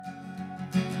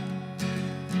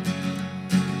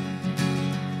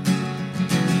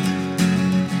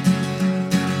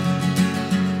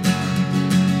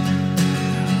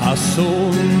I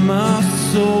sold my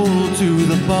soul to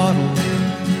the bottle.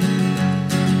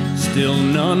 Still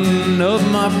none of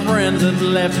my friends have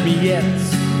left me yet.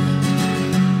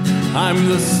 I'm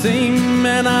the same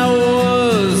man I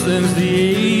was since the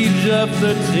age of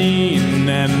 13,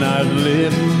 and I've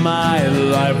lived my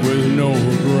life with no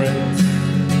regrets.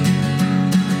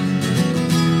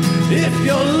 If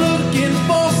you're looking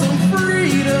for some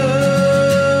freedom,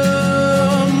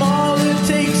 all it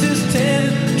takes is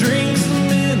 10 drinks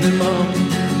minimum.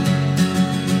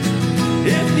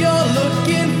 If you're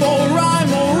looking for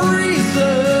rhyme or reason,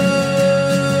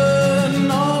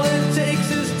 all it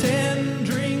takes is 10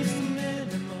 drinks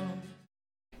minimum.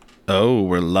 Oh,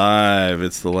 we're live.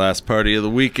 It's the last party of the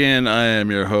weekend. I am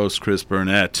your host, Chris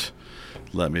Burnett.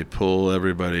 Let me pull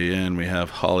everybody in. We have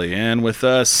Holly Ann with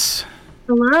us.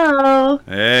 Hello.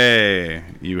 Hey,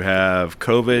 you have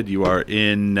COVID. You are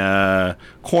in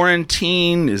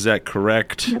quarantine. Is that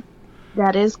correct? Yep,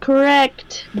 that is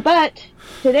correct. But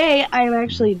today I am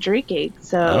actually drinking,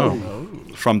 so...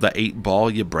 Oh. From the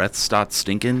 8-ball, your breath starts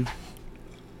stinking?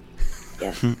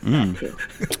 Yes, that too.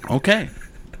 Okay.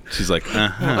 She's like,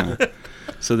 uh-huh.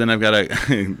 So then I've got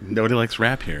to... Nobody likes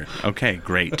rap here. Okay,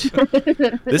 great.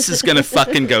 This is going to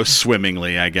fucking go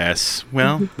swimmingly, I guess.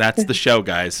 Well, that's the show,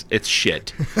 guys. It's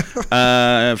shit.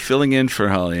 Filling in for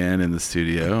Holly Ann in the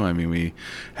studio. I mean, we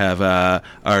have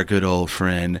our good old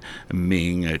friend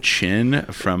Ming Chin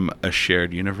from A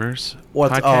Shared Universe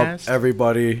What's podcast. up,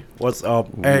 everybody? What's up?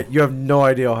 Hey, you have no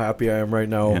idea how happy I am right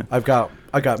now. Yeah.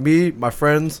 I got me, my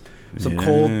friends, some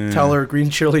cold Teller green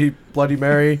chili Bloody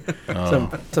Mary, some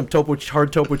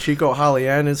hard Topo Chico. Holly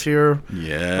Ann is here.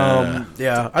 Yeah.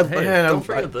 Don't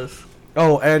forget this.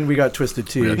 Oh, and we got Twisted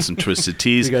Tea. We got some Twisted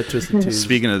Teas. We got Twisted Teas.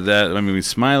 Speaking of that, I mean,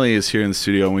 Smiley is here in the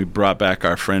studio, and we brought back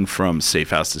our friend from Safe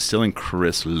House Distilling,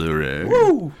 Chris Lurie.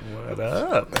 Woo! What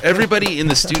up? Everybody in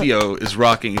the studio is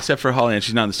rocking, except for Holly, and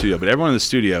she's not in the studio. But everyone in the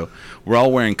studio, we're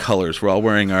all wearing colors. We're all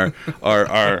wearing our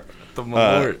The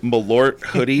Malort. Malort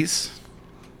hoodies.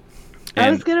 I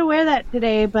was going to wear that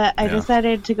today, but I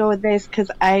decided to go with this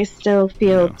because I still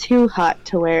feel too hot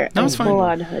to wear a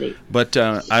full-on hoodie. But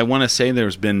I want to say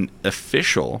there's been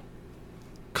official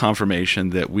confirmation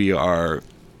that we are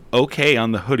okay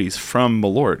on the hoodies from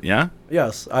Malort, yeah?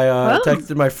 Yes, I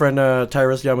texted my friend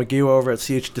Tyrus Yamagiwa over at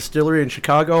CH Distillery in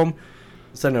Chicago.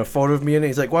 Sent a photo of me in it.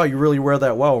 He's like, "Wow, you really wear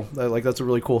that well. That's a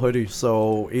really cool hoodie."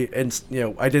 So, he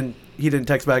didn't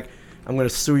text back, "I'm going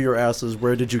to sue your asses.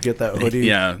 Where did you get that hoodie?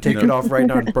 Take it off right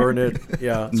now and burn it."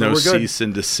 Yeah. So no we're good. cease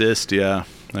and desist. Yeah.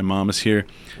 My mom is here.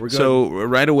 We're good. So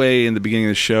right away in the beginning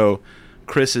of the show,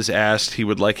 Chris has asked he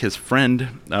would like his friend,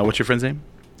 what's your friend's name?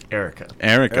 Erica.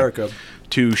 Erica.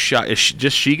 To shot. Is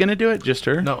she going to do it? Just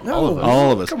her? No, No, all of us.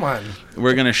 All of us. Come on.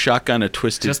 We're going to shotgun a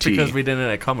Twisted Just Tea. because we didn't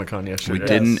at Comic-Con yesterday. We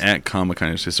didn't at Comic-Con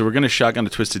yesterday. So we're going to shotgun a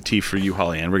Twisted Tea for you,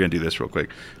 Holly Ann. We're going to do this real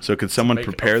quick. So could someone Make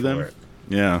prepare up for them? it.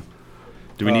 Yeah.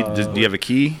 Do we need? Do you have a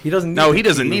key? He doesn't need No, a he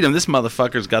doesn't key. need him. This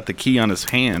motherfucker's got the key on his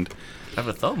hand. I have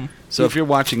a thumb. So if you're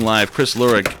watching live, Chris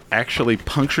Lurie actually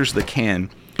punctures the can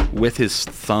with his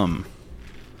thumb.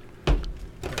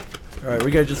 All right,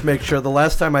 we got to just make sure. The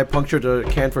last time I punctured a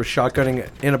can for shotgunning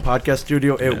in a podcast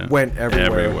studio, it went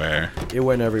everywhere. It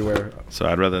went everywhere. So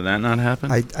I'd rather that not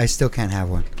happen. I still can't have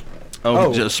one.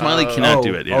 Smiley cannot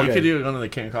do it. Yeah. Or okay. you could do it on the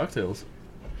canned cocktails.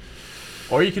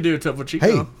 Or you could do a Topo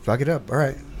Chico. Hey, fuck it up. All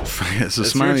right. So It's your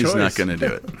Smiley's not choice. going to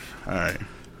do it. All right.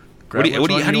 Grab which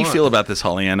one How do you want. feel about this,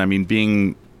 Holly Ann? I mean,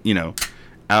 being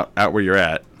out where you're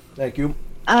at. Thank you.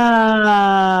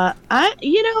 I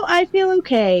feel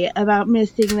okay about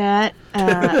missing that.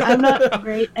 I'm not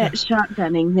great at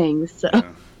shotgunning things, so...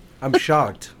 I'm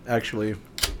shocked, actually.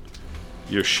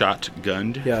 You're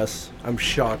shotgunned. Yes, I'm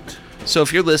shocked. So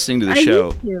if you're listening to the I show,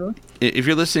 used to. if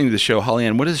you're listening to the show, Holly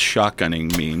Ann, what does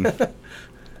shotgunning mean?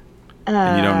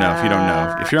 And you don't know. If you don't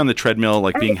know, if you're on the treadmill,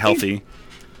 like being healthy,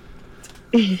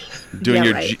 doing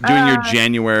your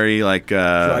January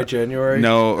Dry January?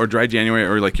 No, or dry January,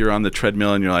 or like you're on the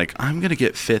treadmill and you're like, I'm gonna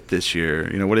get fit this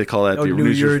year. You know, what do they call that? Oh, the New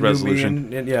Year's Year, resolution. New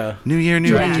me, and yeah. New Year, New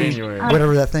Dry me. January.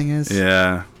 Whatever that thing is.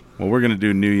 Yeah. Well, we're gonna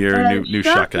do New Year, new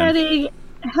shotgun. shotgunning,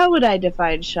 how would I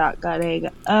define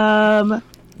shotgunning?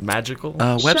 Magical.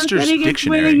 Webster's Shotgunning is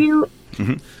Dictionary. where you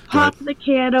Mhm. pop the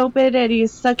can open and you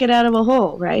suck it out of a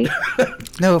hole, right?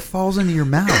 No, it falls into your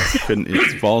mouth.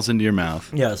 It falls into your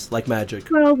mouth. Yes, like magic.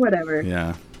 Well, whatever.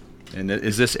 Yeah. And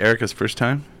is this Erica's first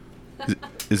time?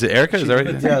 Is it Erica? Is that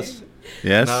right? Yes.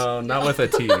 Yes? No, not with a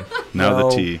T. No,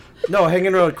 the T. No,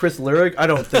 hanging around with Chris Lyric? I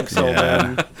don't think so, Yeah.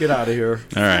 man. Get out of here.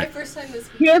 All right. First time this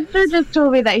week. Hamster just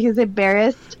told me that he's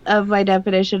embarrassed of my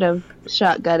definition of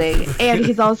shotgunning, and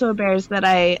he's also embarrassed that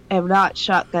I am not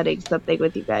shotgunning something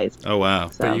with you guys. Oh, wow.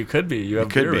 So. But you could be. You have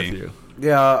could beer be. with you.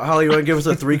 Yeah, Holly, you want to give us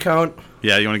a 3 count?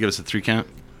 Yeah, you want to give us a 3 count?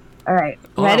 All right,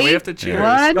 Hold on, ready? we have to cheers.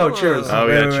 One, Oh, cheers. Oh,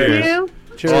 yeah, cheers. two,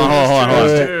 Cheers. Hold on.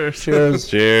 Cheers. Cheers. Cheers.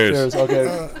 Cheers.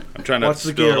 Okay. I'm trying to Watch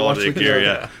the spill gear, it all watch to the the gear, gear.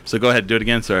 yeah. So go ahead, do it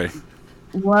again, sorry.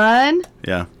 1,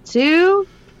 Yeah. 2,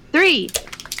 3.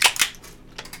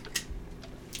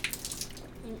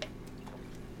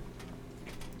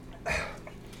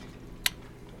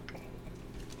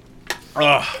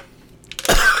 Ugh.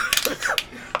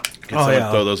 Can someone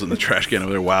yeah. throw those in the trash can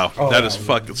over there? Wow. Oh, that is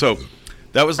fucked. So,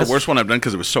 that was the worst one I've done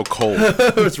because it was so cold.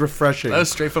 It's refreshing. That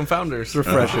was straight from Founders. It's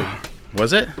refreshing.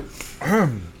 Was it?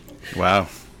 Wow.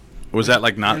 Was that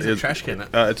like not... There's a trash can.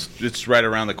 It's right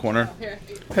around the corner. Here.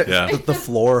 Yeah. The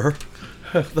floor.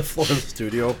 The floor of the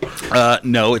studio.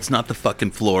 No, it's not the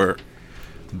fucking floor,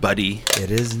 buddy.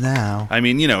 It is now. I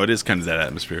mean, it is kind of that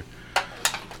atmosphere.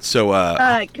 So,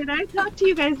 Can I talk to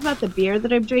you guys about the beer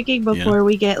that I'm drinking before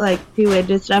we get too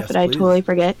into stuff Yes, and I please. totally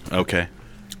forget? okay.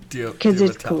 Because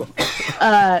it's cool.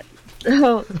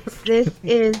 So this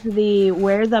is the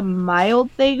Where the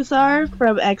Mild Things Are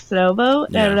from Ex Novo.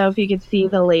 Yeah. I don't know if you can see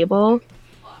the label,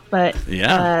 but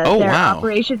Yeah. Oh, their wow.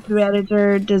 operations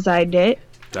manager designed it,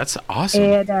 That's awesome.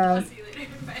 and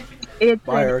it's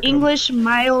Bye, an Erica. English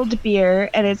mild beer,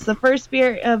 and it's the first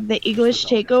beer of the English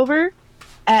takeover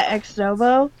at Ex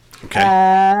Novo.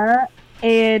 Okay.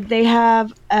 And they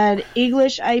have an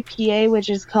English IPA, which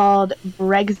is called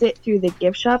Brexit Through the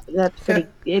Gift Shop. That's pretty.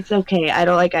 It's okay. I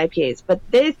don't like IPAs, but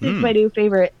this is my new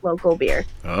favorite local beer.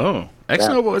 Oh. Ex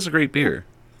Novo is a great beer.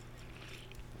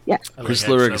 Yeah. Chris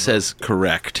Lyric says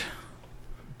correct.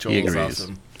 Joel's He agrees.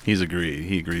 awesome.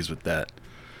 He agrees with that.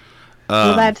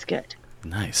 Well, that's good.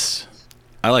 Nice.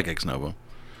 I like Ex Novo.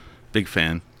 Big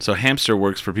fan. So Hamster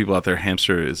works for people out there.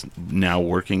 Hamster is now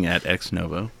working at Ex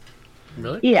Novo.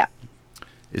 Really? Yeah.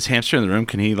 Is Hamster in the room?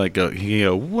 Can he go? He can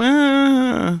go.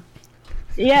 Wah.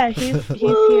 Yeah, he's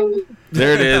here.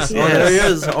 There it is. Oh, there he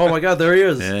is. Oh my God, there he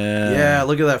is. Yeah. Yeah,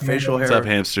 look at that facial hair. What's up,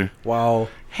 Hamster? Wow.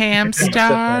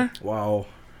 Hamster. Wow.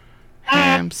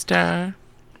 Hamster.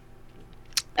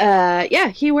 Yeah,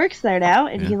 he works there now,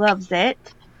 and he loves it.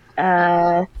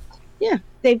 Yeah,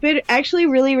 they've been actually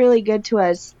really, really good to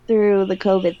us through the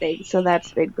COVID thing, so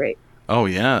that's been great. Oh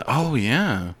yeah. Oh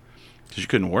yeah. Because you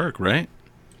couldn't work, right?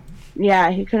 Yeah,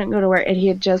 he couldn't go to work, and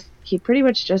he pretty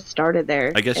much just started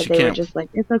there. I guess and you they can't- were just like,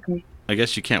 it's okay. I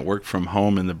guess you can't work from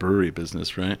home in the brewery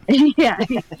business, right? Yeah,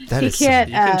 That he is can't.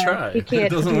 You can try. He It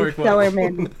can't doesn't do work well.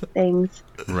 Cellarman things.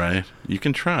 Right. You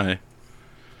can try.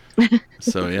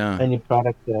 So yeah. Any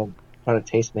product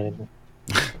taste management.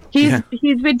 He's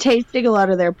been tasting a lot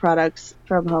of their products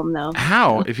from home though.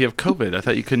 How? If you have COVID, I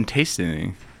thought you couldn't taste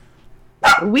anything.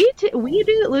 We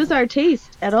didn't lose our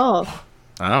taste at all.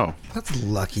 Oh. That's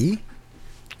lucky.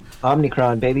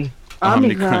 Omnicron, baby.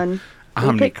 Omicron.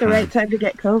 We picked the Omicron. right time to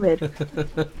get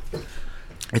COVID.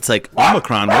 It's like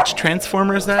Omicron. Which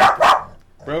Transformer is that?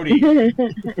 Brody.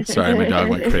 Sorry, my dog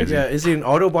went crazy. Yeah, is he an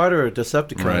Autobot or a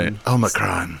Decepticon? Right.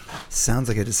 Omicron. Sounds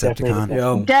like a Definitely Decepticon. the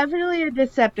Yeah. Definitely a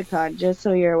Decepticon, just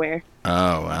so you're aware.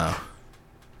 Oh, wow.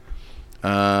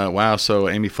 Wow, so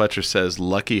Amy Fletcher says,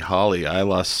 Lucky Holly, I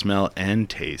lost smell and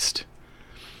taste.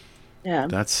 Yeah.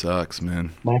 That sucks,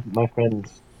 man. My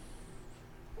friends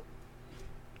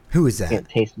Who is that? can't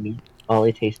taste meat. All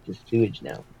they taste is sewage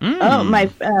now. Oh,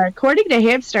 according to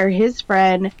Hamster, his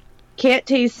friend can't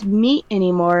taste meat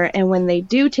anymore, and when they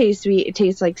do taste meat, it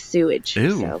tastes like sewage.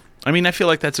 Ew. So. I mean, I feel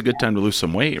like that's a good time to lose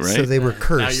some weight, right? So they were Now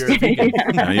cursed. you're a vegan.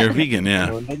 Now you're a vegan, No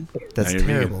yeah. one doesn't care. That's Now you're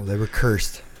vegan. terrible. They were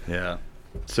cursed. Yeah.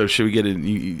 So should we get in?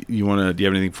 You want to? Do you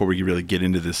have anything before we really get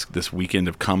into this weekend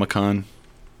of Comic-Con?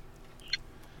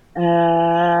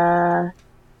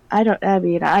 I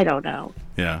don't know.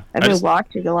 Yeah. I've been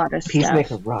watching a lot of Peacemaker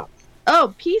stuff. rocks.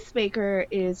 Oh, Peacemaker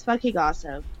is fucking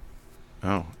awesome.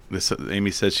 Oh,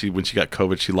 Amy said when she got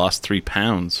COVID, she lost 3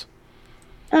 pounds.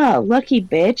 Oh, lucky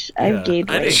bitch! I've Yeah, gained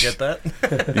I weight. didn't get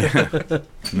that.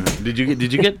 Did you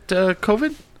get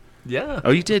COVID? Yeah.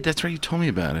 Oh, you did. That's right. You told me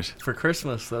about it. For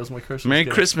Christmas. That was my Christmas Merry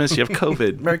gift. Christmas. You have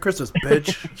COVID. Merry Christmas,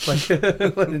 bitch. Like,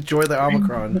 enjoy the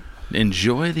Omicron.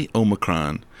 Enjoy the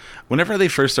Omicron. Whenever they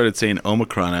first started saying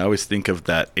Omicron, I always think of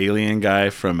that alien guy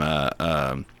from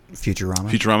Futurama.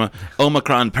 Futurama.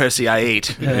 Omicron Percy I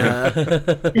ate. Yeah.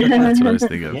 That's what I always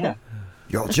think of. Yeah.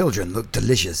 Your children look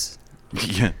delicious.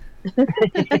 Yeah.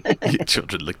 Your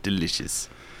children look delicious.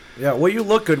 Yeah, well, you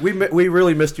look good. We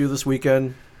really missed you this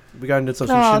weekend. We got into some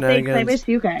Oh, thanks. I shenanigans. miss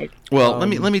you guys. Well, let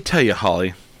me tell you,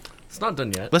 Holly. It's not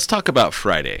done yet. Let's talk about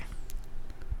Friday.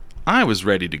 I was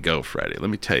ready to go Friday. Let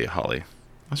me tell you, Holly.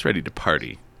 I was ready to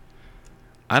party.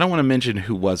 I don't want to mention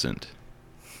who wasn't.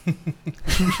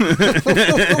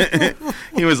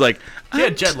 He was like, He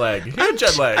had jet lag.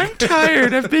 I'm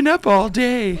tired. I've been up all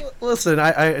day. Listen,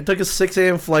 I took a 6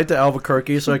 a.m. flight to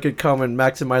Albuquerque so I could come and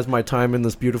maximize my time in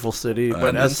this beautiful city.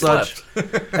 But as such,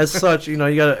 you know,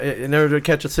 you gotta, in order to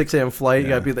catch a 6 a.m. flight, you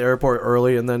gotta be at the airport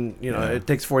early, and then you know it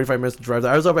takes 45 minutes to drive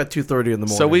there. I was up at 2:30 in the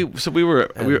morning. So we were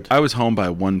I was home by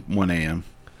 1 a.m.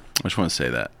 I just want to say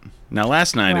that. Now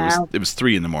last night it was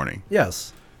 3 in the morning.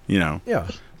 Yes. You know. Yeah.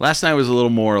 Last night was a little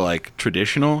more like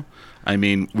traditional. I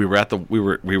mean, we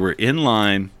were in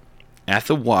line at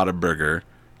the Whataburger,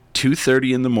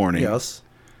 2:30 in the morning. Yes.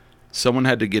 Someone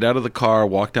had to get out of the car,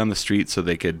 walk down the street so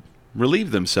they could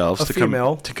relieve themselves to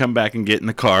come back and get in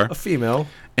the car. A female.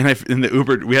 And in the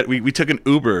Uber, we took an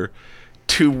Uber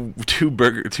to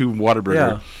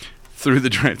Whataburger through the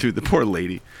drive-through. The poor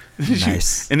lady.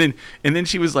 Nice. And then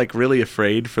she was like really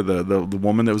afraid for the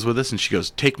woman that was with us, and she goes,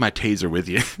 "Take my taser with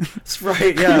you." That's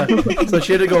right, yeah. So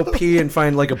she had to go pee and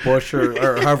find like a bush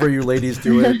or however you ladies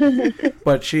do it.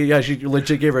 But she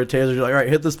legit gave her a taser. She's like, all right,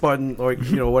 hit this button or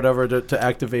you know whatever to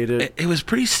activate it. It was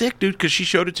pretty sick, dude, because she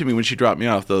showed it to me when she dropped me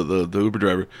off. The Uber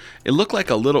driver. It looked like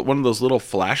one of those little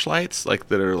flashlights, like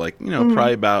that are like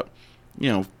probably about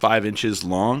 5 inches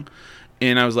long.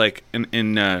 And I was like,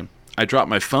 and I dropped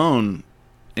my phone.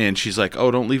 And she's like,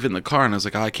 "Oh, don't leave it in the car." And I was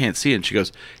like, "Oh, I can't see it." And she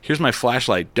goes, "Here's my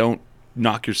flashlight. Don't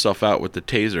knock yourself out with the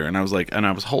taser." And I was like, and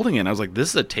I was holding it. And I was like,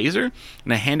 "This is a taser?"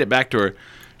 And I hand it back to her.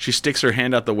 She sticks her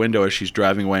hand out the window as she's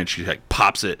driving away, and she like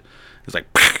pops it. It's like,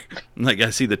 and like I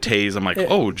see the tase. I'm like,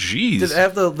 "Oh, geez." Did it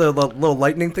have the little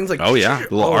lightning things like? Oh yeah,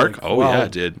 the little arc. Oh wow. yeah,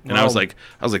 it did. And I was like,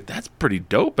 "That's pretty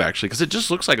dope, actually," because it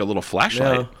just looks like a little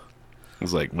flashlight. Yeah. I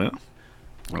was like,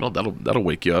 well, that'll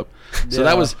wake you up. So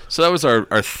that was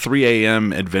our 3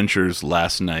 a.m. adventures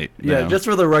last night. Yeah, just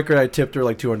for the record, I tipped her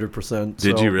like 200%.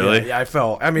 Did you really? Yeah, I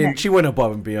felt. I mean, she went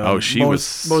above and beyond. Oh,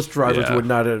 most drivers would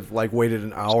not have like waited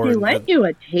an hour. She lent you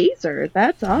a taser.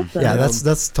 That's awesome. Yeah,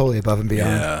 that's totally above and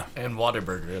beyond. Yeah. And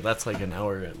Whataburger, that's like an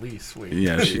hour at least. Wait.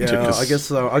 Yeah, she took us. I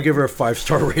guess I'll give her a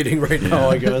 5-star rating right now.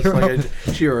 I guess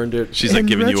she earned it. She's like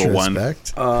giving you a 1.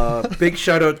 Big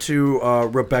shout out to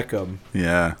Rebecca.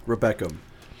 Yeah. Rebecca.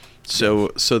 So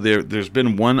there's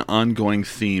been one ongoing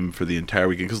theme for the entire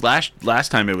weekend, because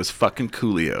last time it was fucking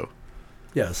Coolio.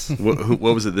 Yes. What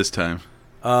was it this time?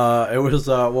 It was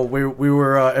we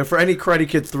were for any Karate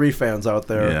Kid 3 fans out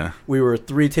there, we were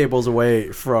 3 tables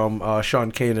away from Sean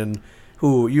Kanan,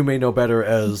 who you may know better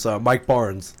as Mike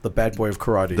Barnes, the bad boy of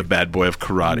karate. The bad boy of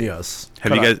karate. Yes.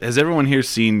 Has everyone here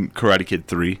seen Karate Kid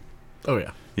 3? Oh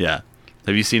yeah. Yeah.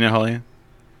 Have you seen it, Holly?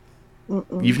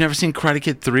 Mm-mm. You've never seen Karate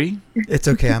Kid 3? It's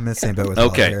okay. I'm in the same boat with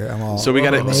Okay. Holly here. I'm all, So we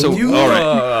got it. maybe. So all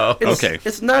right. Okay.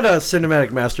 It's not a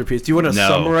cinematic masterpiece. Do you want to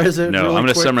summarize it? No, really I'm going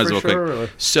to quick summarize it for real quick. sure, or-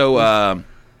 So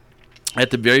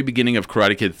at the very beginning of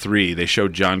Karate Kid 3, they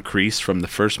showed John Kreese from the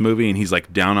first movie, and he's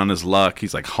like down on his luck.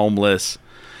 He's like homeless,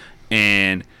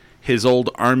 and his old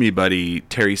army buddy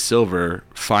Terry Silver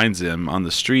finds him on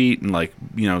the street and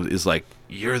is like,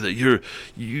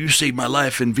 you saved my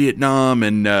life in Vietnam,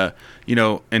 and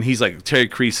and he's like,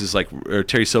 Terry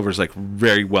Silver's like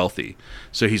very wealthy,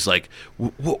 so he's like,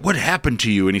 what happened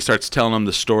to you? And he starts telling him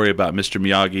the story about Mr.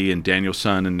 Miyagi and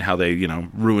Daniel-san and how they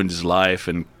ruined his life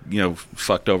and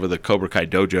fucked over the Cobra Kai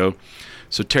dojo.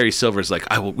 So Terry Silver's like,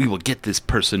 we will get this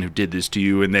person who did this to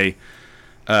you, and they're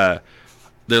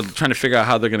trying to figure out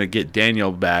how they're going to get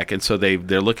Daniel back, and so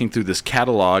they're looking through this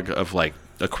catalog of like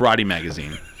a karate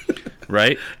magazine.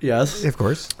 Right? Yes. Of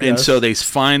course. And so they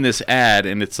find this ad,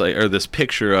 and it's like, or this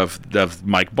picture of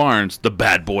Mike Barnes, the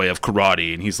bad boy of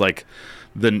karate, and he's like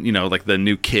the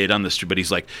new kid on the street, but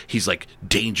he's like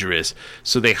dangerous.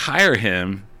 So they hire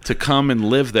him to come and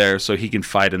live there so he can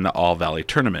fight in the All Valley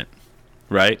tournament.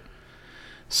 Right?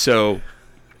 So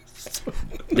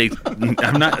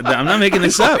I'm not making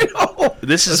this up.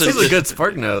 This is a good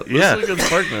spark note. Yeah. This is a good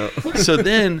spark note. So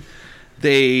then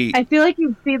I feel like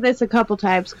you've seen this a couple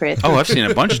times, Chris. Oh, I've seen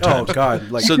it a bunch of times. Oh God!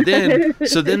 So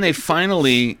then they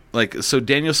finally so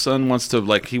Daniel-san wants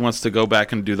to go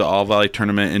back and do the All Valley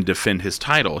tournament and defend his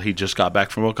title. He just got back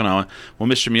from Okinawa. Well,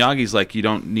 Mr. Miyagi's like, you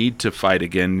don't need to fight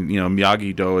again.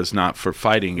 Miyagi-Do is not for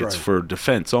fighting; it's for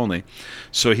defense only.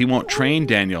 So he won't train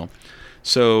Daniel.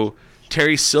 So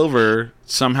Terry Silver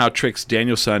somehow tricks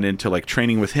Daniel-san into like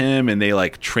training with him, and they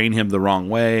like train him the wrong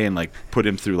way and like put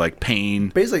him through like pain.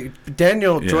 Basically,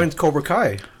 Daniel joins Cobra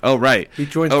Kai. Oh right, he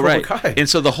joins Cobra Kai. And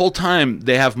so the whole time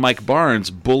they have Mike Barnes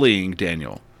bullying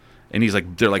Daniel, and he's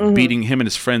like, they're like beating him, and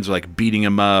his friends are like beating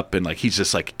him up, and like he's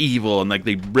just like evil, and like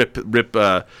they rip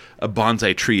a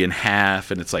bonsai tree in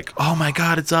half, and it's like, oh my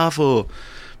god, it's awful.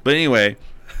 But anyway,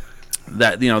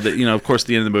 of course, at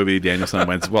the end of the movie, Daniel-san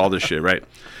wins all this shit, right?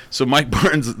 So Mike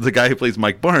Barnes, the guy who plays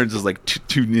Mike Barnes, is like,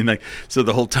 so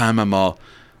the whole time I'm all,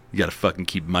 you gotta fucking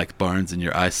keep Mike Barnes in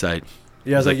your eyesight.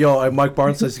 Yeah, I was like, yo, Mike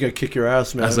Barnes says he's gonna kick your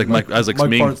ass, man. I was like, Mike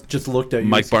Barnes just looked at you.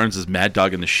 Mike Barnes is mad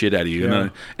dogging the shit out of you. Yeah.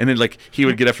 And then like he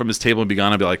would get up from his table and be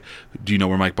gone. I'd be like, do you know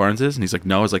where Mike Barnes is? And he's like,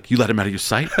 no. I was like, you let him out of your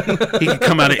sight? He can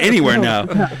come out of anywhere now.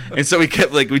 And so we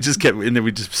just kept, and then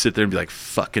we just sit there and be like,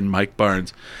 fucking Mike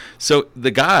Barnes. So the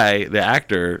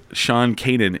Sean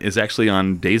Kanan, is actually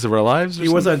on Days of Our Lives. He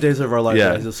was on Days of Our Lives.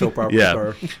 Yeah, he's a soap opera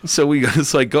star.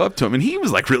 So I go up to him, and he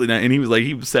was like really nice, and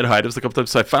he said hi to us a couple times.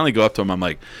 So I finally go up to him. I'm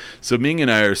like, so Ming and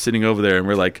I are sitting over there, and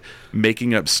we're like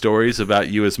making up stories about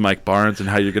you as Mike Barnes and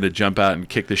how you're gonna jump out and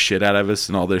kick the shit out of us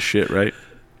and all this shit, right?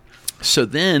 So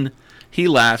then he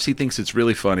laughs. He thinks it's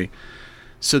really funny.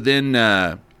 So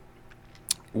then.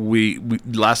 We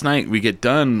last night we get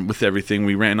done with everything.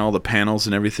 We ran all the panels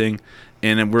and everything,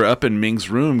 and then we're up in Ming's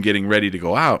room getting ready to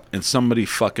go out, and somebody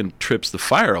fucking trips the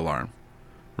fire alarm,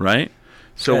 right?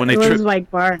 So when they was Mike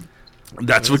Barnes.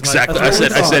 That's exactly what I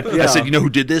said. I said, you know who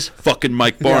did this? Fucking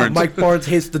Mike Barnes. Yeah, Mike Barnes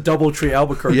hates the DoubleTree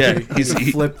Albuquerque. Yeah,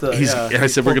 he flipped the. I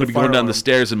said we're gonna be going down the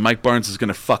stairs, and Mike Barnes is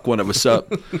gonna fuck one of us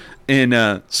up,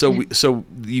 and so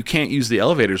you can't use the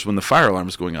elevators when the fire alarm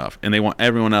is going off, and they want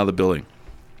everyone out of the building.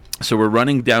 So we're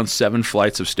running down 7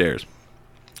 flights of stairs.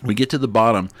 We get to the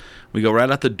bottom. We go right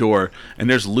out the door, and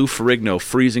there's Lou Ferrigno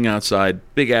freezing outside.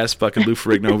 Big-ass fucking Lou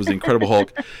Ferrigno, who was the Incredible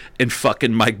Hulk, and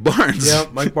fucking Mike Barnes. Yeah,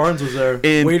 Mike Barnes was there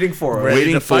waiting for us.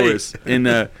 Waiting for us.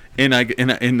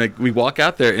 And we walk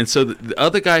out there, and so the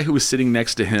other guy who was sitting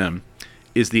next to him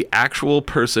is the actual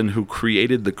person who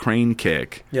created the crane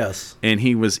kick. Yes. And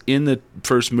he was in the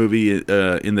first movie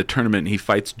in the tournament, and he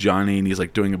fights Johnny, and he's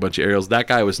like doing a bunch of aerials. That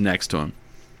guy was next to him.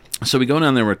 So we go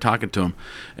down there, we're talking to him,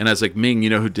 and I was like, Ming, you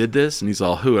know who did this? And he's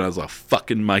all, who? And I was like,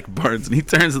 fucking Mike Barnes. And he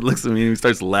turns and looks at me, and he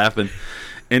starts laughing.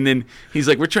 And then he's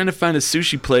like, we're trying to find a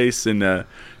sushi place. And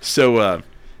so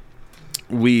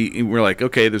we're like,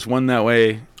 okay, there's one that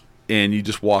way, and you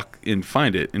just walk and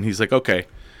find it. And he's like, okay.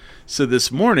 So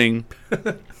this morning,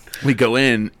 we go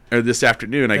in, or this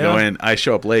afternoon, I go in, I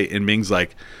show up late, and Ming's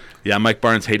like, yeah, Mike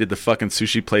Barnes hated the fucking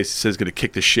sushi place. He says he's going to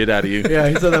kick the shit out of you. Yeah,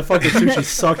 he said that fucking sushi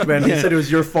sucked, man. He said it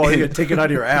was your fault. You got taken out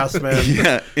of your ass, man.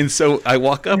 Yeah, and so I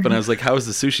walk up and I was like, how is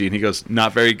the sushi? And he goes,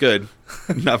 not very good.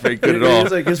 Not very good at all.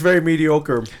 He's like, it's very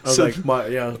mediocre. I was like,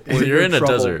 well, you're in a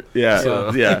desert.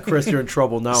 Yeah, yeah. Chris, you're in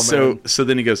trouble now, man. So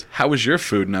then he goes, how was your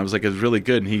food? And I was like, it was really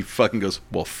good. And he fucking goes,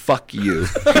 well, fuck you.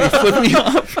 And he flipped me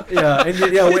off. Yeah,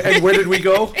 and where did we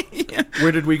go? Yeah.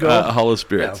 Where did we go? Hollow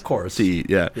Spirits. Yeah, of course. To eat,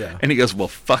 yeah. And he goes, well,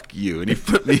 fuck you. And he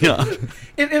flipped me off.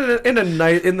 In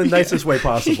the nicest way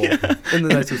possible. Yeah. In the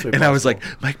nicest way possible. And I was like,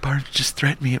 Mike Barnes just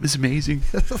threatened me. It was amazing.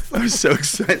 I was so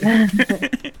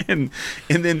excited. and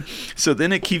then, so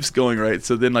then it keeps going, right?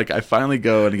 So then, like, I finally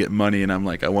go and get money, and I'm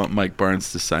like, I want Mike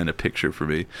Barnes to sign a picture for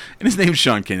me. And his name's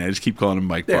Sean Kanan. I just keep calling him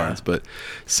Mike Barnes. But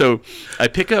so I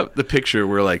pick up the picture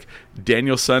where, like,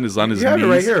 Daniel's son is on his knees. Have it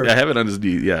right here. I have it on his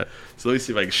knees, yeah. So let me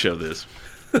see if I can show this.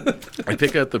 I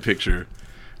pick up the picture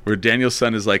where Daniel's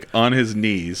son is, like, on his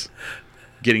knees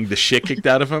getting the shit kicked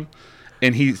out of him.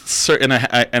 And he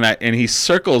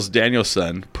circles Daniel's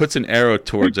son, puts an arrow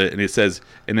towards it, and it says,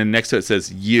 and then next to it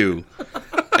says, "You,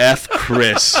 F.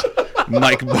 Chris,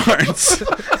 Mike Barnes."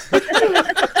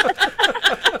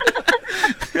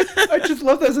 I just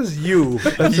love that it says "you."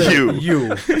 That's you.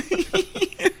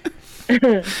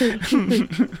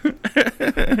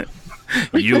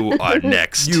 You are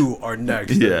next. You are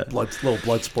next. Yeah. Little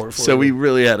blood sport for so you. We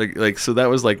really had to, like, so that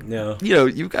was like, yeah. You know,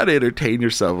 you've got to entertain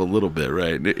yourself a little bit,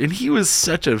 right? And he was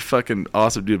such a fucking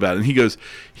awesome dude about it. And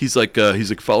he's like,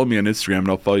 follow me on Instagram and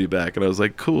I'll follow you back. And I was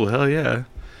like, cool, hell yeah.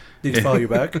 Did he follow you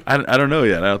back? I don't know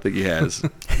yet. I don't think he has.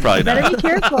 Probably not. Better be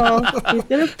careful. He's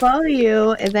gonna follow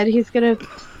you, and then he's gonna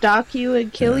stalk you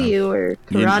and kill you, or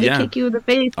karate kick you in the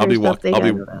face. I'll be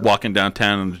walking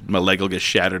downtown, and my leg will get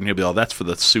shattered, and he'll be all, "That's for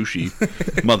the sushi,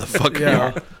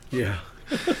 motherfucker." Yeah.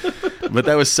 But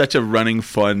that was such a running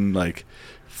fun, like,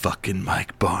 fucking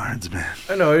Mike Barnes, man.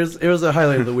 I know it was a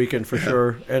highlight of the weekend for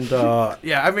sure, and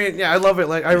I love it.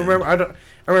 Like I remember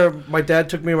my dad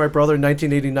took me and my brother in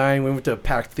 1989. We went to a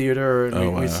packed theater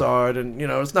and we saw it, and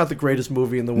it's not the greatest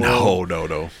movie in the world.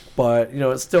 No. But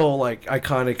it's still like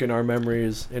iconic in our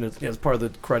memories, and it's part of the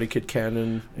Karate Kid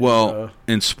canon. Well,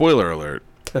 and spoiler alert.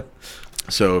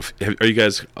 So, are you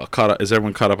guys caught up? Is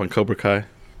everyone caught up on Cobra Kai?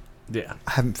 Yeah,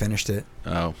 I haven't finished it.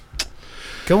 Oh,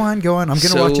 Go on. I'm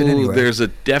going to watch it anyway. There's a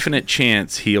definite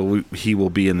chance he will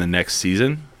be in the next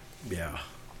season. Yeah.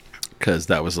 Because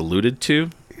that was alluded to.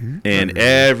 And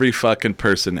every fucking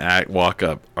person walk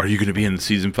up, are you going to be in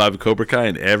season 5 of Cobra Kai?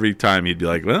 And every time he'd be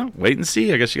like, well, wait and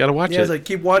see. I guess you got to watch Yeah, it. it's like,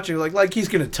 keep watching. Like he's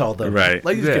going to tell them. Right.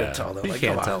 Like he's going to tell them. You Like,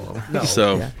 can't come tell on. them. No.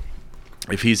 So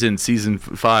if he's in season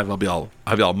 5, I'll be all,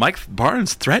 Mike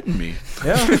Barnes threatened me.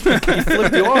 Yeah. He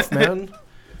flipped you off, man.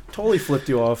 Totally flipped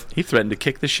you off. He threatened to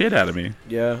kick the shit out of me.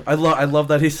 Yeah. I love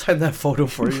that he signed that photo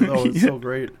for you, though. It's so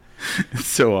great. It's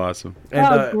so awesome.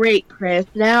 And, Great, Chris.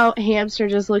 Now Hamster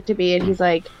just looked at me and he's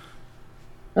like,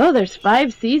 oh, there's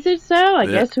 5 seasons now? I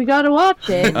guess we gotta watch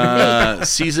it.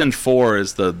 Season 4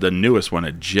 is the newest one.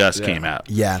 It just came out.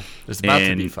 Yeah. There's about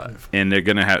to be 5. And they're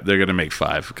gonna make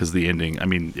 5 because the ending. I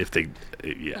mean,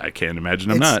 I can't imagine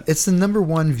I'm not. It's the number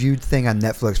 1 viewed thing on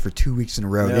Netflix for 2 weeks in a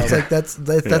row. Yeah. It's like that's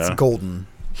Yeah. golden.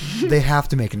 They have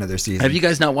to make another season. Have you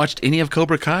guys not watched any of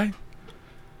Cobra Kai?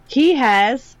 He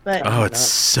has, but Oh, it's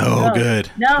so good.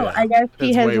 No, Yeah. I guess he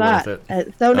It's has way not.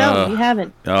 worth So no, you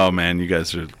haven't. Oh man, you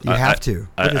guys are. You have to.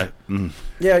 Yeah,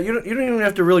 you don't even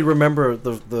have to really remember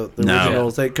the No.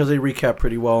 originals because they recap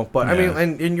pretty well. But I Yeah. mean,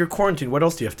 and in your quarantine, what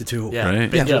else do you have to do? Yeah,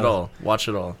 Right? binge Yeah. it all. Watch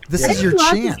it all. This Yeah. is your There's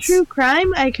lots of chance. true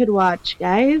crime I could watch,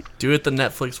 guys. Do it the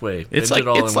Netflix way. It's Binge it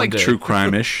all in one like day. true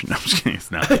crime-ish. No, I'm just kidding.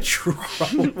 It's not. True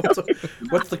crime.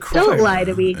 What's the crime? Don't lie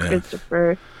to me,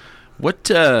 Christopher. What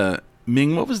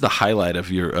Ming? What was the highlight of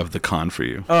the con for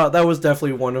you? That was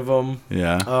definitely one of them.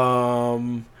 Yeah.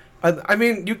 I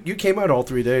mean, you came out all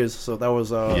 3 days, so that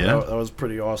was that was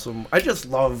pretty awesome. I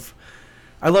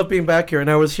love being back here,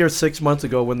 and I was here 6 months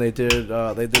ago when they did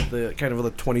the kind of the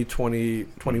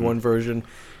 2020-21 version.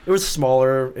 It was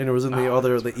smaller, and it was in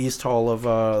the East Hall of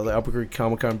the Albuquerque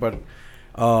Comic Con, but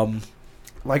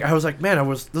like I was like, man,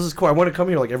 this is cool. I want to come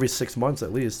here like every 6 months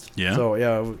at least. Yeah. So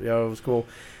yeah, it was cool.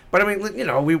 But I mean, you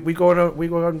know, we go out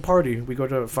and party. We go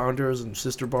to Founders and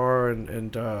Sister Bar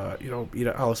and you know, eat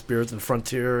at Alice Beards and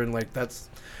Frontier, and like that's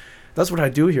what I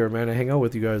do here, man. I hang out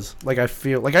with you guys. Like I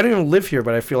feel like I don't even live here,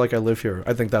 but I feel like I live here.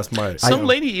 I think that's my. Some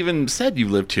lady even said you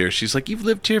lived here. She's like, you've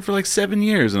lived here for like 7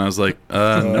 years, and I was like,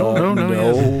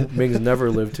 no. Ming's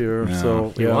never lived here, No.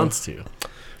 so He wants to.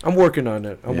 I'm working on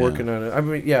it. I'm working on it. I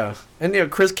mean, yeah. And yeah,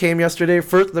 Chris came yesterday.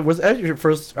 Was that your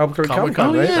first Albuquerque Comic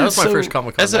Con, right? That was my first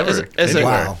Comic Con ever. As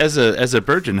a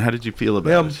virgin, how did you feel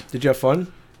about it? Did you have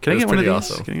fun? Can I get one of pretty these?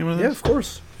 awesome. Can I get one of Yeah, those? of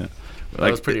course. That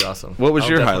was pretty awesome. What was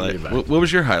I'll your definitely highlight? be back. What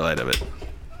was your highlight of it?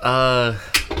 I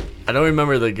don't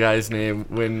remember the guy's name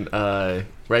when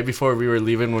right before we were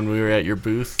leaving when we were at your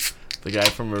booth. The guy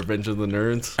from Revenge of the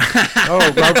Nerds. Oh,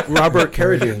 Robert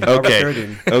Carradine.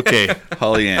 Okay,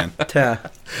 Holly Ann.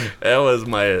 That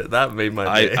made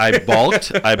my day. I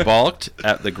balked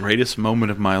at the greatest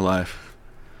moment of my life.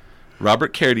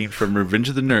 Robert Carradine from Revenge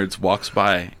of the Nerds walks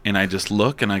by, and I just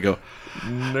look and I go,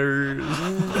 Nerds.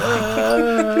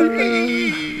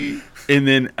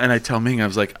 and I tell Ming, I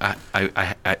was like, I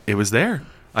it was there.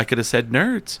 I could have said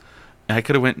nerds. I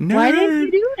could have went nerd. Why didn't you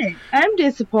do it? I'm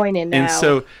disappointed now. And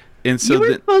so you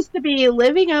were supposed to be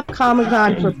living up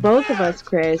Comic-Con for both of us,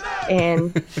 Chris,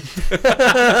 and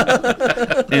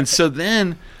and so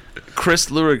then Chris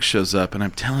Lurig shows up, and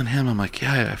I'm telling him, I'm like,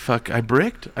 yeah, I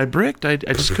bricked. I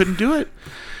just couldn't do it.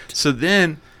 So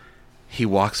then he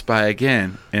walks by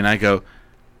again, and I go,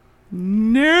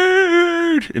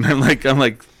 nerd, and I'm like,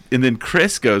 and then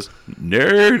Chris goes,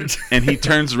 nerd, and he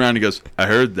turns around and goes, I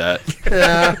heard that.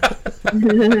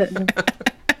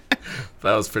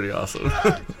 That was pretty awesome.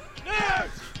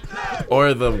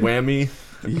 Or the whammy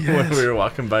when we were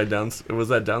walking by downstairs. Was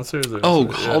that downstairs? Or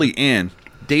Holly Ann.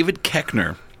 David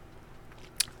Koechner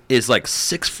is like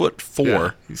 6'4".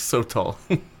 Yeah, he's so tall.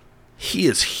 He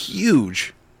is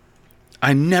huge.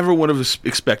 I never would have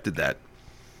expected that.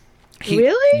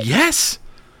 Really? Yes.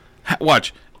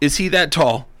 Watch. Is he that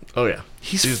tall? Oh yeah,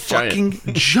 He's fucking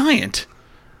giant.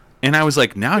 And I was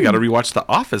like, now I got to rewatch The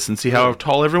Office and see how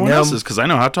tall everyone else is, because I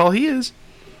know how tall he is.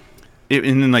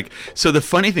 And then so the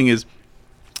funny thing is,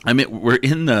 we're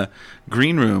in the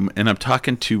green room, and I'm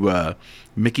talking to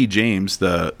Mickie James,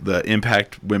 the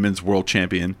Impact Women's World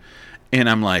Champion, and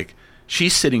I'm like,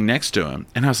 she's sitting next to him,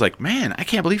 and I was like, man, I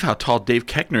can't believe how tall Dave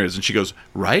Koechner is. And she goes,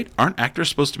 right? Aren't actors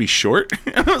supposed to be short?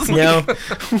 And I was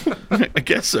like, I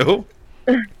guess so.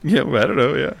 Yeah, I don't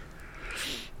know. Yeah,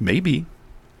 maybe.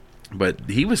 But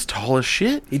he was tall as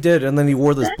shit. He did, and then he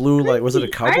wore this blue, like, was it a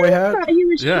cowboy hat? He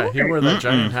was Yeah, short. he wore that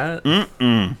giant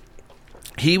hat.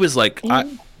 He was like,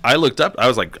 I looked up. I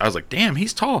was like, damn,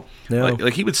 he's tall. Yeah.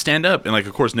 Like he would stand up, and like,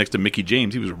 of course, next to Mickie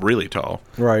James, he was really tall.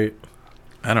 Right.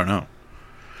 I don't know,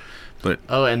 but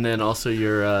Oh, and then also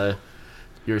your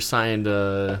signed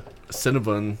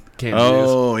Cinnabon candies.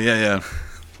 Oh, yeah.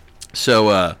 So,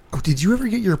 Oh, did you ever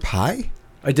get your pie?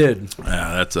 I did.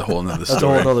 yeah, that's a whole nother story. That's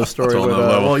a whole other story. That's a whole But, nother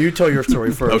level. well, you tell your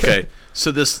story first. Okay,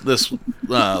 so this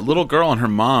little girl and her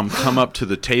mom come up to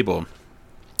the table,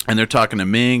 and they're talking to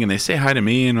Ming, and they say hi to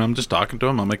me, and I'm just talking to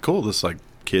him. I'm like, cool, this like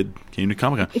kid came to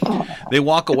Comic-Con. They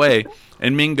walk away,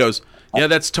 and Ming goes, yeah,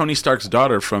 that's Tony Stark's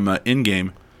daughter from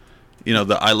Endgame. You know,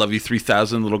 the I Love You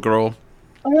 3000 little girl.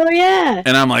 Oh yeah.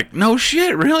 And I'm like, no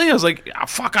shit, really? I was like, oh,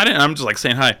 fuck, I didn't. I'm just like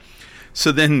saying hi.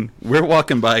 So then we're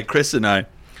walking by, Chris and I,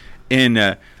 and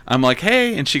I'm like,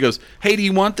 hey, and she goes, hey, do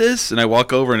you want this? And I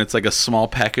walk over, and it's like a small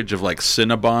package of like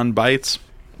Cinnabon bites.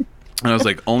 And I was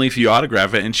like, only if you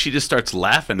autograph it. And she just starts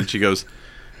laughing, and she goes,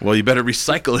 well, you better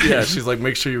recycle it. Yeah, she's like,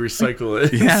 make sure you recycle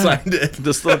it. Yeah. Signed it.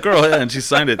 This little girl, yeah, and she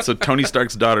signed it. So Tony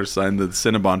Stark's daughter signed the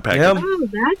Cinnabon package. Yeah. Oh,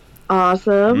 that's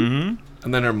awesome. Mm-hmm.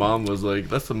 And then her mom was like,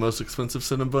 that's the most expensive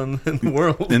Cinnabon in the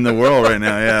world. In the world right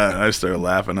now, yeah. And I started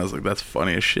laughing. I was like, that's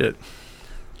funny as shit.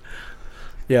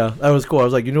 Yeah, that was cool. I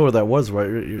was like, you know where that was, right?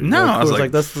 No, I was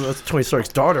like- that's Tony Stark's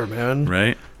daughter, man.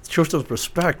 Right? Show some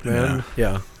respect, man.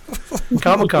 Yeah.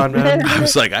 Comic-Con, man. I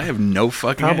was like, I have no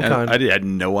fucking... Comic-Con. I had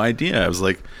no idea. I was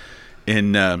like,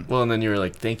 in... Well, and then you were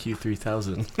like, thank you,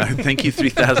 3000. thank you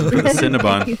 3000 for the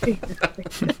Cinnabon.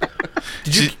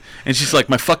 And she's like,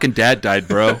 my fucking dad died,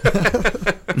 bro.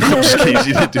 No, I'm just kidding.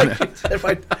 She didn't do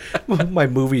that. My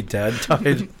movie dad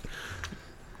died.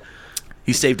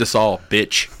 He saved us all,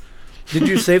 bitch. Did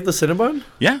you save the Cinnabon?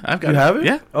 Yeah, I've got You it. have it?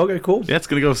 Yeah. Okay, cool. Yeah, it's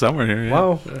going to go somewhere here. Yeah.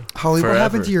 Wow. Holly, what Forever.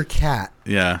 happened to your cat?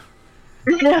 Yeah.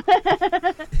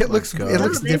 It looks God. it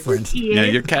looks Oh, this different. is Ian. Yeah,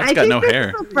 your cat's I got think no this hair.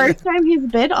 is the first time he's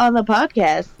been on the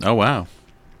podcast. Oh, wow.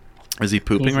 Is he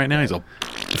pooping right now? He's all...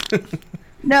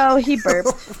 No, he burped.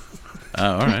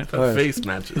 Oh, all right. That Alright. face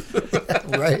matches.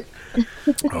 Right.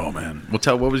 Oh, man. What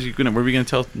were we going to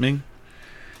tell Ming?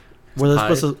 Were they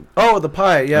Pie. supposed to? Oh, the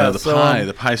pie. Yeah. the so, pie.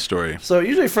 The pie story. So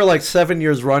usually for like 7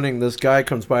 years running, this guy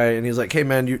comes by and he's like, "Hey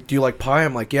man, do you like pie?"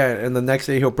 I'm like, "Yeah." And the next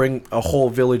day he'll bring a whole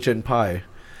village in pie.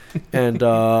 And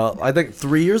I think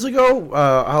 3 years ago,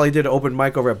 Holly did an open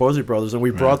mic over at Bosley Brothers, and we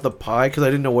brought the pie because I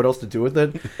didn't know what else to do with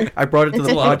it. I brought it to the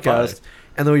It's a lot of podcast,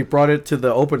 and then we brought it to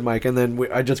the open mic, and then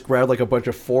I just grabbed like a bunch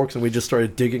of forks and we just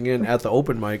started digging in at the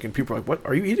open mic, and people were like, "What?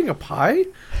 Are you eating a pie?"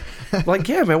 I'm like,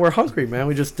 yeah, man, we're hungry, man.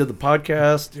 We just did the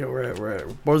podcast. You know, we're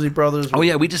at Bosley Brothers. Oh,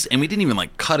 yeah. We didn't even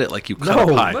like cut it like you cut No.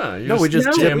 a pie. No, you No, we just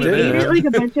No, jammed we it in. ate it like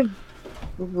a bunch of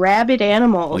rabid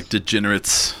animals. Like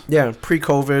degenerates. Yeah,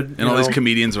 pre-COVID. And all these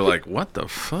comedians are like, what the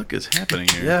fuck is happening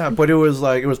here? Yeah, but it was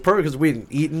perfect because we hadn't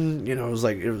eaten. You know, it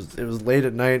was late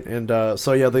at night, and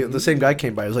so yeah, the same guy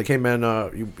came by. He was like, "Hey man,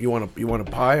 you want a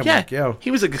pie?" I'm like, "Yeah,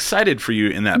 He was excited for you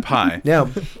in that pie. yeah."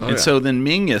 And so then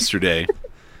Ming yesterday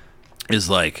is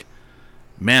like,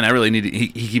 man, I really need to... He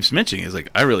keeps mentioning, he's like,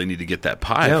 I really need to get that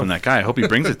pie Yeah. from that guy. I hope he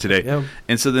brings it today. Yeah.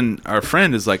 And so then our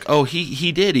friend is like, oh,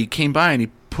 he did. He came by and he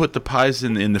put the pies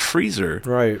in the freezer.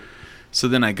 Right. So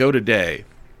then I go today,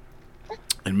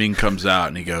 and Ming comes out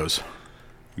and he goes,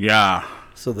 yeah,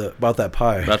 So about that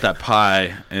pie, about that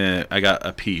pie, I got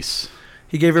a piece.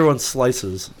 he gave everyone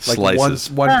slices, like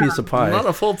Slices. one piece of pie. Not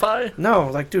a full pie. No,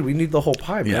 like dude, we need the whole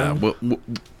pie, Yeah, man. well,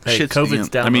 Hey, shit's, COVID's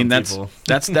down I mean, on that's people.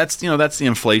 that's that's that's the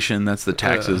inflation. That's the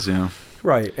taxes.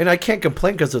 Right, and I can't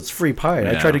complain because it's free pie.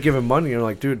 I Yeah. tried to give him money, and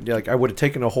like, dude, like I would have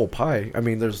taken a whole pie. I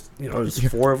mean, there's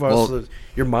four of us. Well-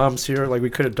 Your mom's here. Like we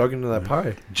could have dug into that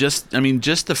pie. Just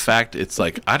the fact it's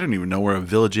like I don't even know where a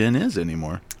Village Inn is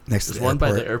anymore. Next to There's the one by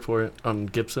airport. the airport on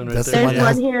Gibson right That's the there. There's one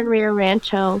one that here in Rio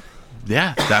Rancho.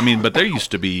 Yeah, I mean, but there used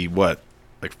to be what,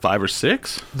 like 5 or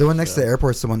 6? The one next to the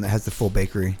airport's the one that has the full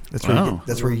bakery. That's where Oh.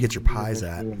 that's where you get your pies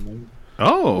at.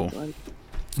 Oh,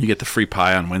 you get the free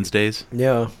pie on Wednesdays.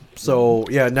 Yeah. So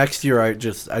yeah, next year I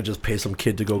just pay some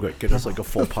kid to go get us like a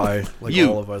full pie, like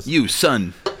all of us. You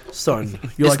son, Son,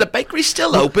 you is like? the bakery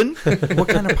still open? What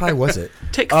kind of pie was it?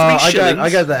 Take 3 I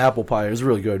shillings. got the apple pie. It was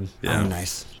really good. Yeah. Oh,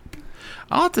 nice.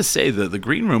 I'll have to say that the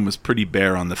green room was pretty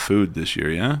bare on the food this year.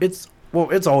 Yeah,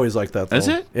 It's always like that. Though. Is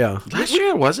it? Yeah. last year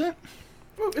it wasn't.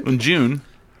 In June,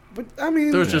 But I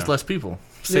mean, There was just less people.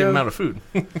 Same Yeah. amount of food.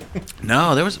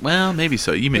 no, there was. Well, maybe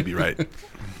so. You may be right.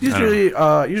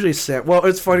 usually Sam. Well,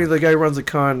 it's funny. The guy who runs the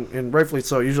con, and rightfully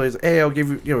so. Usually, he's, hey, I'll give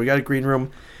you. You know, we got a green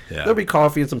room. Yeah. There'll be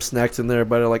coffee and some snacks in there,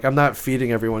 but like I'm not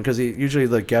feeding everyone because usually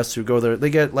the guests who go there they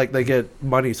get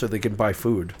money so they can buy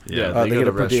food. Yeah, they they get go a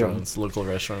to per diem. restaurants, local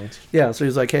restaurants. Yeah, so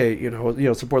he's like, hey,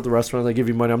 support the restaurant. They give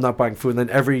you money. I'm not buying food. And then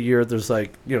every year there's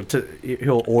like,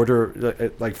 he'll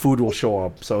order like food will show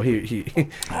up. So he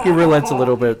relents a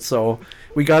little bit. So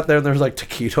we got there and there's like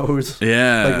taquitos.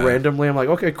 Yeah. Like randomly, I'm like,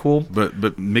 okay, cool.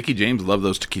 But Mickey James loved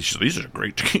those taquitos. These are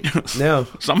great taquitos. Yeah.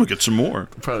 Someone get some more.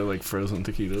 Probably like frozen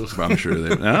taquitos. I'm sure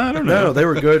they. I don't know. No, they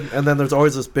were good. And then there's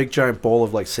always this big giant bowl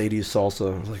of like Sadie's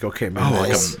salsa. I was like, okay, man. Oh,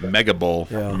 nice. like a mega bowl.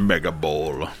 Yeah. Mega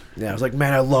bowl. Yeah, I was like,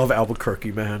 man, I love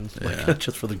Albuquerque, man. Like, Yeah.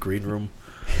 just for the green room.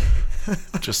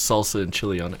 Just salsa and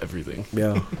chili on everything.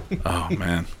 Yeah. Oh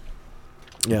man.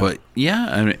 Yeah. But yeah,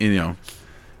 I mean,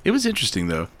 it was interesting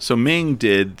though. So Ming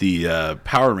did the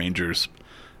Power Rangers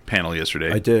panel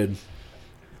yesterday. I did.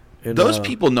 And, Those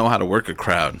people know how to work a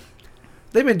crowd.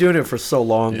 they've been doing it for so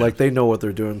long. Yeah. Like, they know what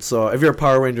they're doing. So, if you're a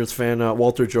Power Rangers fan,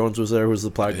 Walter Jones was there, who was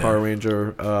the Black Yeah. Power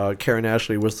Ranger. Karen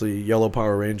Ashley was the Yellow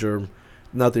Power Ranger.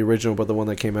 Not the original, but the one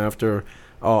that came after.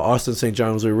 Austin St.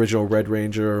 John was the original Red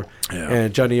Ranger. Yeah.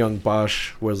 And Johnny Young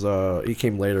Bosch was, he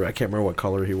came later. I can't remember what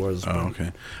color he was. Oh, but-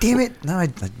 okay. Damn it! No, I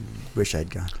wish I'd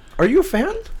gone. Are you a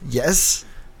fan? Yes,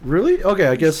 Really? Okay,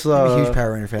 I guess. I'm a huge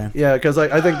Power Ranger fan. Yeah, because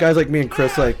I think guys like me and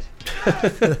Chris, like,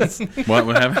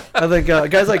 What happened? I think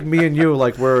guys like me and you,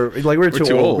 like, we're too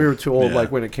too old. old. We were too old, Yeah.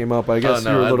 like, when it came up. I guess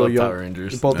no, you were a I little love young. Power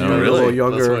Rangers. Both of Oh, you were a really?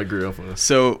 little That's younger. what I grew up with.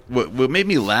 So what made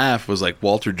me laugh was like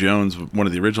Walter Jones, one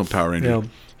of the original Power Rangers. Yeah.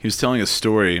 He was telling a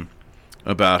story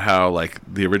about how like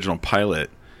the original pilot,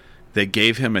 they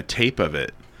gave him a tape of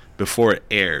it before it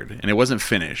aired, and it wasn't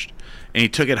finished. And he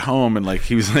took it home and like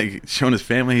he was like showing his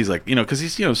family. He's like, because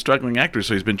he's a struggling actor,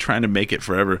 so he's been trying to make it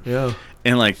forever. Yeah.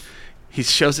 And like he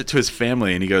shows it to his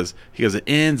family, and he goes, it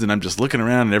ends, and I'm just looking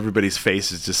around, and everybody's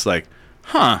face is just like,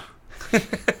 huh.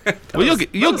 Well, you'll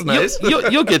get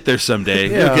there someday.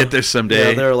 Yeah. You'll get there someday.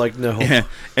 Yeah, they're like, no. Yeah.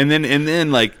 And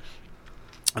then like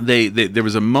they there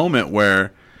was a moment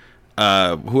where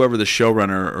whoever the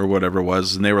showrunner or whatever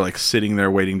was, and they were like sitting there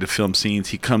waiting to film scenes.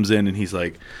 He comes in and he's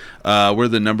like, we're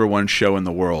the #1 show in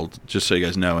the world, just so you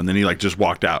guys know. And then he like just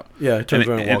walked out. Yeah, he turns and,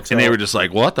 around and walks and they out. were just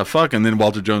like, what the fuck? And then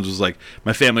Walter Jones was like,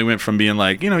 my family went from being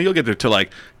like, you'll get there, to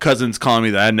like cousins calling me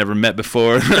that I'd never met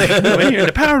before. Like, when you're in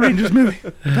the Power Rangers movie,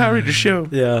 the Power Rangers show.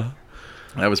 Yeah.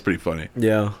 That was pretty funny.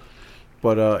 Yeah.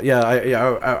 But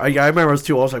I remember I was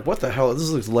too old. I was like, "What the hell? This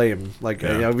looks lame." Like,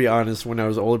 Yeah. I'll be honest, when I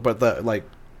was older, but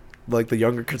like the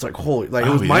younger kids, like, holy, like, it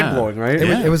Oh, was yeah. mind blowing, right?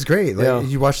 Yeah. It was great. Like, Yeah.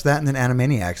 you watched that and then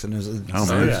Animaniacs, and it was Oh,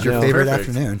 man. it's your Yeah. favorite Perfect.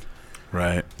 afternoon.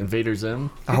 Right. Invader Zim.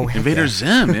 Oh, heck Invader yeah.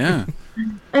 Zim, yeah.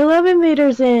 I love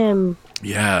Invader Zim.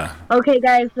 Yeah. Okay,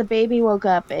 guys, the baby woke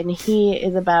up and he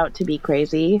is about to be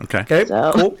crazy. Okay. Okay,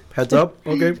 So- cool. Heads up.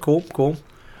 Okay, cool.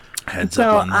 Heads So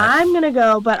up on that. I'm gonna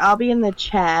go, but I'll be in the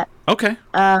chat. Okay.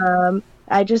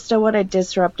 I just don't want to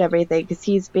disrupt everything because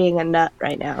he's being a nut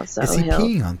right now. So Is he he'll.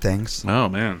 peeing on things? Oh,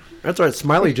 man. That's right.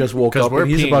 Smiley just woke 'Cause up we're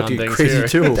and he's peeing about on to get things crazy here.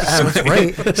 too. That's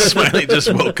right. Smiley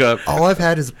just woke up. All I've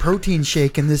had is a protein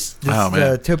shake and this Oh,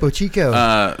 man. Topo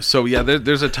Chico. So yeah,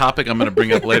 there's a topic I'm going to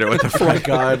bring up later. What the Oh my fuck?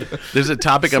 god. There's a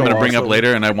topic I'm So going to bring up awesome.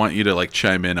 later, and I want you to like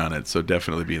chime in on it. So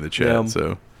definitely be in the chat. Yeah.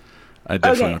 So I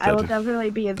definitely Okay, want I that will to- definitely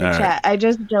be in the All right. chat. I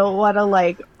just don't want to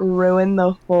like ruin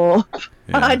the whole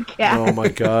Yeah. podcast. Oh my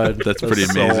god. That's pretty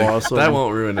so amazing. awesome. That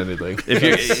won't ruin anything. If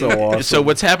you're, That's so awesome. So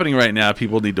what's happening right now?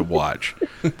 People need to watch.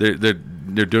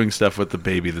 They're doing stuff with the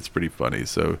baby that's pretty funny.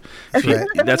 So right.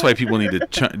 that's why people need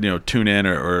to tune in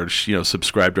or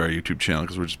subscribe to our YouTube channel,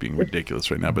 because we're just being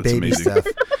ridiculous right now. But it's Baby amazing.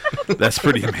 stuff. That's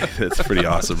pretty amazing. That's pretty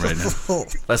awesome right now.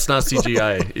 That's not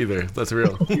CGI either. That's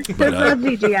real. That's But, not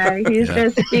CGI. He's yeah.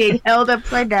 just being held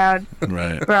upside down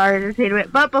right. for our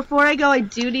entertainment. But before I go, I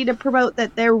do need to promote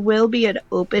that there will be an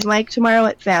open mic tomorrow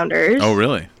at Founders. Oh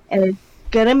really? And it's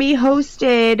gonna be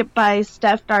hosted by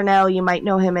Steph Darnell. You might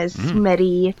know him as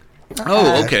Smitty.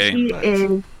 Oh okay. He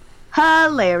is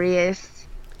hilarious.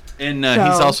 And So-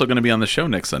 he's also going to be on the show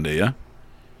next Sunday. Yeah.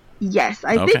 Yes,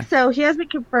 I Okay. think so. He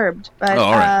hasn't confirmed, but Oh,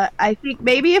 all right. I think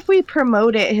maybe if we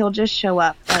promote it, he'll just show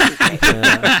up. That'd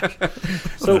be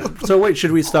great. So wait,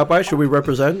 should we stop by? Should we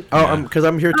represent? Oh, Yeah. because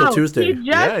I'm here till Oh, Tuesday. He just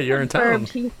Yeah, you're in confirmed.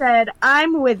 town. He said,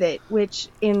 "I'm with it," which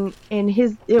I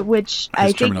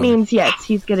think terminology. means yes,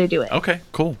 he's gonna do it. Okay.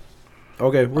 Cool.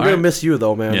 Okay, we're All gonna right. miss you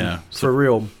though, man. Yeah, so- For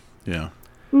real. Yeah.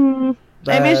 I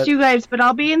That- missed you guys, but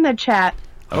I'll be in the chat.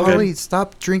 Okay. Holly,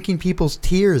 stop drinking people's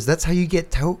tears. That's how you get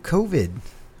COVID.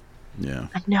 Yeah.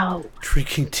 I know.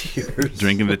 Drinking tears.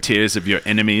 Drinking the tears of your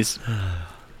enemies.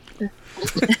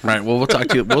 Right. Well, we'll talk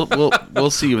to you. We'll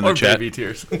see you in the Or chat. baby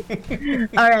tears. All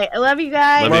right. I love you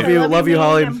guys. Love you. I Love you, Nate.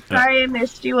 Holly. I'm sorry I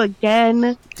missed you again.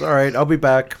 It's all right. I'll be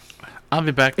back. I'll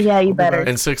be back. Yeah, you better.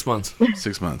 In 6 months.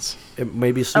 6 months. It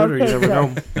may be sooner. Okay, you never good.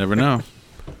 know. Never know.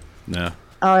 No.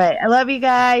 All right. I love you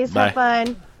guys. Bye. Have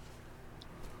fun.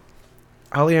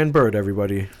 Holly Ann Bird,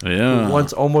 everybody. Yeah. Who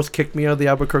once almost kicked me out of the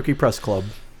Albuquerque Press Club.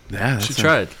 Yeah. She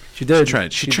tried. She did. She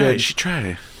tried. She did. tried. She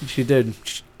tried. She did.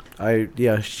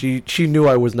 She knew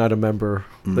I was not a member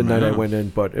the night I went in,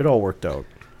 but it all worked out.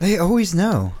 They always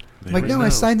know. Like, no, I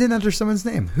signed in under someone's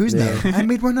name. Whose name? I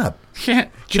made one up. Yeah.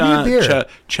 Give me a beer.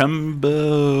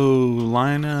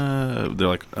 Chumbolina. They're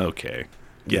like, okay.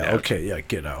 Get out. Okay. Yeah.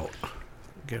 Get out.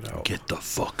 Get out. Get the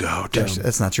fuck out. Actually,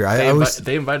 that's not true. They, I was.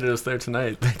 they invited us there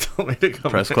tonight. They told me to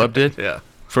come. Press Club did? Yeah.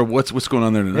 For what's going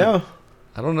on there tonight? Yeah.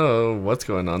 I don't know what's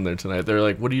going on there tonight. They're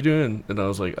like, "What are you doing?" And I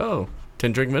was like, "Oh,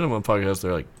 10 Drink Minimum podcast."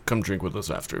 They're like, "Come drink with us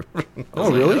after."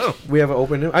 Oh, really? We have an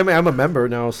open. I mean, I'm a member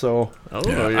now, so. Oh,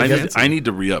 Yeah, you're I fancy. need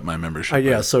to re-up my membership.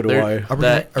 Yeah. So do They're- I. Are we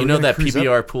That gonna- are you we know gonna that cruise up?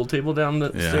 PBR pool table down the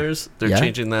stairs? They're Yeah.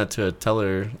 changing that to a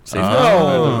teller safe.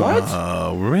 Oh, what?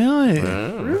 Oh, really?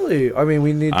 Yeah. Really? I mean,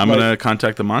 we need. I'm like, gonna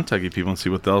contact the Montague people and see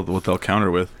what they'll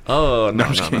counter with. Oh no,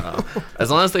 I'm just no.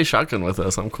 As long as they shotgun with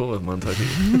us, I'm cool with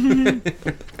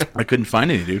Montucky. I couldn't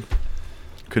find any, dude.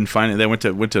 Couldn't find it. They went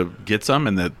to get some,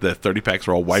 and the 30 packs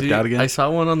were all wiped See, out again. I saw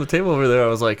one on the table over there. I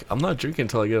was like, I'm not drinking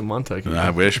until I get a Montucky. I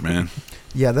wish, man.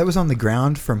 Yeah, that was on the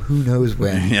ground from who knows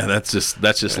when. Yeah, that's just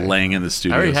laying in the I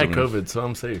studio. already had somewhere. COVID, so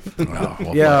I'm safe. Oh,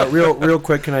 well, Yeah, real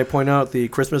quick. Can I point out the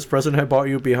Christmas present I bought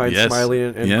you behind yes, Smiley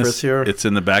and yes. Chris here? It's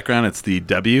in the background. It's the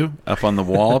W up on the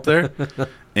wall up there.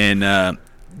 And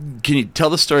can you tell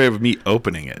the story of me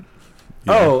opening it?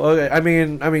 Oh, okay. I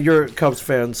mean, you're a Cubs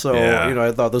fan, so Yeah.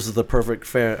 I thought this is the perfect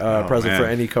present for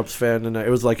man. any Cubs fan, and it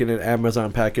was like in an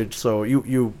Amazon package. So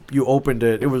you opened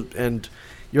it. It was, and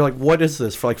you're like, "What is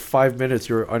this?" For like 5 minutes,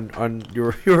 you're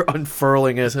you're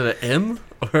unfurling it. Is it an M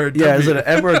or a Yeah, W? is it an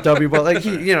M or a W? But like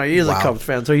he is Wow. a Cubs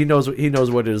fan, so he knows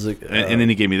what it is. And then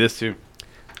he gave me this too.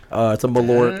 It's a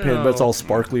Malort pin, but it's all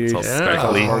sparkly. It's all Yeah.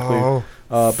 sparkly.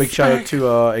 Oh, Big shout out to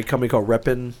a company called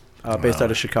Reppin, based out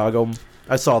of Chicago.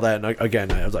 I saw that, and again,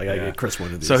 I was like, I get Chris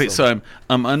one of these. So he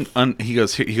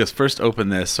goes first open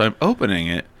this. So I'm opening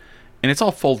it, and it's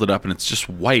all folded up, and it's just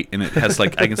white, and it has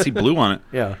like I can see blue on it.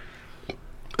 yeah.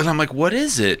 And I'm like, what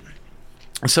is it?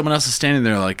 And someone else is standing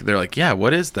there, they're like, yeah,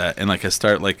 what is that? And like I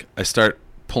start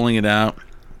pulling it out,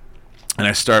 and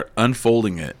I start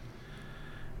unfolding it,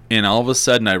 and all of a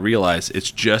sudden I realize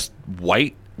it's just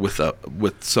white with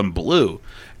some blue,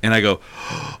 and I go,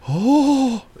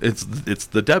 oh, it's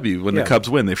the W. When Yeah. the Cubs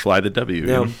win, they fly the W. you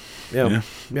Yeah. know?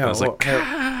 Yeah. I was well,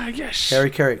 like, yes. Harry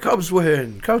Carey, Cubs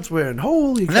win,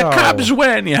 holy The cow. Cubs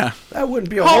win, yeah. That wouldn't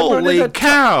be a home run in Holy a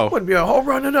cow. wouldn't be a home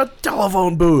run in a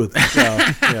telephone booth.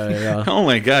 Yeah. Oh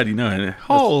my God,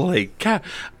 holy cow!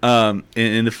 And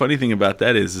the funny thing about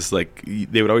that is like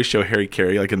they would always show Harry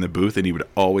Carey like in the booth, and he would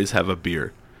always have a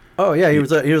beer. Oh yeah, he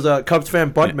was a Cubs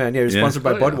fan, Budman. Yeah, he was Yeah. sponsored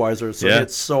by Oh, yeah. Budweiser, so Yeah. he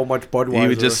had so much Budweiser. He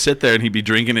would just sit there and he'd be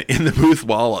drinking it in the booth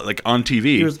while like on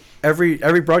TV. He was every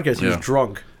broadcast. He was Yeah.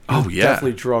 drunk. He Oh, was yeah.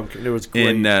 definitely drunk, and it was great.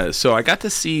 And so I got to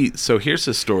see. So here's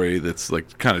a story that's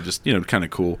like kind of just kind of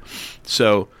cool.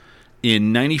 So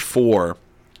in '94,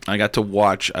 I got to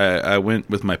watch. I went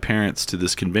with my parents to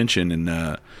this convention,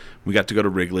 and we got to go to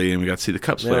Wrigley, and we got to see the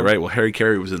Cubs play. Yeah. Right. Well, Harry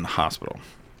Carey was in the hospital,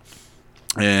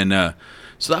 and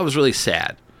so that was really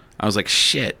sad. I was like,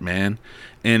 shit, man.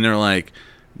 And they're like,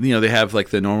 they have like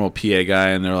the normal PA guy,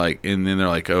 and then they're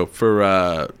like, oh,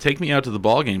 for take me out to the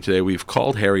ball game today. We've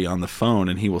called Harry on the phone,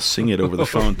 and he will sing it over the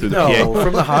phone through the no, PA.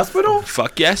 from the hospital.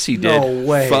 Fuck yes, he did. No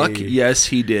way. Fuck yes,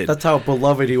 he did. That's how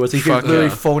beloved he was. He Fuck could literally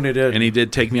yeah. phone it in. And he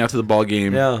did take me out to the ball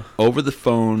game. Yeah. Over the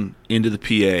phone into the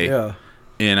PA. Yeah.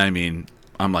 And I mean,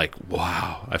 I'm like,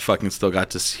 wow. I fucking still got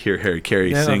to hear Harry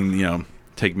Carey Yeah. sing,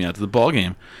 take me out to the ball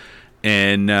game.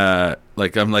 And I'm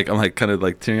kind of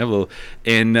like tearing up a little.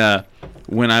 And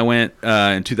when I went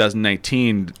in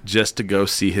 2019 just to go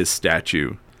see his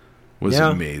statue was Yeah.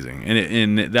 amazing.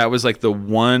 And that was like the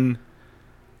one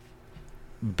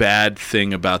bad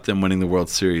thing about them winning the World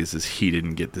Series is he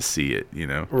didn't get to see it,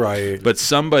 Right. But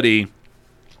somebody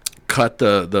cut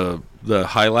the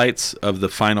highlights of the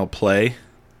final play,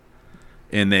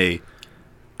 and they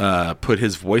put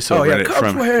his voice over it Cubs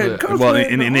from. win, Cubs Well,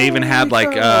 win, and they even had holy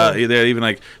like cow. they're even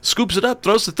like scoops it up,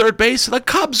 throws to third base, and the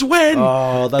Cubs win.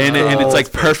 Oh, that's and it's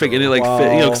like perfect, and it like fit,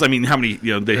 Wow. because I mean, how many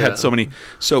they Yeah. had so many,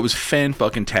 so it was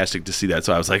fan-fucking-tastic to see that.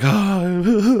 So I was like,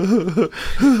 oh,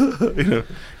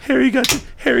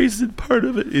 Harry's part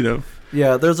of it,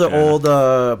 Yeah, there's an old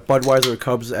Budweiser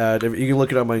Cubs ad. If you can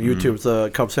look it up on YouTube. It's a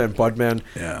Cubs fan, Budman.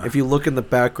 Yeah. If you look in the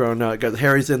background,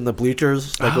 Harry's in the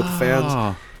bleachers, like with the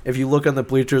fans. If you look on the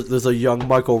bleachers, there's a young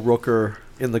Michael Rooker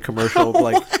in the commercial,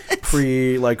 like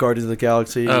pre like Guardians of the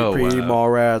Galaxy, pre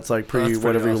Mallrats, like pre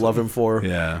whatever you love him for.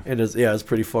 Yeah. And it's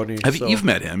pretty funny. You've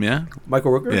met him, yeah?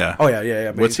 Michael Rooker? Yeah. Oh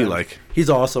yeah. What's he like? He's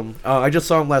awesome. I just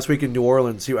saw him last week in New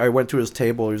Orleans. I went to his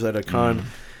table. He was at a con.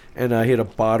 And he had a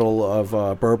bottle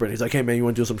of bourbon. He's like, "Hey man, you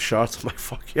want to do some shots?" I'm like,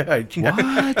 "Fuck yeah,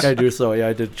 What? I do." So yeah,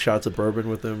 I did shots of bourbon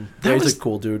with him. He's a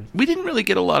cool dude. We didn't really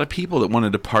get a lot of people that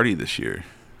wanted to party this year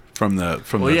from the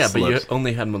Well, yeah, celebs. but you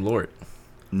only had Malort.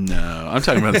 No, I'm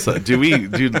talking about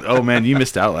the oh man, you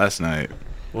missed out last night.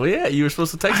 Well, yeah, you were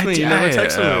supposed to text me. You never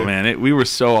texted me. Oh man, we were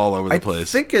so all over the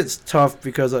place. I think it's tough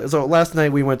because so last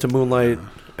night we went to Moonlight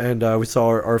and we saw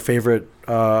our favorite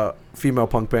female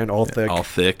punk band, All Thick. All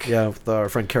Thick. Yeah, with our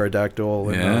friend Pterodactyl.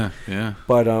 And, yeah.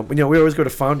 But we always go to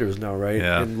Founders now, right?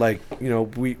 Yeah. And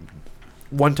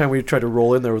one time we tried to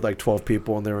roll in there with like 12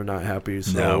 people and they were not happy.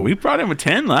 So. No, we brought in with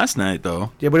 10 last night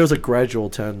though. Yeah, but it was a gradual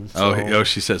 10. So.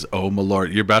 She says, "Oh,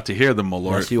 Malort, you're about to hear the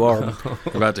Malort." Yes, you are.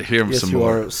 You're about to hear yes, some you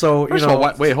Malort. are. So First of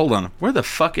all, wait, hold on. Where the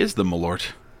fuck is the Malort?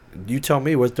 You tell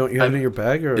me. Don't you have it in your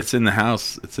bag or? It's in the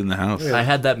house. It's in the house. I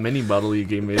had that mini bottle you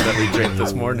gave me that we drank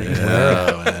this morning.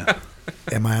 Yeah.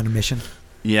 Am I on a mission?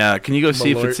 Yeah, can you go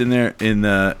see if Malort. it's in there in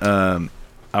the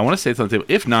I want to say it's on the table.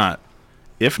 If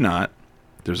not,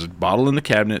 there's a bottle in the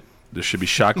cabinet. There should be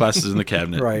shot glasses in the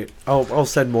cabinet. Right. I'll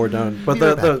send more down. But Be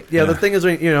right the thing is,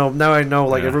 now I know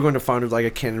like if we're going to Founders, like I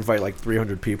can't invite like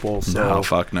 300 people. So No,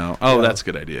 fuck no. Oh, Yeah. that's a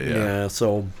good idea. Yeah.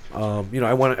 So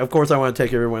I want to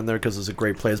take everyone there because it's a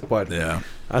great place. But Yeah.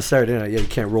 on Saturday night, you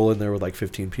can't roll in there with like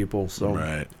 15 people. So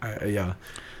Right. The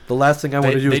last thing I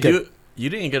want to do is get. You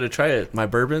didn't get to try it. My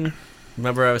bourbon.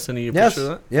 Remember I was sending you a Yes,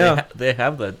 picture of that? yeah. They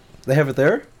have that. They have it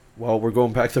there. Well, we're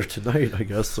going back there tonight, I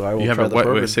guess. So I will You have try a the what?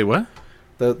 bourbon. Wait, say what?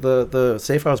 The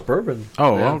Safe House bourbon.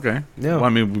 Oh, Yeah. okay. Yeah. Well, I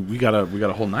mean, we got a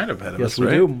whole night ahead of Yes, us, we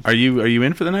right? do. Are you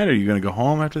in for the night? Or are you going to go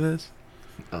home after this?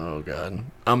 Oh God,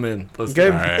 I'm in. Let's Okay. do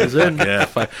it. All right. He's in. Yeah.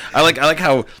 Fine. I like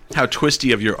how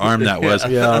twisty of your arm that was.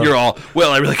 Yeah. You're all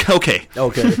well. I really okay.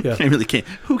 Okay. Yeah. I really can't.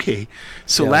 Okay.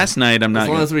 So Yeah. last night I'm not. As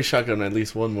long Gonna, as we shotgun at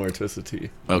least one more Twisted Tea.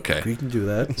 okay. We can do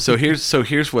that. So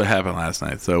here's what happened last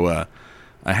night. So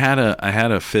I had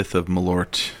a fifth of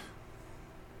Malort.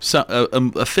 So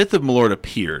a fifth of Malort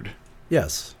appeared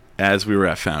Yes. as we were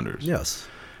at Founders. Yes.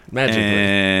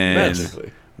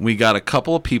 Magically. We got a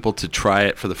couple of people to try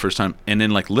it for the first time, and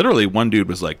then like literally one dude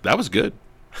was like, "That was good."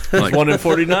 Like, 1 in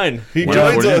 49. He One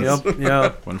joins in us. Yep. Yeah.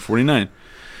 149,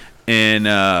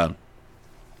 and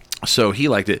so he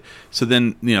liked it. So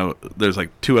then there's like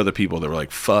two other people that were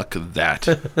like, "Fuck that."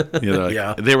 Like,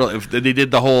 Yeah. They did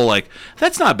the whole like,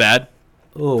 "That's not bad."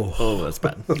 Oh. Oh, that's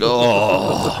bad.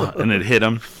 Oh, and it hit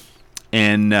them,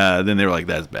 and then they were like,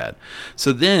 "That's bad."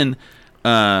 So then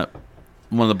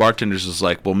one of the bartenders was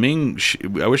like, "Well, Ming,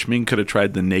 I wish Ming could have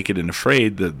tried the Naked and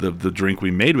Afraid, the drink we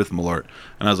made with Malort."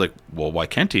 And I was like, "Well, why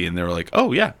can't he?" And they were like,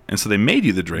 "Oh yeah." And so they made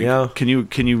you the drink. Yeah. Can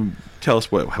you tell us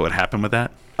what happened with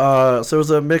that? So it was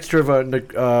a mixture of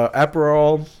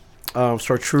Aperol,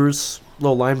 chartreuse,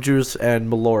 little lime juice,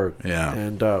 and Malort. Yeah.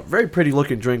 And very pretty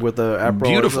looking drink with the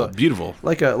Aperol. Beautiful.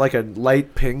 Like a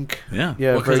light pink. Yeah.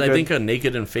 Yeah. Well, because very I good. think a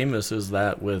Naked and Famous is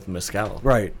that with mezcal.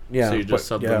 Right. Yeah. So you just but,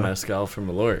 sub the mezcal from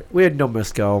Malort. We had no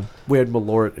mezcal. We had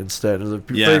Malort instead. It was a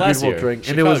Yeah. very Last beautiful year, drink,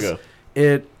 Chicago. and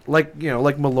it like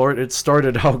Malort. It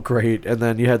started out great, and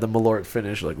then you had the Malort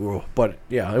finish. Like, whoa. But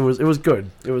yeah, it was good.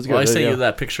 It was good. Well, I sent yeah. you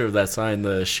that picture of that sign,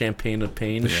 the Champagne of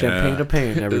Pain. The champagne of pain.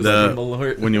 Is Everything. that The-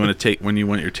 Malort? when you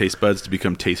want your taste buds to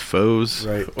become taste foes.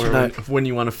 Right. Or Tonight- when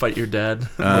you want to fight your dad.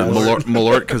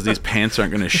 Malort, because these pants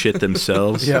aren't going to shit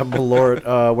themselves. Yeah,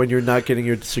 Malort. When you're not getting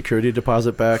your security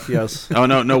deposit back. Yes. Oh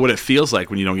no! What it feels like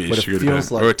when you don't get your What it security feels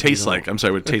deposit. like, or it tastes you know. like. I'm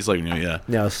sorry, what it tastes like. Yeah.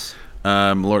 Yes.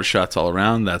 Malort shots all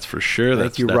around. That's for sure.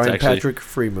 Thank you, that's Ryan actually, Patrick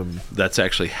Freeman. That's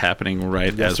actually happening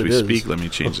right Yes, as it we is. speak. Let me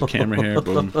change the camera here.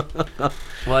 Boom.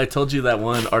 Well, I told you that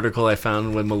one article I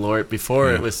found with Malort before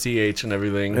Yeah. it was CH and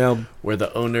everything, Yeah. where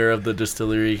the owner of the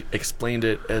distillery explained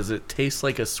it as it tastes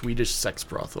like a Swedish sex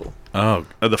brothel. Oh,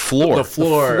 the floor. The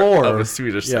floor floor. of a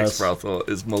Swedish Yes. sex brothel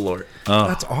is Malort. Oh,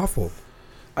 That's awful.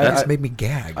 I- That's I- made me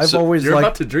gag. I've So always You're about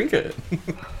liked. to drink it.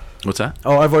 what's that?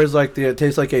 I've always liked it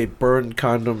tastes like a burned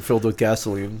condom filled with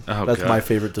gasoline. Oh, That's God. my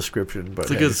favorite description. But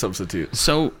It's a good substitute.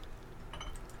 So,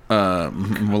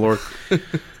 Malort.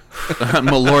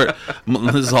 Malort.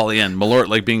 This is all the end. Malort,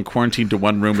 like being quarantined to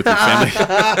one room with your family.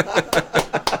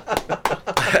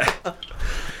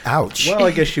 Ouch. Well,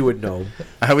 I guess you would know.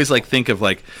 I always think of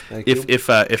Thank you.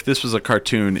 if this was a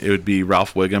cartoon, it would be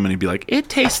Ralph Wiggum, and he'd be like, "It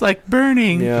tastes like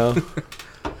burning." Yeah.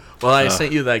 Well, I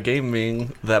sent you that game,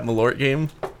 Ming, that Malort game.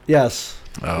 Yes.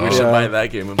 Oh. We should Yeah. buy that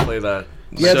game and play that.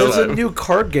 Yeah, So- there's a new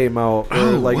card game out where,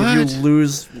 Oh, like, what? if you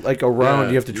lose, like, a round, Yeah,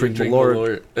 you have to drink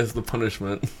Malort. as the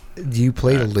punishment. Do you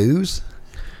play to lose?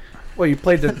 Well, you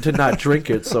played to not drink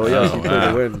it, so yeah, Oh, you play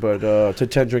wow. to win, but to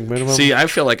 10 drink minimum. See, I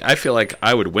feel like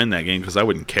I would win that game because I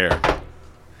wouldn't care.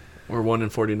 We're 1 in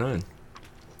 49.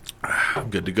 I'm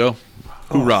good to go.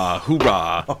 Hoorah!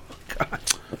 Hoorah!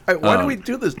 Why do we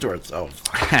do this to ourselves?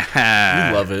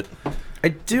 You love it. I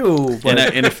do, but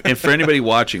and if for anybody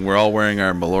watching, we're all wearing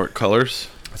our Malort colors.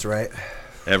 That's right.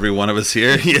 Every one of us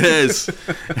here, yes.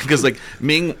 Because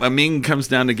Ming comes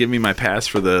down to give me my pass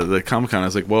for the Comic-Con. I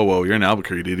was like, whoa, you're in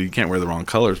Albuquerque, dude. You can't wear the wrong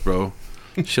colors, bro.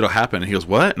 Shit'll happen. And he goes,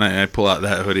 what? And I pull out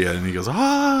that hoodie, and he goes,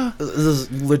 ah. this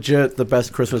is legit the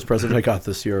best Christmas present I got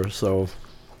this year, so...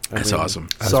 I That's mean,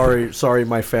 awesome. Sorry,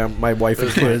 my wife and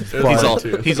kids. He's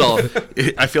but- He's all.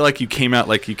 I feel like you came out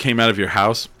of your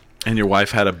house, and your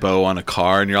wife had a bow on a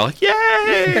car, and you're all like, yay!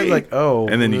 I'm like, oh.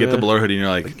 And then you get the Malort hoodie, and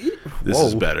you're like, this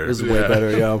is whoa, better. This is way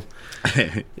better,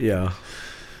 yeah. Yeah.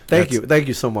 Thank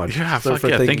you so much. Yeah, for fuck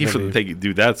yeah. Thank thinking you,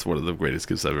 dude. That's one of the greatest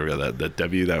gifts I've ever got. That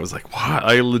W, that was like, what?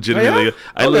 I legitimately,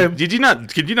 Oh, yeah? Okay.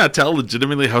 Could you not tell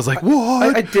legitimately? I was like,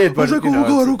 what? I did, but I was like, you know,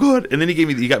 oh god. And then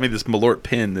you got me this Malort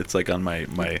pin that's like on my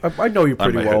I know you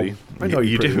on pretty my well. hoodie. I know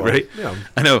you pretty do, well. right? Yeah.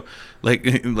 I know, like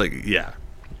yeah.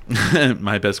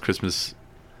 My best Christmas.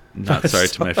 Not sorry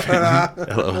to my family.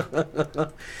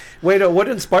 Hello. Wait, what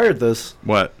inspired this?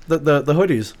 What? The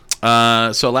hoodies.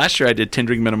 So last year I did 10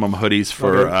 drink minimum hoodies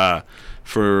for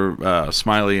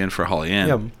Smiley and for Holly Ann.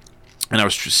 Yeah. And I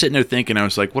was sitting there thinking, I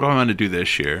was like, what do I want to do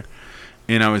this year?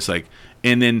 And I was like,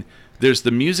 and then there's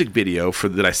the music video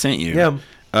that I sent you.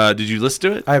 Yeah. Did you listen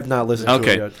to it? I have not listened to it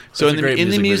Okay. yet. So That's a great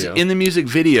music video. in the music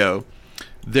video,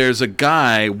 there's a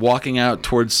guy walking out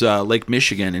towards Lake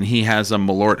Michigan, and he has a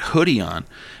Malort hoodie on.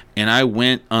 And I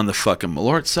went on the fucking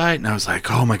Malort site, and I was like,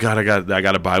 "Oh my god, I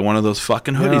got to buy one of those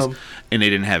fucking hoodies." Yeah. And they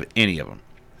didn't have any of them.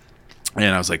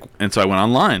 And I was like, and so I went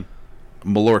online,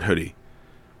 Malort hoodie,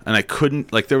 and I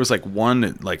couldn't there was one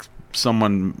that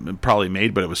someone probably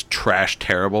made, but it was trash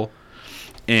terrible,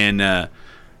 and I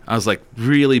was like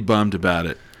really bummed about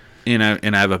it. And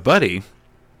I have a buddy.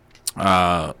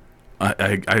 I'm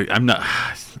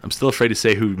still afraid to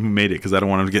say who made it because I don't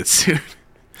want him to get sued.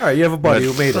 All right, you have a buddy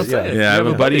who made it. Yeah. Yeah, I have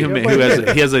a buddy who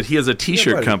he has a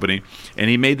t-shirt buddy. company, and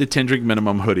he made the 10 drink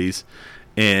minimum hoodies,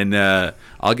 and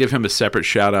I'll give him a separate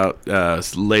shout out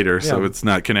later, so Yeah. it's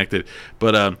not connected.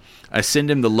 But I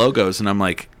send him the logos, and I'm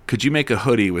like, could you make a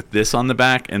hoodie with this on the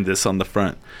back and this on the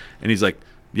front? And he's like,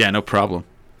 yeah, no problem.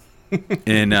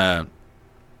 And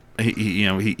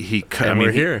he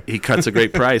cuts a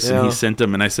great price, and Yeah. he sent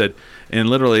them, and I said, and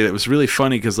literally it was really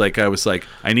funny because I was like,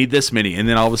 I need this many, and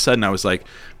then all of a sudden I was like,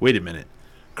 wait a minute,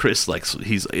 Chris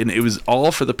and it was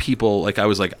all for the people. I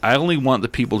was like, I only want the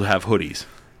people to have hoodies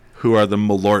who are the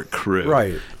Malort crew,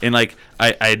 Right. And I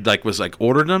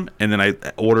ordered them, and then I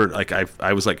ordered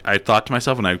I was like, I thought to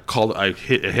myself, and I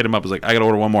hit him up, I was like, I gotta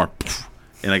order one more,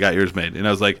 and I got yours made, and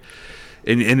I was like,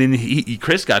 and then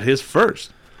Chris got his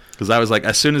first. Because I was like,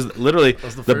 as soon as literally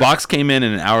the box came in,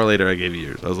 and an hour later I gave you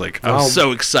yours. I was like, I was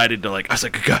so excited to I was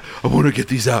like, God, I want to get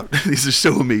these out. These are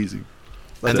so amazing.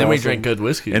 And then we awesome. drank good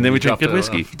whiskey. And then we drank dropped good it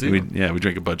whiskey. off, too. We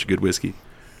drank a bunch of good whiskey.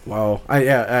 Wow.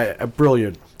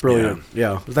 Brilliant.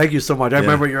 Yeah. Thank you so much. I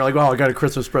remember you're like, "Oh, I got a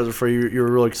Christmas present for you." You were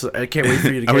really excited. I can't wait for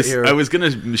you to get here. I was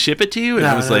gonna ship it to you, and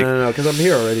I was like, no, because I'm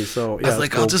here already. So yeah, I was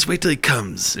like, cool. I'll just wait till he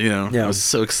comes. Yeah. I was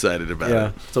so excited about Yeah.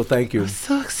 it. So thank you.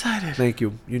 So excited. Thank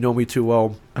you. You know me too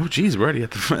well. Oh, geez, we're already at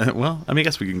the. Well, I mean, I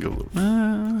guess we can go.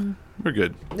 We're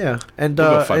good. Yeah, and We'll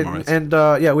go 5 more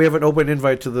minutes. yeah, we have an open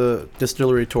invite to the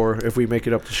distillery tour if we make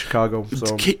it up to Chicago.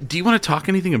 So Do you want to talk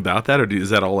anything about that, or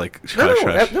is that all like no, hush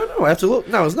hush? no,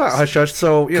 absolutely, no, it's not hush hush.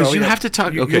 So you know, 'Cause you have to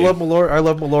talk- You, okay. you love Malort. I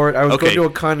love Malort. I was Okay. going to a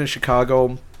con in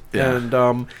Chicago, Yeah.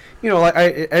 and you know,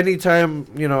 anytime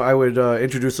I would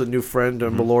introduce a new friend to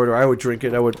Mm-hmm. Malort, or I would drink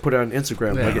it, I would put it on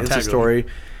Instagram, Yeah, like an tag Insta them. story.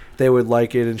 They would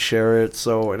like it and share it.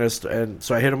 So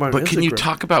so I hit them on But Instagram. can you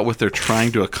talk about what they're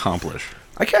trying to accomplish?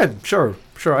 I can, sure.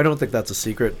 I don't think that's a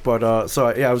secret, but I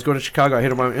was going to Chicago. I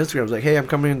hit him on Instagram. I was like, "Hey, I'm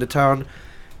coming into town.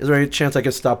 Is there any chance I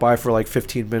could stop by for like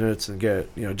 15 minutes and get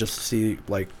just to see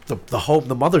like the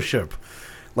mothership,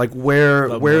 like where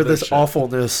this mothership.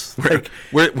 awfulness, like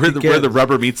Where the begins."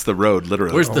 rubber meets the road,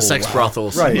 literally. Where's the sex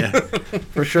brothels? Right,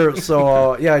 for sure.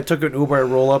 So I took an Uber. I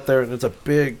roll up there, and it's a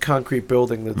big concrete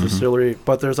building, Mm-hmm. the distillery.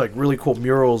 But there's like really cool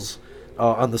murals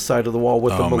on the side of the wall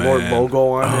with the Oh, Malort man. logo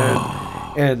on it.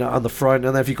 And on the front,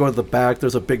 and then if you go to the back,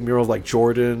 there's a big mural of like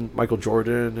Michael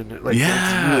Jordan, and like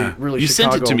Yeah. it's really You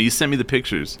Chicago. sent it to me. You sent me the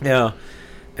pictures. Yeah.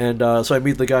 And so I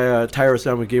meet the guy, Tyrus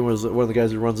Yamagami was one of the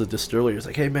guys who runs the distillery. He's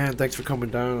like, hey man, thanks for coming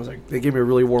down. I was like, they gave me a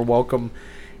really warm welcome.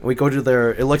 And we go to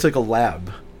it looks like a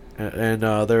lab. And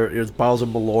there's bottles of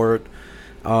Malort.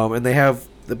 And they have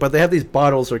these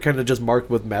bottles that are kind of just marked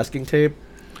with masking tape.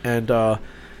 And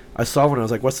I saw one. I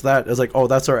was like, "What's that?" I was like, "Oh,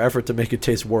 that's our effort to make it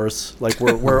taste worse. Like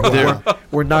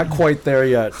we're not quite there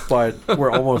yet, but we're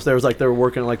almost there." It was like they were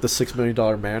working on like the $6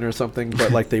 Million Man or something,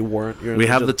 but like they weren't. You know, We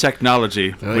have the just,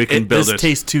 technology. We can build this it.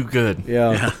 tastes too good.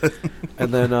 yeah.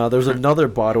 And then there's another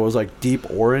bottle. It was like deep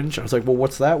orange. I was like, "Well,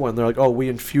 what's that one?" They're like, "Oh, we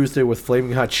infused it with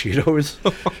flaming hot Cheetos."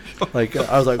 Like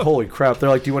I was like, "Holy crap!" They're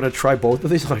like, "Do you want to try both of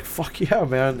these?" I'm like, "Fuck yeah,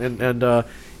 man!" And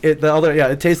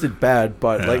it tasted bad,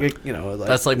 but like it, you know, like,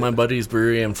 That's like my buddy's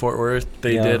brewery in Fort Worth.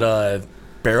 They Yeah. did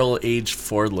barrel aged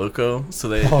Ford Loco. So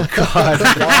they oh god,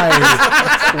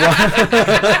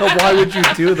 why would you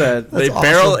do that? they awesome.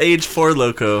 barrel aged Ford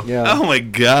Loco. Yeah. Oh my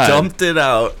god. Dumped it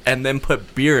out and then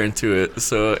put beer into it.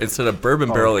 So instead of bourbon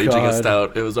barrel aging a God.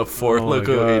 stout, it was a Ford Oh my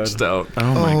Loco God. aged stout.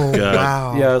 Oh my Oh, god.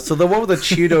 wow. Yeah, so the one with the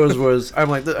Cheetos was I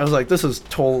was like, this is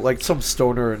total like some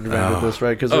stoner invented Oh. this,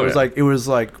 right? Because Oh, it was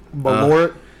like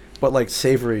Malort, but like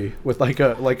savory with like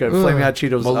a flaming hot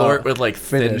Cheetos. Malort with like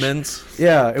finish. Thin Mints.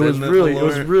 Yeah, it was Thin Mint really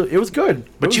it was good.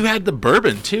 But you had the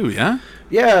bourbon too, yeah?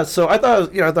 Yeah, so I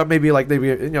thought maybe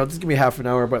just give me half an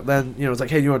hour, but then it's like,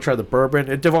 hey, you want to try the bourbon?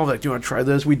 It devolved like, do you want to try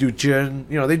this? We do gin.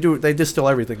 They distill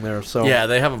everything there. So Yeah,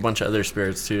 they have a bunch of other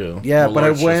spirits too. yeah, but Malort's I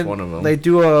just went. one of them. They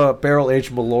do a barrel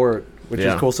aged Malort, which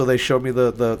Yeah. is cool. So they showed me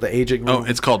the aging room. Oh,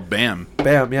 it's called BAM.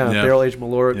 Bam, yeah, Yeah. barrel aged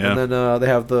Malort, Yeah. and then they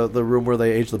have the room where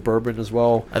they age the bourbon as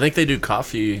well. I think they do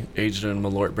coffee aged in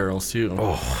Malort barrels too.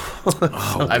 Oh,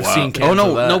 I've wow. seen cans Oh no,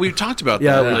 of that. no, we talked about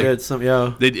Yeah, that. we Like, did some.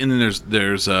 Yeah, and then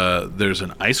there's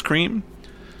an ice cream,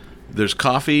 there's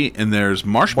coffee, and there's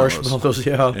marshmallows. marshmallows.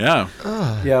 Yeah, Yeah.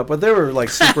 yeah, but they were like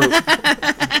super.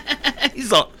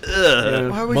 He's all, ugh. yeah.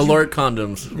 Why would Malort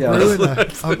condoms. Yeah. ruin a-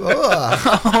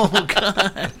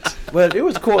 But it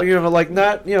was cool, like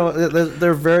not,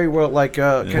 they're very well, like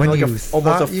kind of When like you almost a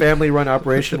thought you- family-run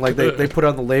operation. Like they put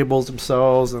on the labels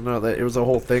themselves, and it was a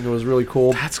whole thing. It was really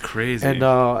cool. That's crazy. And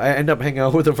I ended up hanging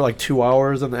out with them for like 2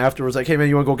 hours, and afterwards, like, hey man,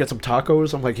 you want to go get some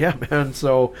tacos? I'm like, yeah, man.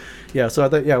 So, yeah, so I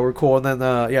thought, yeah, we're cool. And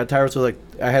then, Tyrus was like,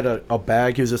 I had a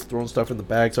bag. He was just throwing stuff in the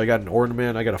bag. So I got an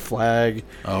ornament, I got a flag,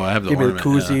 oh, I have the gave me the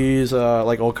ornament. Yeah. koozies,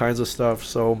 like all kinds of stuff.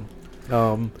 So,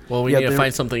 Well, we yeah, need to they're-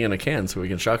 find something in a can so we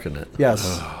can shotgun it.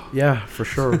 yes, yeah, for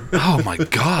sure. Oh my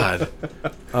god.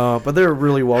 But they're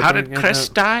really welcoming. How did and, Chris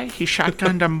die? He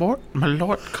shotgunned a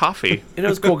Malort coffee. And it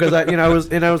was cool because I was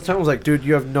telling him, I was like, dude,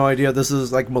 you have no idea. This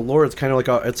is like Malort. It's kind of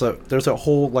like there's a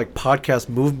whole like podcast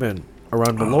movement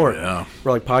around Malort. yeah.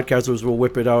 Where like podcasters will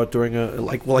whip it out during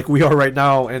like we are right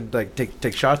now and like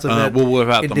take shots of it. We'll whip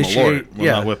out the initiate- Malort. We'll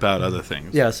yeah. not whip out other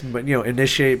things. Yes, but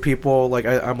initiate people. Like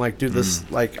I'm like, dude, this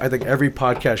like I think every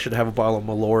podcast should have a bottle of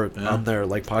Malort on their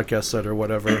like podcast set or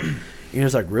whatever. And he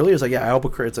was like, really? He's like, yeah,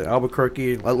 Albuquerque. It's like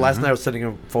Albuquerque. Last night I was sending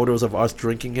him photos of us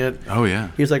drinking it. Oh yeah.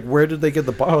 He was like, where did they get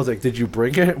the bottle? I was like, did you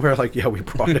bring it? We're like, yeah, we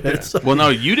brought it. So- Well, no,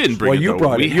 you didn't bring well, it. you though.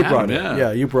 brought We it. You had brought them, it.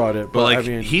 Yeah, you brought it. But like, I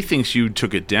mean, he thinks you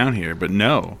took it down here, but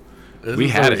no, we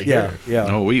is had already it yeah, here. yeah.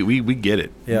 No, we get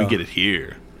it. Yeah. We get it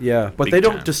here. yeah, but big they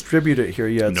don't time. distribute it here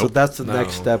yet. So Nope. that's the No.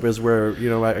 next step is where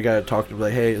I got to talk to them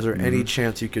like, hey, is there any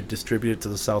chance you could distribute it to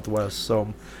the Southwest?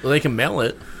 So Well, they can mail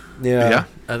it. yeah,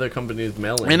 Other companies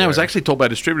mail it. And I was here. actually told by a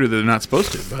distributor that they're not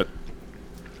supposed to, but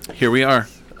here we are.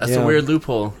 That's Yeah. a weird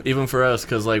loophole, even for us,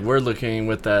 because like we're looking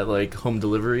with that like home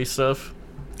delivery stuff,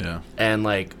 Yeah. and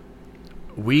like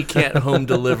we can't home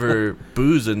deliver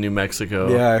booze in New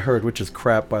Mexico. yeah, I heard, which is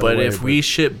crap by But the way. if we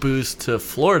ship booze to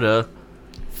Florida,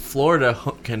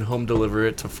 can home deliver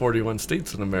it to 41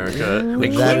 states in America,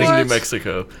 including What? New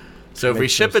Mexico. So if we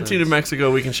Makes ship no it to New sense.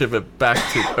 Mexico, we can ship it back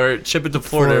to, or ship it to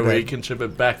Florida, Florida. we can ship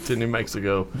it back to New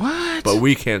Mexico. What? But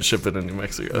we can't ship it in New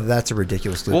Mexico That's a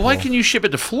ridiculous well, loophole. why can you ship it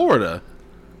to Florida?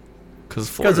 because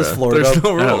it's Florida. There's no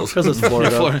Oh. rules. because it's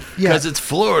Florida. Yeah. Because it's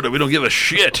Florida. We don't give a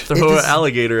shit. Throw It an is-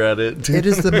 alligator at it. It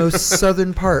is the most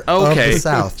southern part of Okay. the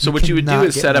South. So what you would do cannot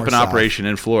is get set up more an south. operation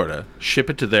in Florida, ship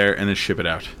it to there, and then ship it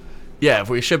out. Yeah, if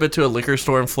we ship it to a liquor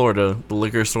store in Florida, the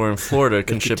liquor store in Florida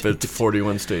can ship it to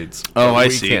 41 states. Oh, But I we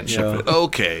see. can't ship Yeah. it.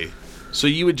 Okay. So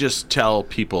you would just tell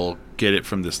people, get it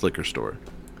from this liquor store.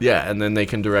 Yeah, and then they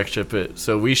can direct ship it.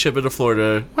 So we ship it to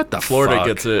Florida. What the Florida fuck?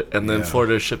 gets it, and then Yeah.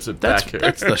 Florida ships it That's back here.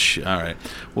 that's the shit. All right.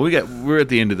 Well, we're at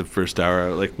the end of the first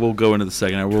hour. Like we'll go into the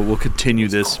second hour. We'll continue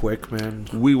this. Quick, man.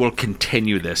 We will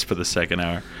continue this for the second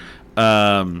hour.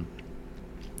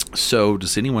 So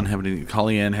does anyone have any?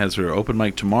 Holly Ann has her open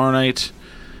mic tomorrow night.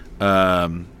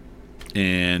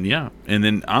 And yeah, and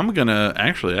then I'm gonna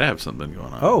actually I have something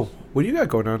going on. Oh, what do you got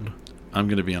going on? I'm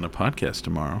gonna be on a podcast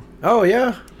tomorrow. Oh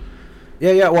yeah.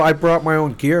 Yeah. Well, I brought my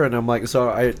own gear, and I'm like, so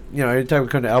anytime we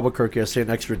come to Albuquerque, I stay an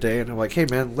extra day, and I'm like, hey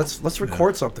man, let's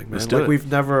record something, man. Let's do like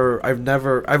it.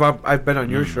 I've been on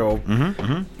your show,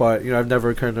 but I've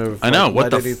never kind of. I know like, what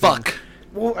let the anything- fuck.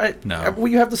 Well, No. well,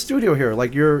 you have the studio here.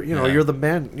 Like you're Yeah. the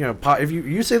man. If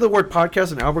you say the word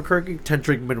podcast in Albuquerque, 10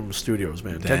 Drink Minimum Studios,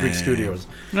 man. 10 Drink Dang. Studios.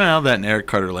 Well, that and Eric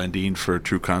Carter Landine for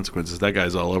True Consequences. That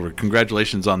guy's all over.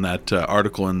 Congratulations on that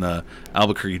article in the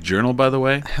Albuquerque Journal, by the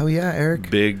way. Hell yeah, Eric.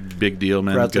 Big deal,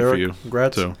 man. Congrats, Good Eric. for you.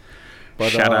 Congrats. So,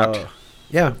 But, shout out.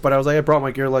 Yeah, but I was like, I brought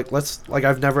my gear. Like,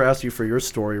 I've never asked you for your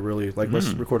story, really. Like, let's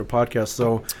record a podcast.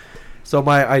 So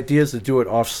my idea is to do it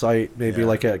off-site, maybe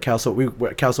like at Castle.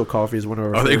 Castle Coffee is one of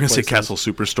our. Oh, they're favorite gonna say places. Castle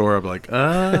Superstore. I'm like,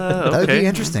 That would okay. be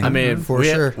interesting. I mean, for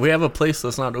sure. we have a place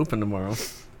that's not open tomorrow.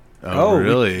 Oh,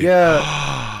 really?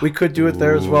 Yeah, we could do it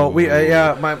there as well.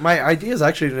 My idea is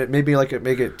actually to maybe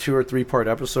make it 2 or 3 part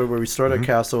episode where we start at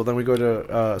Castle, then we go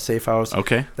to Safe House.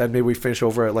 Okay. Then maybe we finish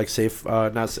over at like Safe,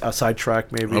 not a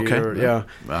sidetrack maybe. Okay. Or, yeah.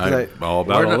 I'm all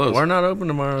about all those. We're not open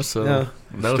tomorrow, so Yeah.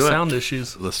 no do it. sound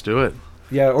issues. Let's do it.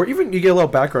 Yeah, or even you get a little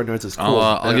background noise. It's cool.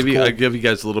 I'll It's give you. cool. I'll give you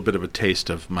guys a little bit of a taste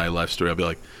of my life story. I'll be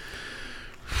like,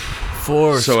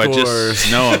 Four so I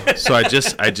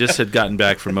scores. just had gotten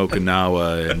back from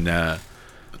Okinawa and I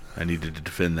needed to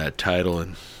defend that title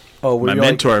and Oh, were my you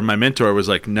mentor was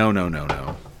like,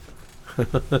 no.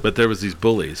 But there was these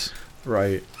bullies.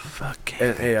 right? Fucking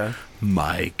And yeah,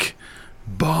 Mike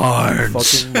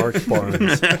Barnes. fucking Mark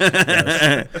Barnes.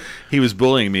 Yes. He was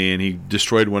bullying me and he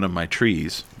destroyed one of my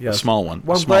trees. Yes. A small one.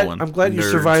 Well, a small one. I'm glad you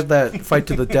Nerds. survived that fight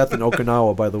to the death in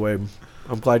Okinawa. By the way,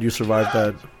 I'm glad you survived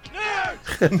that.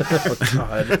 Oh,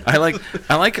 God. I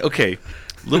like okay,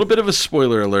 a little bit of a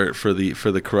spoiler alert for the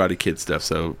Karate Kid stuff,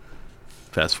 so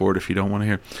fast forward if you don't want to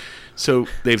hear. So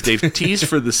they've teased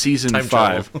for the season Time 5.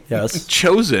 travel. Yes.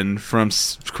 Chosen from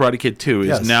Karate Kid 2 is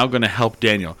Yes. now going to help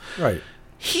Daniel. Right.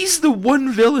 He's the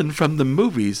one villain from the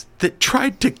movies that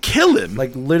tried to kill him.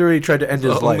 Like literally tried to end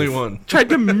his The life. only one. Tried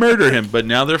to murder him, but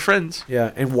now they're friends.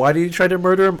 Yeah. And why did he try to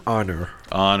murder him? Honor.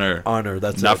 Honor.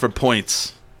 That's Not it. for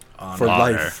points. For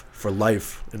honor. life. For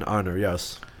life and honor.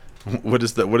 Yes. What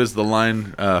is the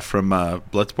line from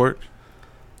Bloodsport?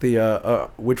 The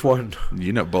which one?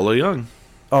 You know, Bolo Young.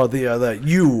 Oh, the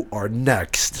you are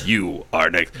next. You are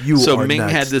next. You so are Ming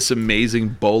next. had this amazing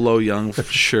Bolo Young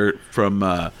shirt from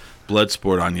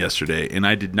Bloodsport on yesterday, and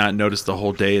I did not notice the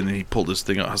whole day. And then he pulled this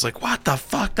thing out. I was like, "What the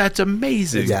fuck? That's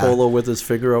amazing!" Yeah. Polo with his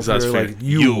finger up So I was here, figuring, like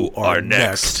you are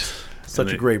next. Such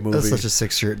And a great movie. That's such a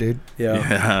sick shirt, dude. yeah.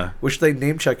 Yeah, Which they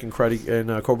name check in Karate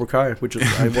and Cobra Kai, which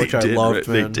I did, loved, right?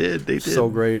 man. They did. So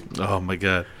great. Oh my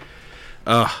god.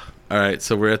 All right.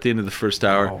 So we're at the end of the first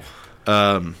hour.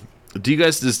 Do you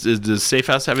guys does Safe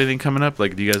House have anything coming up?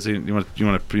 Like, do you guys you want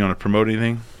to promote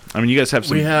anything? I mean, you guys have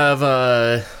some. We have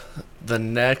the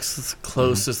next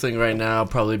closest thing right now,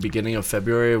 probably beginning of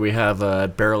February. We have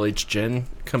Barrel Aged Gin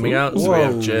coming out. So we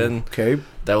have Whoa. gin Okay.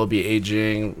 that will be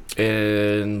aging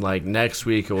in like next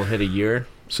week. It will hit a year.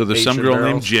 So there's Aged some in girl named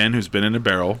barrels. Jen who's been in a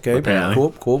barrel. Okay.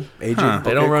 apparently. Cool. Aging. Huh.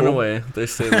 They Okay, don't run cool. away. They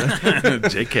stay there.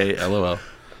 JK,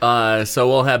 LOL. So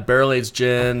we'll have barrel aged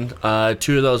gin. 2 of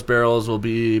those barrels will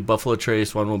be Buffalo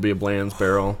Trace. One will be a Bland's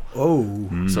barrel. Oh.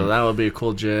 So that will be a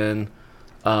cool gin.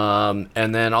 And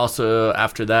then also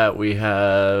after that we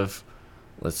have,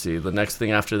 let's see, the next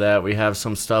thing after that we have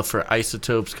some stuff for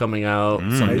Isotopes coming out.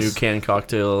 Some Nice. new canned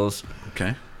cocktails.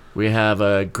 Okay. We have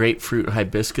a grapefruit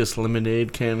hibiscus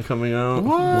lemonade can coming out.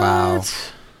 Wow.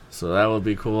 So that will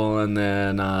be cool. And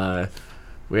then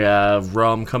we have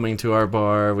rum coming to our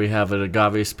bar. We have an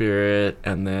agave spirit.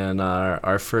 And then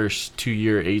our first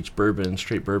 2-year aged bourbon,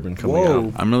 straight bourbon coming Whoa.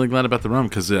 out. I'm really glad about the rum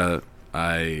because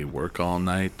I work all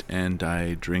night and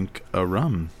I drink a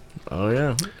rum. Oh,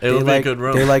 yeah. They It'll be a like, good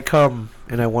rum. They like come,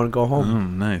 and I want to go home. Oh,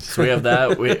 nice. So we have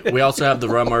that. We also have the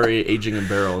rum already aging in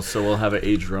barrels. So we'll have an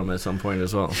aged rum at some point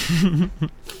as well.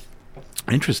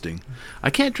 Interesting. I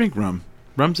can't drink rum.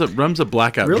 Rum's a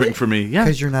blackout Really? drink for me. Yeah.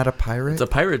 Because you're not a pirate. It's a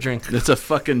pirate drink. It's a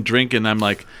fucking drink, and I'm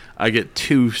like, I get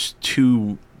too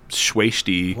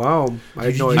schwasty. Wow. I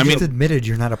had you no you idea. just admitted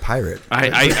you're not a pirate. Wow.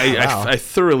 I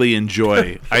thoroughly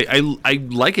enjoy. I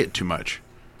like it too much.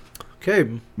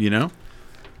 Okay. You know.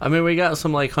 I mean, we got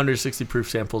some like 160 proof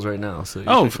samples right now. So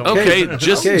Oh, okay.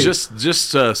 Just Okay.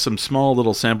 just some small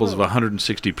little samples of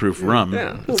 160 proof rum.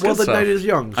 Yeah. Well, it's good the stuff. night is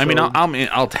young. I mean, so-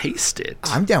 I'll taste it.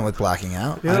 I'm down with blacking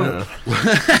out. Yeah. I don't know.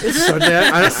 It's Sunday.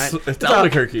 It's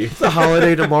Albuquerque. It's a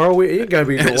holiday tomorrow. We ain't gotta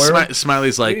be nowhere.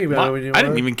 Smiley's like, You "Well, when you I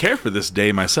didn't are." even care for this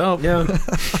day myself. Yeah.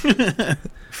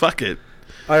 Fuck it.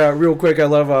 Real quick, I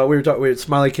love. We were talking.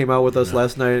 Smiley came out with us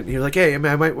last night. And he was like, "Hey,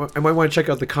 man, I might want to check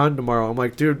out the con tomorrow." I'm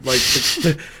like, "Dude, like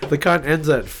the con ends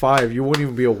at 5. You won't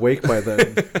even be awake by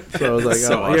then." So I was like,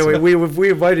 So "Yeah, awesome. we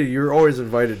invited you. You're always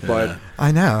invited, but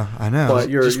I know. but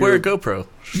you're Just wear a you're- GoPro.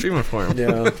 Stream it for him.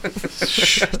 Yeah.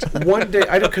 One day,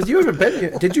 I don't, because you haven't been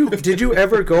yet. Did you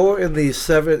ever go in the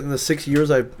 6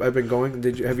 years I've been going?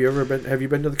 Have you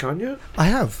been to the con yet? I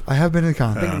have been to the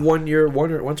con. I think 1 year,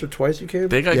 once or twice you came.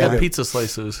 They got Yeah. good pizza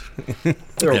slices.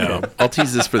 They're Yeah. okay. I'll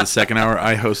tease this for the second hour.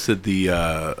 I hosted the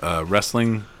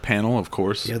wrestling panel, of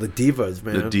course. Yeah, the divas,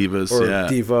 man. The divas, Or yeah.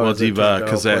 diva, well, as it diva, turned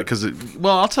because out, but-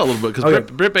 well, I'll tell a little bit because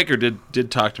Okay. Britt Baker did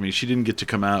talk to me. She didn't get to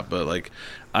come out, but like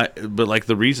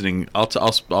the reasoning, I'll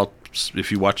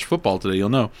if you watch football today, you'll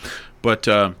know. But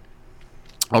I'll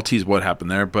tease what happened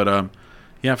there. But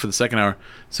yeah, for the second hour.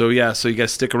 So yeah, so you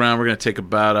guys stick around. We're gonna take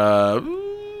about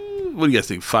what do you guys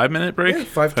think? 5-minute break? Yeah,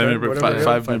 5, 10, minute break. whatever, yeah.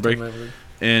 5 minute break.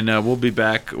 And we'll be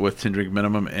back with 10 Drink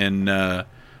Minimum. And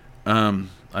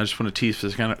I just want to tease for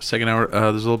the second hour.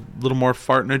 There's a little more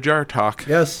fart in a jar talk.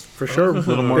 Yes, for sure. A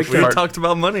little more We fart. talked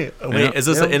about money. Wait, Yeah. is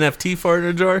this an NFT fart in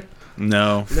a jar?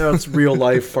 No. No, it's real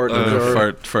life fart in a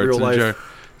jar. Farts Real in a life. jar.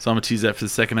 So I'm gonna tease that for the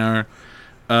second hour.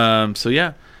 So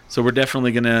yeah. So we're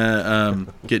definitely gonna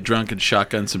get drunk and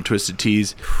shotgun some Twisted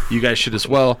Teas. You guys should as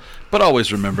well. But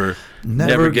always remember,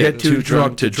 Never get too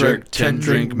drunk to drink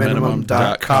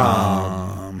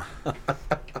 10drinkminimum.com.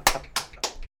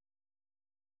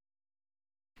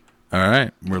 All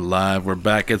right, we're live. We're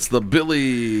back. It's the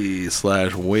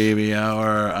Billy/Wavy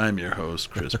Hour. I'm your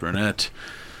host, Chris Burnett.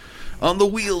 On the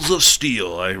wheels of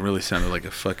steel. I really sounded like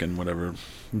a fucking whatever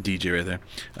DJ right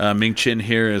there. Ming Chin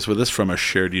here is with us from a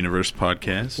Shared Universe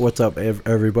podcast. What's up,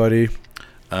 everybody?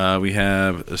 We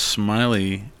have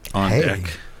Smiley on Hey.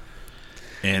 deck.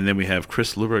 And then we have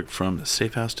Chris Lubrick from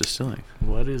Safe House Distilling.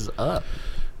 What is up?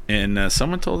 And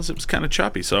someone told us it was kind of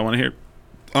choppy, so I want to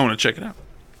check it out.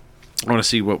 I want to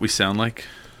see what we sound like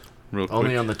real quick.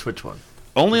 Only on the Twitch one.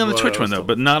 Only on the Well, Twitch one, though, so-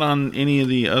 but not on any of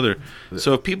the other.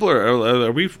 So if people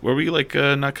are we like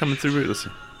not coming through? Let's see.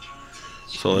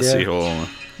 So let's Yeah. see. Hold on. I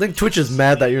think Twitch is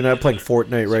mad that you're not playing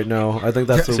Fortnite right now. I think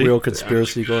that's a See? real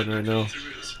conspiracy going right now.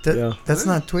 Yeah. That's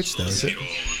not Twitch though, is it?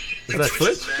 Is that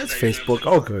Twitch? That's Facebook.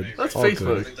 Oh, good. That's All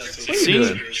Facebook. good.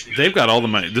 See, they've got all the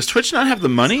money. Does Twitch not have the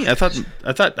money? I thought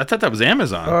that was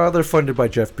Amazon. They're funded by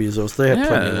Jeff Bezos. They have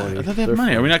plenty of money. I thought they had They're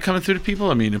money. Are fine. we not coming through to people?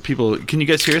 I mean, people. Can you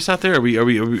guys hear us out there? Are we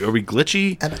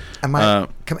glitchy? Am I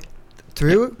coming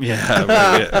through?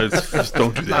 Yeah. Just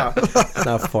don't do that. It's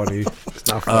not funny. It's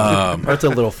not funny. It's a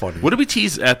little funny. What did we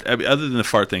tease at? I mean, other than the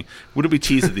fart thing, what did we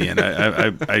tease at the end?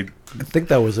 I think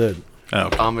that was it. Oh,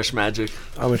 Amish magic.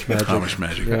 Amish magic. Amish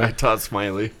magic. Yeah. I taught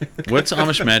Smiley. What's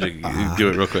Amish magic? You do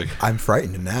it real quick. I'm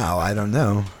frightened now. I don't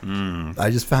know. I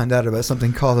just found out about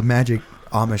something called a magic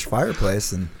Amish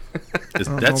fireplace, and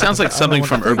That sounds like I don't something know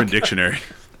from what to Urban think. Dictionary.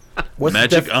 What's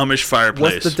Magic the Amish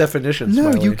fireplace. What's the definition?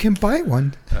 no, Smiley? you can buy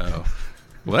one. Oh.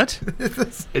 What?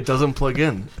 It doesn't plug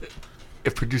in.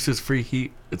 It produces free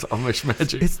heat. It's Amish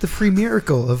magic. It's the free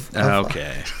miracle of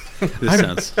Okay. This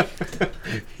sounds.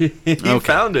 He Okay.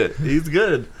 found it. He's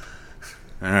good.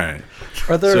 All right.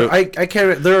 Are there? So- I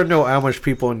can't. There are no Amish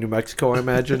people in New Mexico. I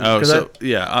imagine. Oh, 'Cause so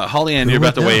yeah, Holly Ann, Who you're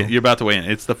about would to weigh. know? You're about to weigh in.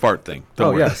 It's the fart thing. Don't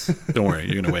Oh, worry. yes. Don't worry.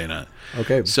 You're gonna weigh in on it.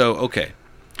 okay. So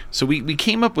So we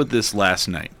came up with this last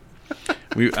night.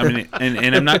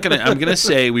 And I'm not gonna. I'm gonna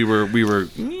say we were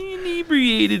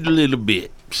inebriated a little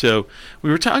bit. So we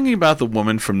were talking about the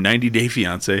woman from 90 Day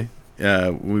Fiance.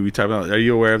 We talked about. Are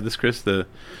you aware of this, Chris? The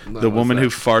No, woman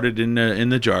what's who farted in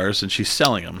the jars and she's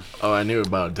selling them. Oh, I knew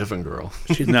about a different girl.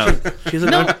 No. She's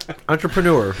an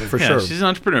entrepreneur for Yeah, sure. she's an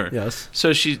entrepreneur. Yes.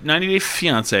 So she's 90 Day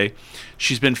Fiance.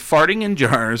 She's been farting in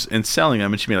jars and selling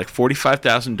them, and she made like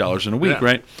 $45,000 in a week, Yeah.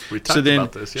 right? We so talked then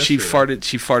about this she yesterday.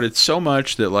 farted so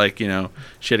much that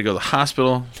she had to go to the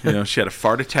hospital. She had a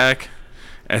fart attack,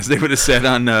 as they would have said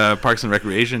on Parks and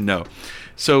Recreation. No.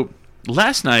 So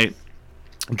last night,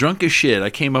 drunk as shit, I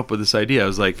came up with this idea. I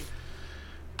was like,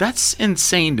 that's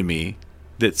insane to me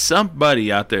that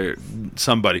somebody out there,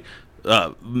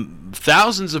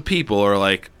 thousands of people are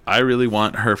like, I really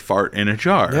want her fart in a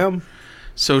jar. Yeah.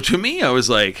 So to me, I was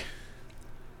like,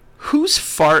 whose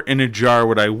fart in a jar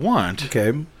would I want?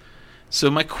 Okay. So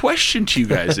my question to you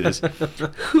guys is,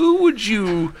 who would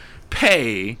you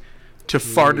pay to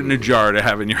fart in a jar to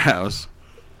have in your house?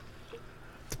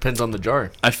 Depends on the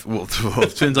jar. Well, it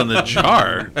depends on the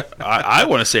jar. I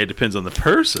want to say it depends on the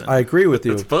person. I agree with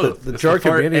you. It's both. The It's jar the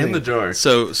can fart be anything. and the jar.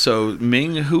 So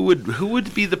Ming, who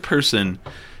would be the person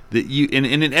that you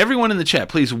and everyone in the chat,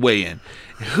 please weigh in.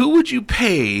 Who would you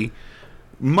pay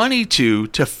money to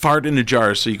fart in a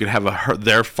jar so you could have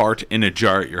their fart in a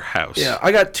jar at your house? Yeah,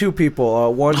 I got two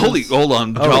people. One. Hold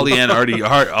on, Holly Ann already.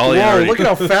 Whoa! Look at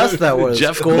how fast that was.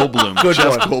 Jeff Goldblum. Good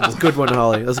Jeff one. Goldblum. Good one,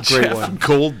 Holly. That's a great Jeff one.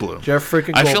 Goldblum. Jeff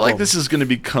freaking Goldblum. I feel like this is going to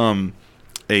become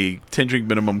a 10 drink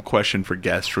minimum question for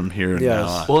guests from here and Yes. now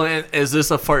on. Well, and is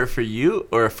this a fart for you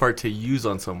or a fart to use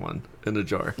on someone in a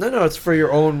jar? No, it's for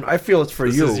your own. I feel it's for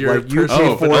This you. is your Like you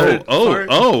personal pay for it.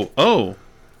 Oh.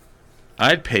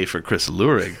 I'd pay for Chris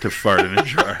Lurig to fart in a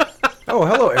jar. Oh,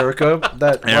 hello, Erica.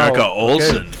 Erica wow,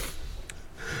 Olsen.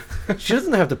 okay. She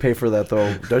doesn't have to pay for that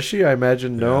though, does she? I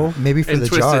imagine no. Maybe for And the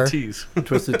Twisted jar. Teas.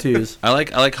 Twisted Teas. I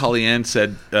like Holly Ann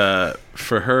said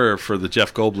for the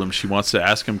Jeff Goldblum, she wants to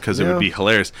ask him because it Yeah. would be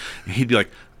hilarious. And he'd be like,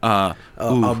 I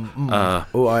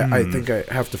think I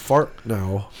have to fart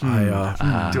now. Do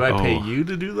I pay oh. you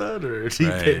to do that, or do you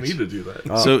pay Right. me to do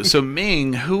that? So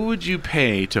Ming, who would you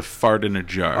pay to fart in a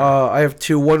jar? I have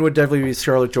two. One would definitely be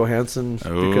Scarlett Johansson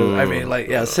because I mean, like,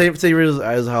 yeah, same reason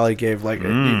as Holly gave. Like, you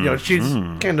know, she's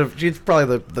she's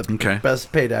probably the Okay.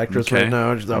 best paid actress Okay. right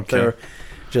now. She's up Okay. there.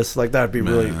 Just like that'd be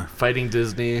really. Fighting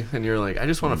Disney, and you're like, I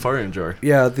just want a fart in a jar.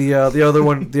 Yeah, the other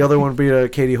one would be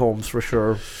Katie Holmes for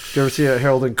sure. Did you ever see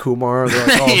Harold and Kumar? They're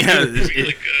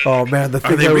like, oh man, the Are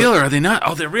thing they real or are they not?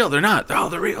 Oh, they're real. They're not. Oh,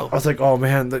 they're real. I was like, oh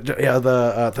man,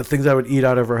 the things I would eat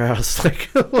out of her house. Like,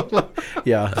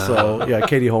 yeah. So yeah,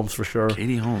 Katie Holmes for sure.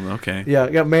 Katie Holmes. Okay.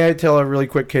 Yeah. May I tell a really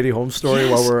quick Katie Holmes story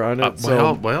while we're on it? By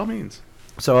all means.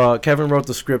 So Kevin wrote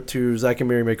the script to Zack and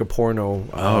Mary Make a Porno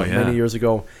many years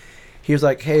ago. He was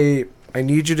like, hey, I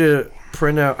need you to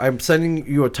print out. I'm sending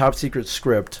you a top secret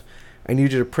script. I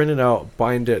need you to print it out,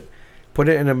 bind it, put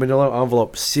it in a manila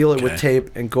envelope, seal it with tape,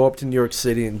 and go up to New York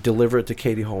City and deliver it to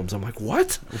Katie Holmes. I'm like,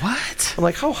 what? What? I'm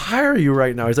like, how high are you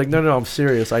right now? He's like, no, I'm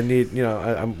serious. I need, we're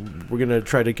going to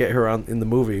try to get her on in the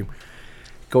movie.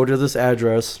 Go to this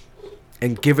address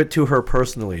and give it to her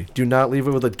personally. Do not leave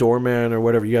it with a doorman or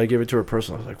whatever. You got to give it to her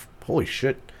personally. I was like, holy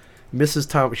shit. Mrs.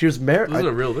 Tom, she was married. This is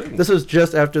a real thing. This was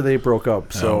just after they broke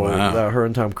up. So wow. Her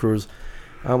and Tom Cruise.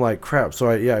 I'm like, crap. So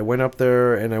I went up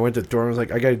there and I went to the door and was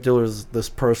like, I got to deal with this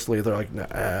personally. They're like,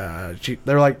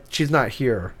 they're like, she's not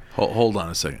here. Hold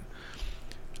on a second.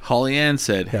 Holly Ann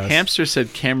said, Yes. Hamster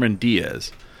said Cameron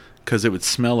Diaz because it would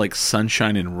smell like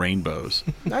sunshine and rainbows.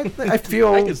 I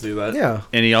feel. I can see that. Yeah.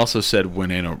 And he also said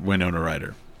Winona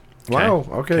Ryder. Wow.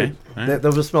 Okay. All right.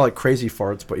 They'll just smell like crazy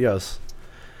farts, but yes.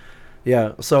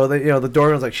 Yeah. So the door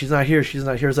was like, she's not here. She's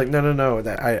not here. It's like, no.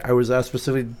 That I was asked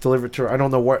specifically to deliver it to her. I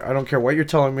don't know what. I don't care what you're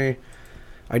telling me.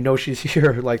 I know she's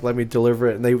here. Like, let me deliver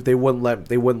it. And they wouldn't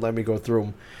let me go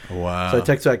through them. Wow. So I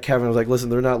texted back Kevin. I was like, listen,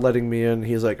 they're not letting me in.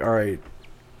 He's like, all right.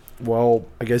 Well,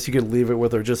 I guess you can leave it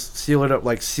with her. Just seal it up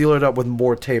with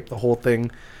more tape, the whole thing,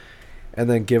 and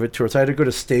then give it to her. So I had to go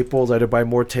to Staples. I had to buy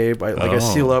more tape. I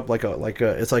seal up like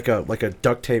a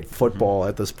duct tape football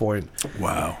at this point.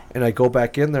 Wow. And I go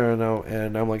back in there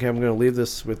and I'm like, hey, I'm gonna leave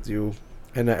this with you.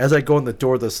 And as I go in the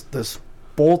door, this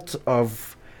bolt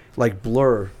of like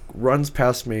blur runs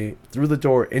past me through the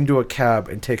door into a cab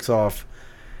and takes off.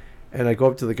 And I go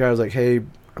up to the guy. I was like, hey,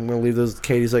 I'm gonna leave this with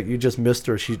Kate. He's like, you just missed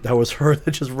her. That was her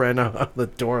that just ran out the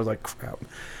door. I was like, crap.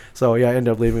 So yeah, I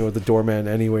ended up leaving with the doorman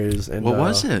anyways. And What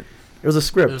was it? It was a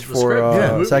script It was the for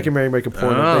script, Zack and Mary Make a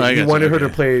Porno. Oh, I He got you, wanted her to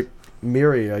okay. play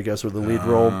Miri, I guess, with the lead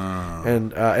role.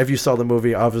 And if you saw the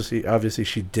movie, obviously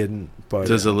she didn't. But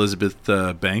Does Elizabeth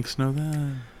Banks know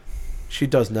that? she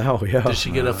does now? Yeah, Did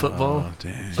she get a football? Oh,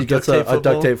 damn. she gets duct tape a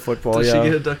duct tape football. Did Yeah, she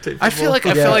get a duct tape I football?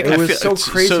 feel like it was so it's-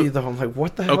 crazy though. I'm like,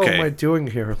 what the hell Okay. am I doing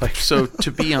here? Like, So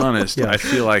to be honest, Yeah. I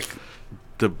feel like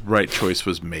the right choice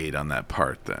was made on that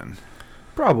part. Then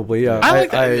probably, yeah. I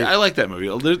like that. I like that movie.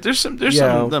 There's some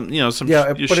Yeah. some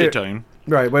Yeah, but shit it- talking.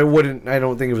 right, but it wouldn't. I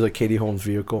don't think it was a Katie Holmes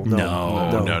vehicle. No,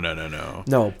 No.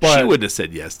 No, but She wouldn't have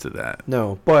said yes to that.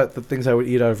 No, but the things I would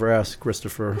eat out of her ass,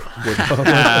 Christopher would.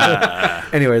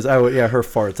 Anyways, I would. Yeah, her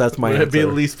farts. That's my Would it be answer.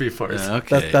 at least be farts?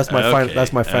 Okay. That's my final.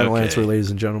 That's my final okay. answer, ladies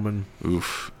and gentlemen.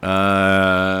 Oof.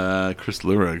 Chris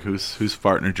Lurig, whose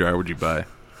fart in a jar would you buy?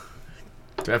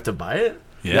 Do I have to buy it?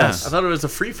 Yes. I thought it was a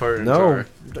free fart in a No, jar.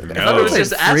 I thought it was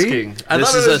just asking. I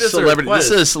This thought is it a was just celebrity. request.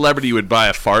 This is a celebrity you would buy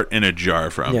a fart in a jar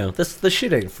from. Yeah, the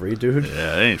shit ain't free, dude.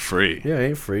 Yeah, it ain't free. Yeah, it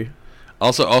ain't free.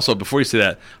 Also, before you say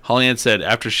that, Holly Ann said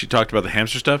after she talked about the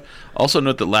hamster stuff, also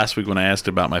note that last week when I asked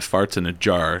about my farts in a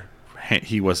jar,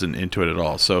 he wasn't into it at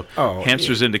all. So Oh,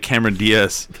 Hamster's into Cameron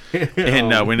Diaz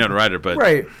and Winona Ryder, but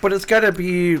Right, but it's got to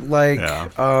be like,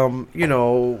 Yeah.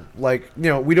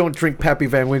 we don't drink Pappy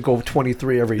Van Winkle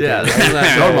 23 every day. Yeah, this right? is not a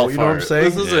So, normal you know what I'm fart. saying?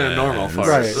 This isn't a normal fart.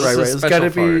 Right, This right, is right. a It's special got to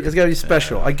be, fart. it's got to be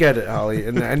special. I get it, Holly,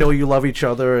 and I know you love each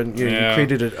other, and you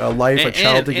created a life, a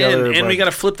child together. and we but- got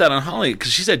to flip that on Holly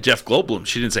because she said Jeff Goldblum.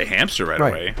 She didn't say Hamster right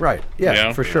away. right, right, yeah,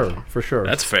 Yeah. for sure.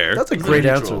 That's fair. That's a It's great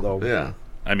neutral. answer, though. Yeah.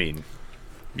 I mean,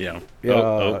 Yeah,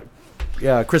 Oh.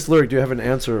 yeah. Chris Lyric, do you have an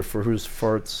answer for whose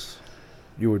farts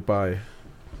you would buy?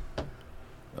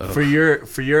 For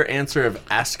your answer of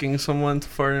asking someone to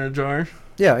fart in a jar.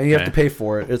 Yeah, and you have Okay. to pay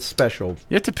for it. It's special.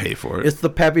 You have to pay for it. It's the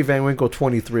Pappy Van Winkle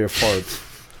 23 of farts.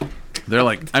 They're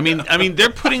like, I mean, they're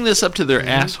putting this up to their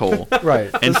asshole Right.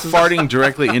 and This is- farting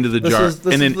directly into the this jar, is-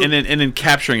 this and is then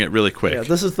capturing it really quick. Yeah,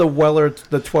 this is the Weller,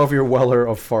 the 12-year Weller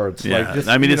of farts. Yeah, Like, just,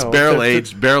 I mean, you it's know, barrel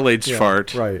it's- aged yeah,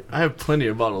 fart. Right. I have plenty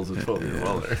of bottles of 12-year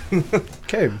Weller.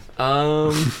 Okay.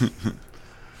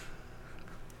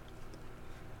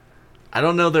 I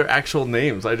don't know their actual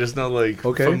names. I just know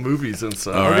Okay. from movies and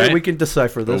stuff. All Okay, right. we can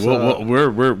decipher this.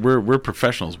 We're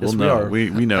professionals. We'll yes, we know. are.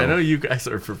 We know. I know you guys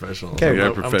are professionals. Okay. We are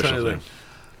I'm trying to professionals. think.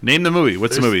 Name the movie.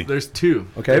 What's the movie? There's two.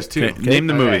 Okay. There's two. Okay, name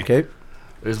the movie. Okay.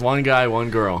 There's one guy, one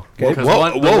girl. Okay. Because Whoa,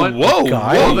 one- the whoa, one- whoa,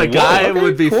 guy? whoa, Well, the guy Okay,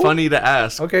 would be cool. funny to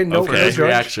ask. Okay, no, Okay. no His judge.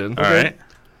 reaction. All right.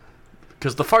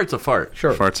 Because the fart's a fart.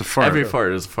 Sure. Fart's a fart. Every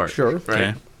fart is a fart. Sure. Right?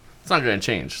 Okay. It's not going to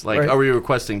change. Like, Right. are we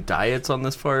requesting diets on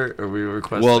this fart? Are we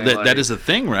requesting? Well, like, that is a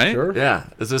thing, right? Sure. Yeah.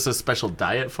 Is this a special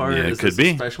diet fart? Yeah, it is could this be.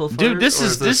 A special fart? Dude, this Or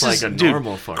is this like a dude,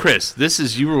 normal fart. Chris, this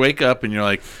is you wake up and you're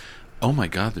like, oh my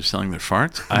god, they're selling their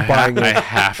farts. buying it. I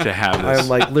have to have I this. am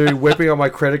like literally whipping out my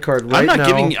credit card right I'm not now.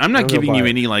 giving. I'm not gonna giving buy you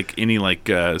it. any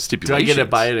Do stipulations. I get to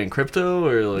buy it in crypto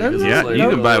or like? No, is no, Yeah, this like, you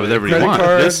can buy whatever you Credit want.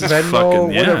 card, This is Venmo, fucking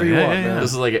whatever you yeah, want, yeah, man.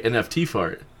 This is like an NFT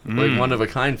fart, like one of a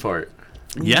kind fart.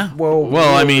 Yeah. Well,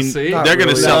 Well, I mean, see? they're Not gonna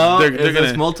really. sell. No, They're is this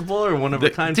gonna. multiple or one of a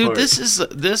kind Dude, fart? this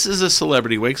is a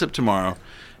celebrity wakes up tomorrow,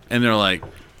 and they're like,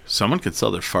 someone could sell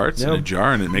their farts in Yeah. a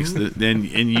jar, and it makes the and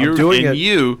doing it.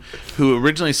 you who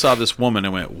originally saw this woman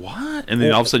and went what, and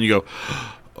then all of a sudden you go,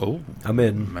 oh, I'm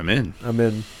in. I'm in. I'm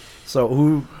in. So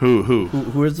who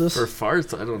Who is this? For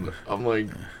farts, I don't know. I'm like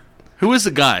who is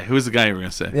the guy? Who is the guy you were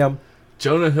gonna say? Yeah,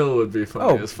 Jonah Hill would be funny.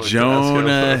 Oh, as fuck to Jonah ask him for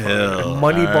a fart. Hill.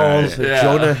 Moneyballs, Yeah.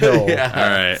 Jonah Hill. Yeah. All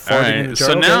right, all Farting in a right. jar?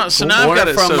 So now, Okay, so cool. now I've Or got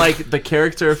it. from So, like the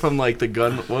character from like the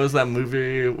gun. What was that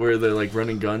movie where they're like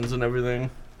running guns and everything?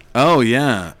 oh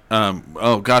yeah.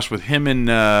 Oh gosh, with him and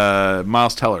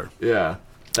Miles Teller. Yeah,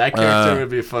 that character would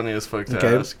be funny as fuck to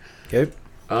Okay. ask. Okay.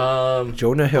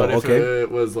 Jonah Hill. What if Okay.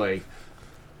 it was like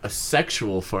a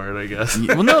sexual fart? I guess.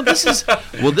 Well, no, this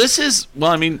is.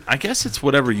 Well, I mean, I guess it's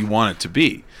whatever you want it to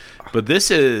be, but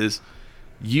this is.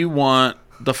 You want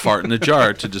the fart in the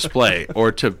jar to display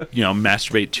or to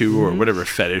masturbate to or whatever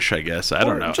fetish. I guess I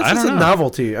don't know. Just I as don't a know.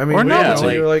 novelty. I mean, Or we-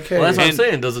 novelty. You're like, hey, Well, that's what I'm And-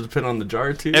 saying. Does it depend on the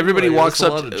jar too? Everybody Like, walks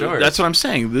there's a up. lot of jars. That's what I'm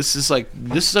saying. This is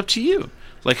up to you.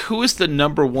 Like, who is the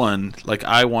number one? Like,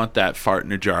 I want that fart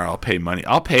in a jar. I'll pay money.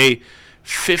 I'll pay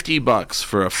 $50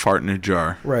 for a fart in a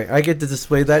jar. right. I get to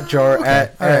display that jar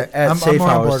at All right, at I'm Safe more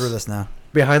on House board with this now.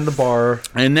 behind the bar.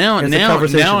 And now It's a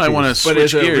conversation I piece. want to But switch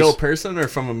is it gears. a real person or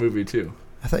from a movie too?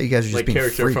 I thought you guys were just Like being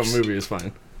character freaks. from a movie is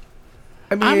fine.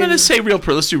 I mean, I'm gonna say real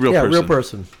person. Let's do real yeah, person. real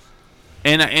person.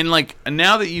 And like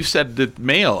now that you said the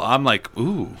male, I'm like,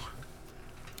 ooh.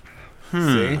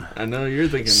 See, I know you're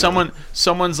thinking.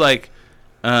 Someone's like,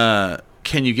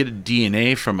 can you get a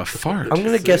DNA from a fart? I'm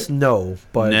gonna guess no,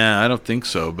 but Nah, I don't think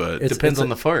so. But it's- Depends it's on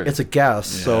the fart. It's a gas,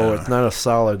 so Yeah. it's not a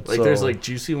solid. like so. there's like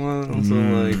juicy ones.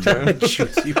 And, like,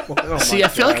 Juicy one. Oh see, my I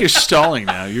feel like God. you're stalling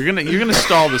now. You're gonna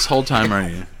stall this whole time,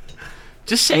 aren't you?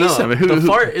 Just say no, something. the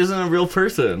fart isn't a real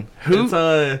person. Who-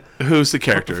 It's, Who's the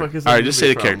character? fuck is All that right, just say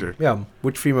movie the from? character. Yeah,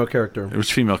 which female character?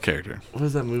 Which female character? what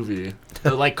is that movie?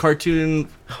 The, like cartoon,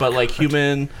 but like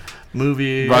human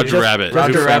movie. Roger Rabbit.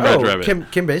 Roger Who framed Rabbit. Roger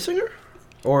Rabbit? Kim Basinger?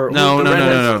 Or No, who's no, the no, red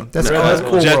no, one? no. That's Oh, that's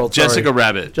Cool World. sorry. Jessica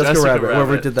Rabbit. Jessica Jessica Rabbit. Whoever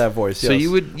Rabbit. did that voice. So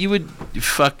yes. you would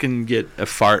fucking get a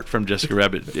fart from Jessica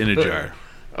Rabbit in a jar.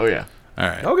 Oh yeah. All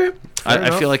right. Okay. fair I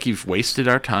enough. feel like you've wasted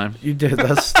our time. You did.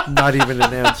 That's not even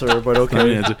an answer, but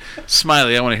okay.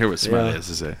 Smiley, I want to hear what Smiley Yeah. has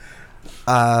to say.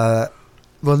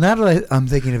 Well, now that I'm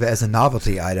thinking of it as a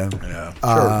novelty item, Yeah.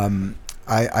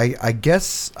 I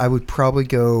guess I would probably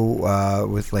go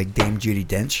with like Dame Judi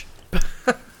Dench.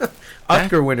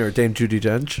 Oscar winner Dame Judi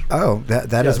Dench. Oh,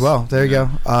 that as Yes. well. There you go.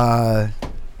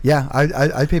 Yeah,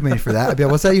 I'd pay money for that. I'd be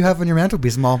like, what's that you have on your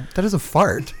mantelpiece? I'm all, that is a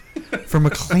fart from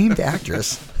acclaimed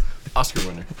actress Oscar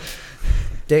winner.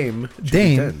 Dame Judi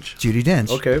Dame Dench. Judi Dench.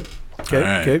 Okay. Okay. All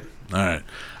right. Okay. All right.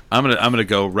 I'm gonna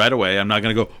go right away. I'm not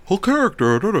gonna go whole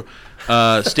character.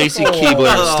 Stacy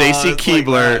Keibler. Stacy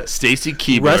Keibler. Stacy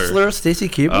Keibler. Wrestler Stacy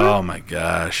Keibler. Oh my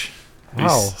gosh.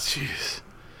 Wow. Jeez.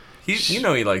 You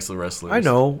know he likes the wrestlers. I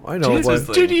know. Jesus.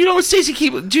 But Dude, you know what Stacy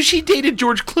Keibler? Dude, she dated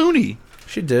George Clooney.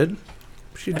 she did.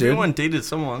 Everyone dated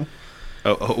someone.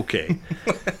 Oh, okay.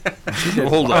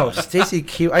 Hold Oh, on. Stacy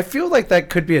Keibler. I feel like that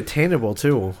could be attainable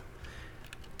too.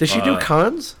 Does she do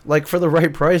cons? Like for the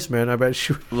right price, man? I bet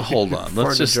she. Well, hold on.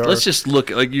 Fart in a jar. Let's just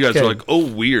look. Like you guys are Okay. like, oh,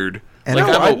 weird. And Like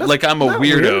no, I'm a not weirdo.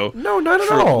 weird. No, not at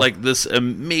for, all. Like this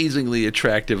amazingly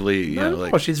attractively, you know,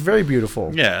 like she's very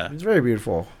beautiful. Yeah. she's very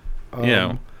beautiful. you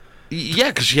know. Yeah,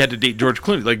 because she had to date George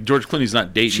Clooney. Like George Clooney's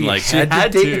not dating She like. had to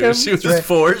Had date to. him? She was Right.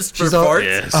 forced for She's all- farts.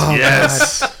 Yes. Oh,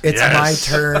 yes. God. It's yes.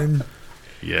 my turn.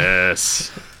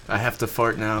 Yes. I have to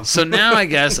fart now. So now I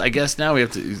guess now we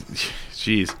have to.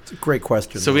 Jeez. It's a great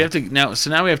question. So we though. have to now. So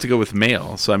now we have to go with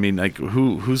male. So I mean, like,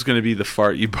 who's going to be the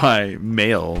fart you buy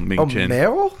male? Ming Oh, Chin?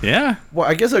 male? Yeah. Well,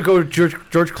 I guess I'd go with George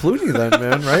Clooney then,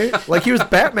 man. Right? Like he was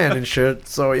Batman and shit.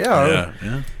 So yeah.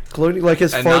 Yeah. Clooney, like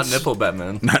his And farts. not nipple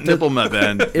Batman. Not nipple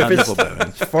Batman. Not If nipple it's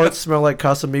Batman. farts smell like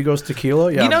Casamigos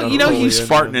tequila, yeah. You know, he's in,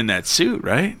 farting man. in that suit,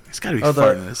 right? He's got to be Oh,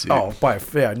 farting in that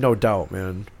suit. yeah, no doubt,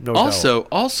 man. No doubt.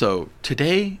 Also,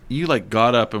 today you like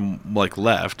got up and like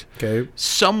left. Okay.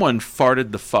 Someone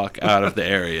farted the fuck out of the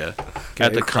area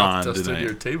at the con Dusted tonight.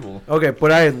 your table. Okay,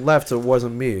 but I had left, so it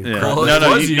wasn't me. Yeah. Well, No, it no,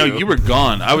 was you, no, you. you were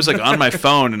gone. I was like on my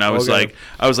phone, and I was Okay.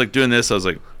 like doing this. I was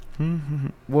like,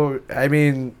 Well, I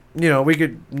mean, you know, we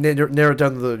could narrow it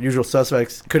down to the usual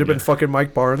suspects. Could have been fucking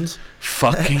Mike Barnes.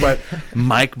 fucking But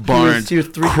Mike Barnes he was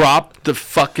three- cropped the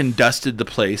fucking dusted the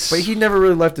place. But he never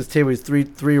really left his table. He's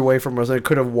three away from us. I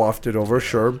could have wafted over,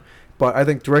 sure. But I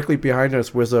think directly behind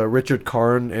us was Richard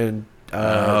Karn and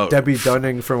Debbie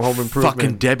Dunning from Home Improvement.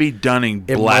 Fucking Debbie Dunning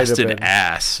It might have blasted been.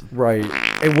 ass. Right.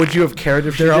 And would you have cared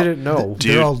if she They're all- did it? No.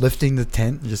 Dude. They're all lifting the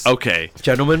tent. Just Okay,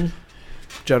 Gentlemen.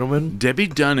 Debbie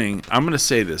Dunning. I'm gonna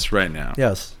say this right now.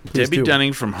 Yes. please Debbie do.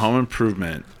 Dunning from Home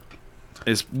Improvement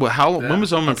is when was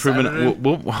Home on Improvement?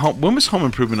 Saturday. When was Home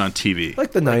Improvement on TV?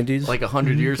 Like the 90s. Like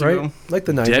 100 years right? ago. Like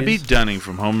the 90s. Debbie Dunning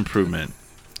from Home Improvement.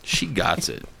 She got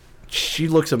it. She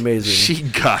looks amazing. She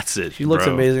got it. She looks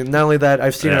bro. amazing. Not only that,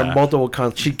 I've seen her Yeah. on multiple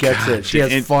cons. She gets God, it. She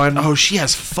has and- fun. Oh, she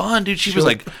has fun, dude. She was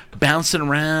like bouncing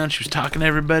around. She was talking to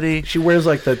everybody. She wears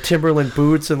like the Timberland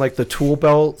boots and like the tool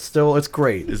belt still. It's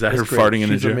great. Is that It's her great. farting in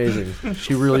the She's gym? amazing.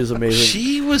 She really is amazing.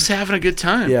 She was having a good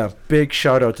time. Yeah, big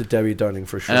shout out to Debbie Dunning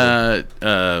for sure.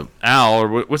 Al, or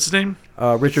what's his name?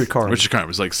 Richard Karn. Richard Karn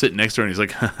was like sitting next to her, and he's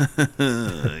like,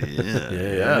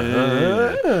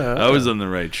 yeah. I was on the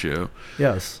right show.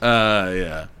 Yes.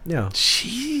 Yeah. Yeah.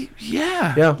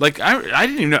 Yeah. Like I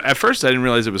didn't even know at first. I didn't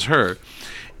realize it was her,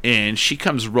 and she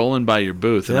comes rolling by your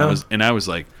booth, and Yeah. I was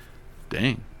like,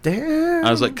 dang. Damn.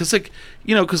 I was like, cause I'm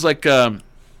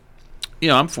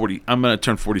 40. I'm gonna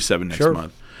turn 47 next Sure.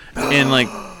 month, and like,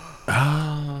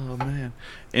 oh man,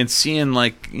 and seeing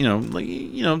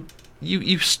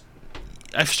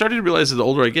I've started to realize that the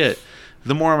older I get,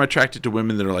 the more I'm attracted to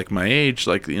women that are like my age.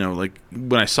 Like like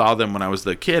when I saw them when I was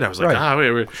the kid, I was like,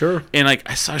 Right. wait. Sure. And like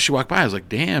I saw she walk by, I was like,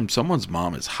 damn, someone's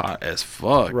mom is hot as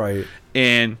fuck. Right.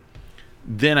 And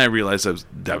then I realized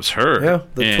that was her. Yeah,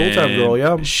 the Tool Time girl,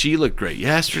 yeah. She looked great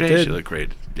yesterday. She She, did. looked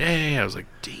great today. I was like,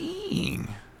 dang.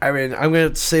 I mean, I'm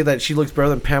gonna say that she looks better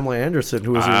than Pamela Anderson,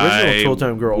 who was the original Tool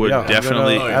Time girl. Would Yeah, I'm gonna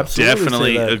definitely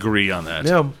absolutely say that. agree on that.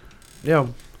 Yeah. Yeah.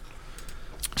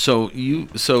 So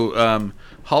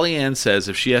Holly Ann says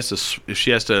if she has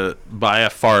to buy a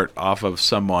fart off of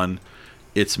someone,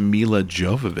 it's Mila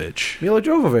Jovovich. Mila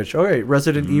Jovovich. Okay,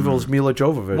 Resident Evil's Mila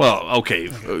Jovovich. Well, okay,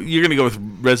 you're gonna go with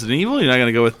Resident Evil. You're not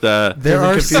gonna go with there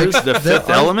are confused? six. The Fifth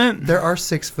Element? There are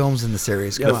 6 films in the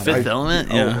series. Come Yeah, on. Fifth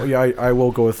Element. Yeah, Oh, yeah, I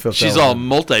will go with Fifth she's all Element.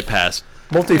 multi-pass.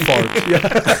 Multi-fart. Yeah.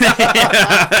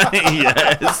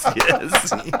 yes.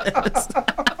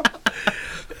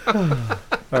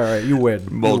 All right, you win. You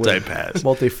win. Multi-pass.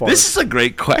 Multi-fart. This is a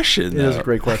great question. It is though. a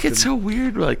great Like, question. it's so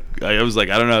weird. Like I was like,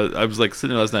 I don't know. I was like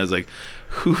sitting there last night. I was like,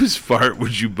 whose fart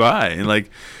would you buy? And like,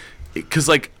 because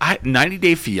like 90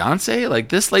 Day Fiance, like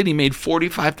this lady made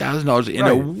 $45,000 in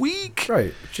a Right. week.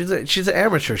 Right. She's an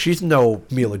amateur. She's no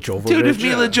Mila Jovovich. Dude, if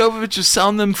Mila Jovovich is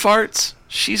selling them farts,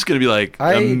 She's gonna be like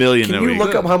 $1 million. Can a you week.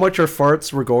 look up how much her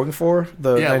farts were going for?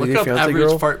 The Yeah, 90 look Day up Fiancé average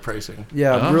girl? fart pricing.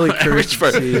 Yeah, I'm Oh, really curious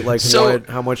average to see like So,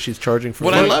 how much she's charging for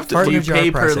what that. I love to Fart Do you jar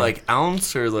pay per pricing. like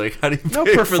ounce or like how do you No,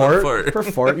 pay per for fart. the fart? Per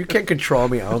fart. You can't control how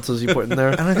many ounces you put in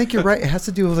there. And I think you're right. It has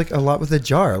to do with like a lot with the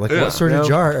jar. Like, Yeah. what sort Yeah. of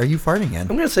jar are you farting in?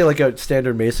 I'm gonna say like a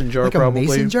standard mason jar, Like a probably.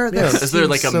 mason jar? Yeah. That's- Is there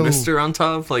like a So- mister on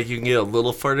top? Like you can get a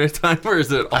little fart at a time, or is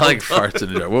it all I like time? farts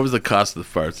in the jar. What was the cost of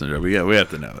the farts in the jar? We have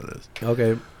to know this.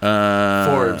 Okay.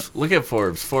 Forbes. Look at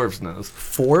Forbes. Forbes knows.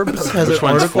 Forbes has Which an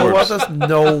one's article Forbes? about this.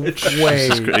 No way.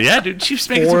 Yeah, dude, she's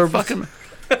making Forbes. some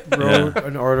fucking. Wrote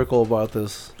an article about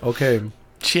this. Okay.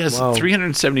 She has Wow.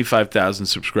 375,000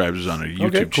 subscribers on her YouTube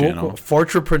Okay. Cool. channel. Cool.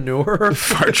 Fartrepreneur.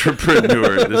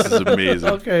 Fartrepreneur. This is amazing.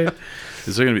 Okay.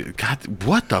 Is there gonna be? God,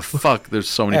 what the fuck? There's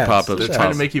so many Yes, pop-ups. They're Yeah.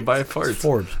 trying to make you buy farts. It's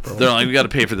Forbes, bro. They're like, we got to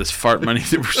pay for this fart money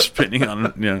that we're spending on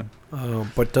it. Yeah.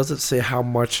 But does it say how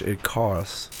much it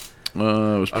costs? It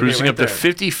was Okay, producing right up to there.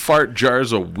 50 fart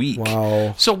jars a week.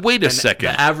 Wow. So wait a And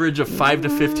second. The average of 5 to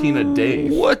 15 a day.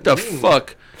 What the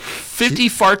fuck? 50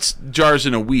 farts jars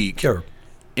in a week, Sure.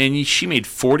 and she made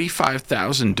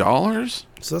 $45,000.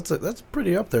 So that's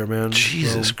pretty up there, man.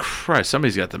 Jesus So- Christ!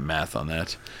 Somebody's got the math on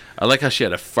that. I like how she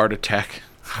had a fart attack.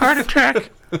 Heart attack.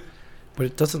 But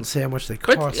it doesn't say how much they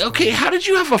cost. But okay, how did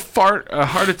you have a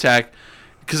heart attack?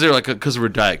 Because they're like because of her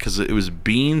diet. Because it was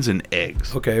beans and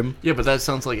eggs. Okay. Yeah, but that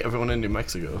sounds like everyone in New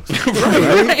Mexico.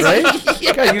 Right?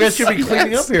 God, you guys should be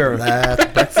cleaning up here. That's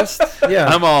breakfast. Yeah.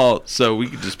 I'm all so we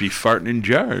could just be farting in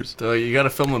jars. So you got to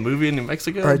film a movie in New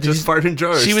Mexico? All right, did Just you- fart in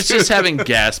jars. She was just having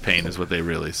gas pain, is what they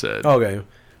really said. Okay.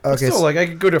 Okay. So, like, I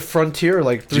could go to Frontier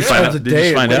like Did you 3 find times out- a did you day.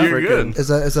 and, find like, out? You're freaking good. is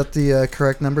that the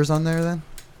correct numbers on there then?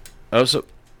 Oh, so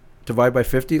Divide by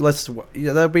 50.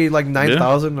 That'd be like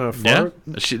 9,000 a yeah, fart.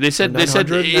 they said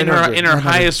 900? in her 900.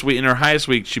 highest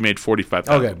week she made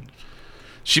 45,000. Okay.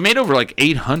 She made over like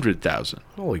 800,000.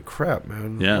 Holy crap,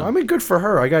 man. Yeah. Well, I mean, good for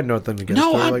her. I got nothing against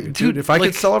No, her. I'm- Like, dude, if I like,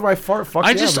 could sell her my fart, fuck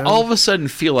I yeah, just man. all of a sudden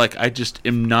feel like I just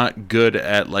am not good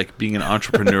at like being an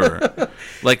entrepreneur.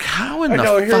 Like how in I the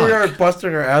know, here we are fuck?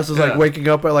 busting our asses, like Yeah. waking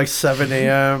up at like 7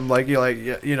 a.m., like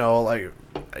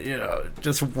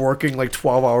just working like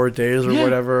 12-hour days or Yeah,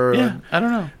 whatever. Yeah, and- I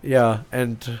don't know. yeah,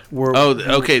 and we're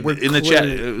Okay. we're In the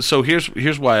clearly- chat, so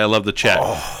here's why I love the chat.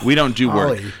 We don't do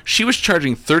work. Holly. She was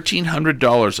charging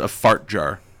 $1,300 a fart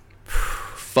jar.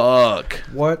 Fuck.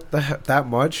 What the heck? That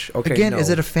much? Okay. Again, no. is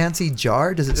it a fancy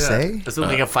jar? Does it say? Is it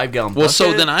like a 5-gallon Well, so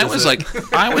bucket? then I Is was it-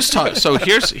 like, I was talking. So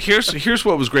here's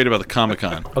what was great about the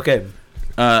Comic-Con. Okay.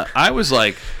 I was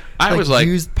like,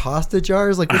 used pasta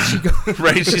jars. Like, would she go?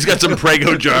 right? She's got some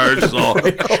Prego jars. All.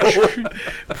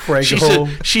 Prego.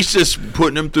 She's just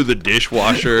putting them through the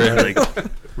dishwasher. And like,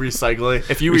 recycling.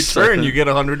 If you Recycling. return, you get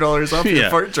 $100 off Yeah. your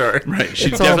fart jar. right? She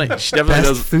It's all definitely Best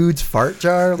does. foods fart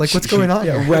jar. Like, what's going on?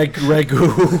 Yeah, here?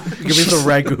 ragu. Give me some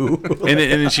ragu. And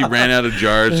then she ran out of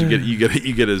jars. You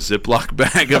get a Ziploc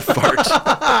bag of farts.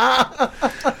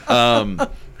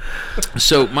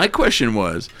 So my question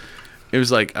was, I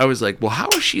was like, well, how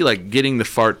is she like getting the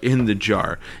fart in the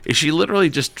jar? Is she literally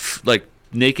just like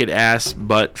naked ass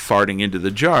butt farting into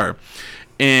the jar?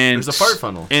 And There's a fart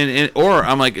funnel. Or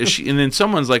I'm like, is she? And then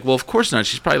someone's like, well, of course not.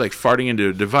 She's probably like farting into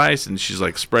a device, and she's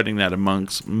like spreading that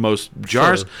amongst most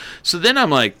jars. Sure. So then I'm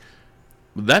like,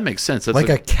 well, that makes sense. That's Like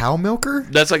a cow milker?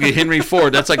 that's like a Henry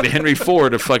Ford. That's like the Henry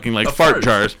Ford of fucking like fart fart.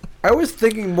 jars. I was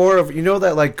thinking more of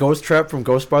that like ghost trap from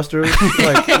Ghostbusters,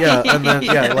 like and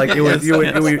then like you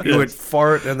would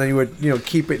fart and then you would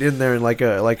keep it in there in like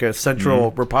a central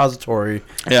repository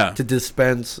Yeah. to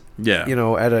dispense Yeah.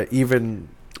 at a even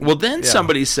Well, then Yeah.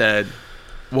 somebody said,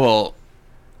 well,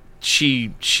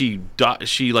 she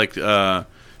like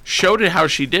showed it how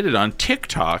she did it on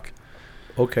TikTok,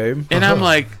 okay and I'm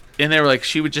like, and they were like,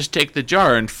 she would just take the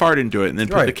jar and fart into it and then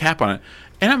put Right. the cap on it,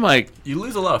 and I'm like, You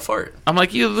lose a lot of fart.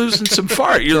 you're losing some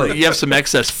fart. You have some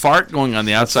excess fart going on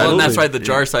the outside. Well, and of that's the- why the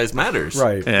jar size matters.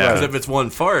 right Yeah. Because if it's one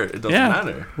fart, it doesn't Yeah.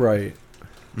 matter. right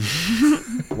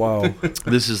wow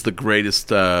This is the greatest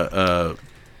thing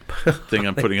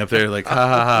I'm putting up there. Like, ha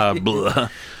ha ha, blah.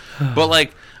 But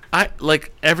like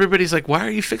everybody's like, why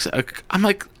are you fixing? I'm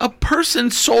like, a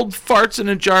person sold farts in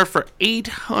a jar for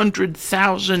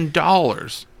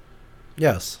 $800,000.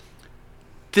 yes.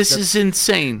 This is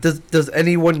insane. Does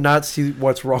anyone not see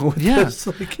what's wrong with Yeah. this?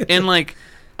 Like, And like,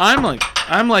 I'm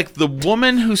like the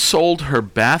woman who sold her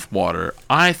bath water.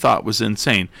 I thought was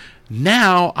insane.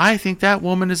 Now I think that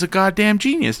woman is a goddamn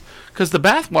genius because the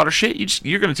bath water shit,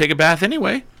 you're gonna take a bath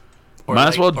anyway. Or Might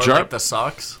as well or jar. like the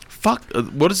socks. Fuck.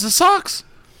 What is the socks?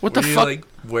 What the Where you fuck? like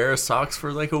wear socks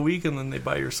for like a week and then they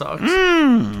buy your socks.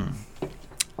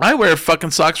 I wear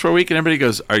fucking socks for a week, and everybody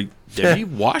goes, have you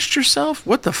washed yourself?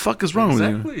 What the fuck is wrong with you?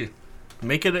 Exactly.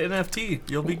 Make it an NFT.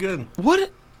 You'll be good.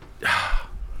 What?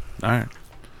 All right.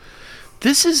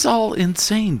 This is all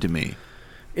insane to me.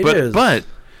 It is. But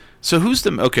so who's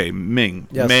the Ming?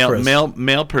 Yes, Chris.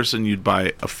 Male person you'd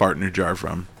buy a fart in a jar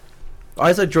from.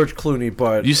 I said George Clooney,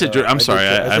 but You said I'm sorry.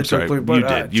 I'm sorry. Clooney,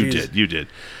 but, You did.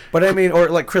 But I mean, or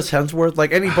like Chris Hemsworth,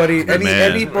 like anybody,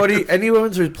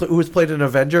 anyone who's played an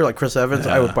Avenger, like Chris Evans,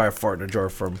 I would buy a fart in a jar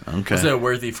from. Okay. Is it a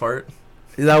worthy fart?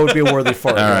 That would be a worthy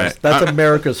fart. All yes. right. That's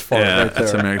America's fart Yeah, right there.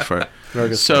 that's America's fart.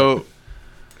 America's So,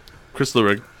 Chris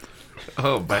Lurig,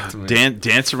 Oh, back to me.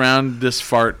 dance around this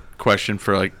fart question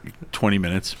for like 20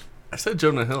 minutes. I said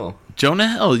Jonah Hill. Jonah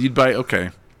Hill, you'd buy. Okay.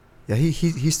 Yeah,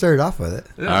 he started off with it.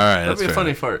 Yeah, All right, that'd that's be a fair funny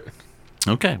enough. fart.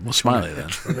 Okay. Well, Smiley then.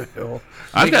 fart.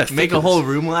 I've got Make a whole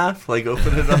room laugh. Like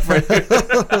open it up right here.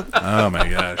 Oh my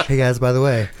gosh. Hey guys, by the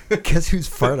way, guess whose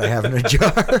fart I have in a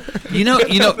jar? You know.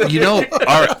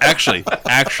 Actually,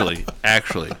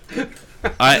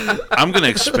 I'm going to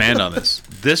expand on this.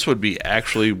 This would be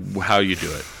actually how you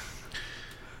do it.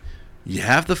 You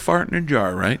have the fart in a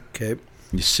jar, right? Okay.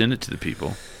 You send it to the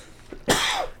people.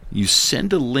 You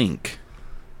send a link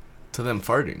To them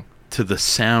farting. to the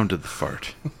sound of the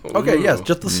fart. Okay. Ooh. Yes,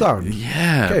 just the sound.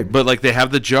 Yeah. Okay. But like they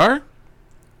have the jar,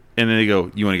 and then they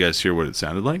go, "You want to guys hear what it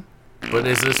sounded like?" But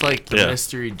is this like the Yeah.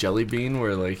 mystery jelly bean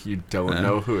where like you don't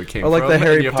know who it came Or like from? the and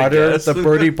Harry you have to Potter, guess? the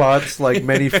Birdie Bots, like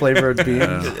many flavored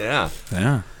beans. Yeah.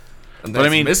 Yeah. And But I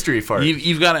that's mean, mystery fart.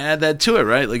 You've got to add that to it,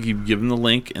 right? Like you give them the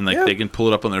link, and like Yeah. they can pull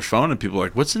it up on their phone, and people are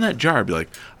like, "What's in that jar?" I'd be like,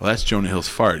 "Oh, that's Jonah Hill's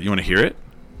fart. You want to hear it?"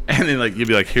 And then like you'd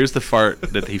be like, "Here's the fart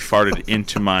that he farted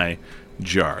into my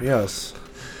jar." Yes.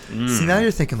 See, now you're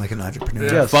thinking like an entrepreneur.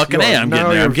 Yes. Fucking you A, are. I'm Now getting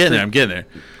there. you're I'm getting there. I'm getting there.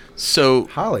 So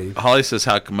Holly. Holly says,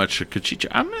 "How much could she?"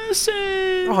 I'm gonna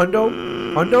say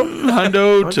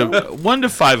Hundo. to 1 to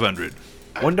 500.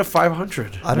 1 to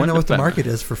 500. I don't When know the what the fa- market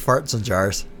is for farts in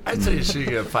jars. I'd say you should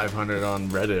get 500 on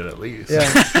Reddit at least. Yeah.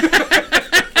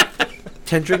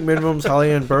 10 drink minimums,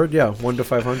 Holly and Bird. Yeah, 1 to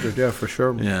 500. Yeah, for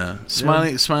sure. Yeah,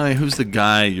 Smiley. Who's the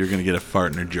guy you're gonna get a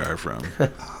fart in a jar from?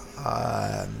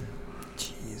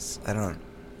 Jeez, I don't.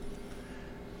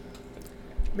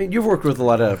 I mean, you've worked with a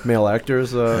lot of male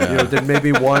actors. Then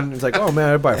maybe one is like, oh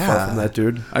man, I'd buy a fart Yeah. from that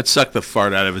dude. I'd suck the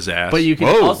fart out of his ass. But you can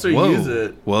also use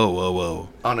it Whoa.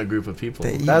 on a group of people.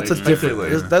 That's a Like, different.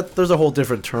 especially- There's a whole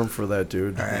different term for that,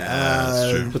 dude.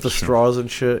 That's true. With the straws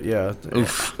and shit. Yeah.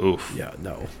 Oof. Yeah.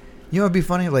 No. You know, it'd be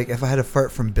funny, like if I had a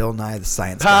fart from Bill Nye the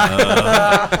Science Guy.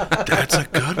 That's a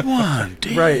good one.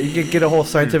 Damn. Right. You could get a whole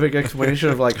scientific explanation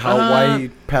of like why he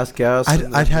passed gas.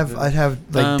 I'd have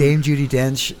like Dame Judi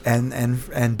Dench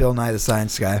and Bill Nye the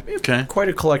Science Guy. Okay. quite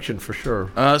a collection for sure.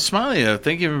 Smiley,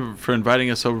 thank you for inviting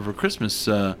us over for Christmas.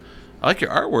 I like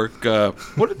your artwork.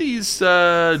 What are these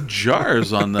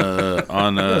jars on the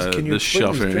Yes, can you this explain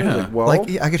shelf these here? things? Yeah. Like, well,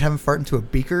 Like I could have him fart into a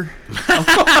beaker,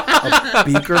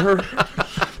 beaker.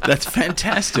 That's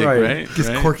fantastic, Right. right? just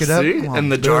Right? cork it up, See? come on,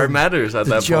 And the jar boom. matters at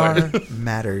The that jar point.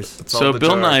 matters. It's all So the Bill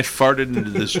jar. Nye farted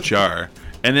into this jar,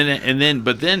 and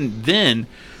then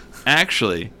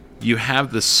actually you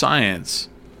have the science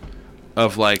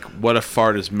of like what a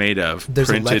fart is made of. There's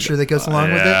a lecture that goes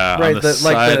along with it? Yeah, Right, on the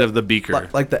side of the beaker.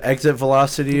 Like the exit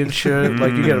velocity and shit.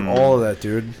 Like you get all of that,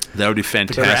 dude. That would be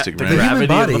fantastic, the The man. gra- human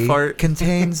Gravity of the body fart.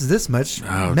 contains this much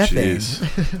Oh, methane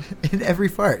jeez. in every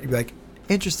fart. You'd be like,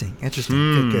 interesting.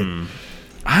 Good.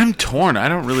 I'm torn.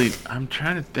 I'm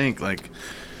trying to think like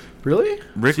Really?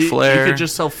 Ric See, Flair. You could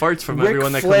just sell farts from Ric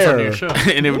everyone that Flair. comes on your show.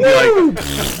 and it would be like,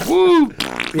 woo,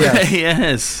 Yeah.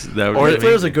 yes, that would Or be Ric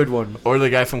Flair's a amazing. good one. Or the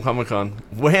guy from Comic Con.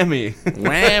 Whammy.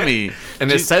 Whammy.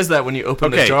 And it says that when you open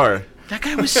the Okay. jar. That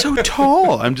guy was so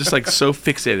tall. I'm just like so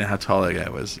fixated on how tall that guy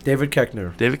was. David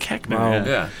Koechner. David Koechner. Wow. Yeah.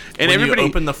 Yeah. And when everybody you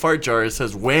open the fart jar, it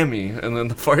says whammy, and then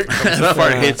the fart comes the up.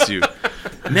 fart hits you.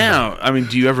 Now, I mean,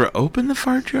 do you ever open the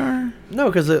fart jar? No,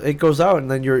 because it goes out and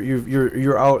then you're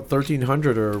out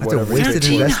 $1,300 or That's a whatever. wasted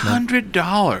investment.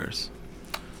 $1,300.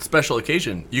 Special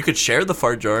occasion. You could share the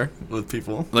fart jar with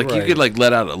people. Like you Right. could like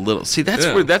let out a little. See, that's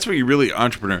Yeah. where you're really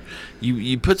entrepreneur.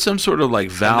 You put some sort of like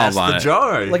And valve that's on the it,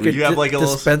 jar. Like you have like a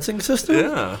little. dispensing system.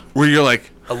 Yeah. where you're like,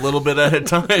 A little bit at a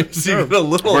time. So you get a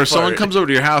little. or someone fart. comes over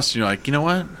to your house and you're like, you know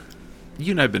what?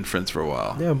 You and I have been friends for a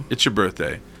while. Yeah. It's your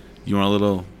birthday. You want a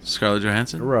little Scarlett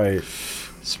Johansson? Right.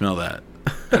 Smell that.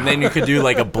 And then you could do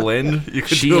like a blend. You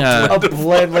could She, do a blend. A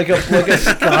blend like a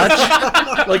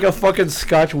scotch, like a fucking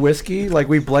scotch whiskey. Like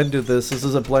we blended this. This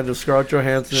is a blend of Scarlett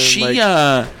Johansson. She like,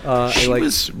 she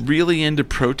was really into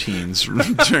proteins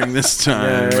during this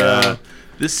time. Yeah.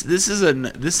 This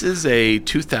is a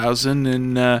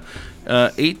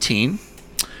 2018.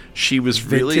 She was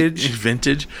really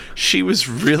vintage. She was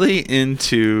really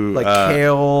into like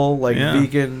kale, like yeah.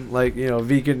 vegan, like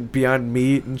vegan Beyond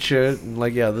Meat and shit. And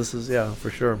like, yeah, this is for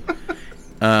sure.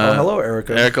 Hello,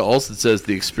 Erica. Erica Olsen says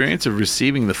the experience of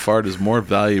receiving the fart is more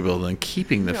valuable than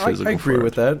keeping the physical. I agree fart.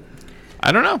 with that.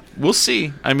 I don't know. We'll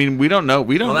see. I mean, we don't know.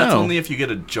 We don't know. Well, that's only if you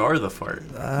get a jar of the fart.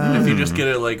 If you just get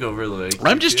it like over like.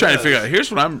 I'm just trying to figure out.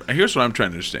 Here's what I'm trying to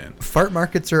understand. Fart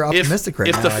markets are optimistic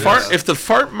right now. If the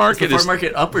fart market is the fart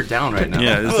market up or down right now?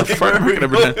 Yeah, is the fart market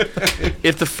up or down?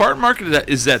 If the fart market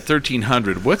is at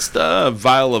 1,300, what's the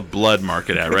vial of blood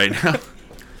market at right now?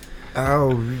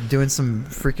 Oh, doing some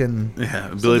freaking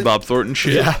Billy Bob Thornton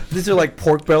shit. Yeah, these are like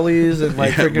pork bellies and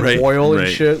like freaking oil and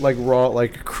shit, like raw,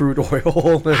 like crude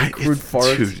oil and crude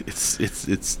farts. Dude,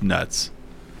 it's nuts.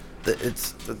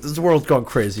 This world's gone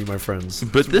crazy, my friends.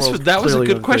 But that was a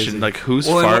good question. Crazy. Like, whose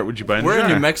fart would you buy? We're in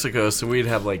New Mexico, so we'd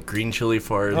have like green chili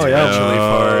farts. Oh yeah, chili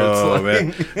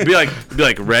farts. Like, be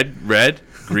like red,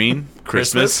 green.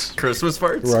 Christmas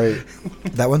farts. Right.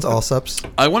 That one's Allsups.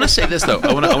 I want to say this though.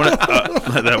 I want to.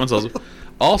 That one's also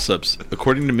Allsups.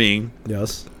 According to me,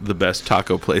 yes, the best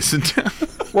taco place in town.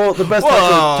 Well, the best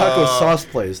taco sauce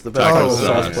place. The best taco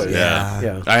sauce place.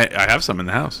 Yeah. I have some in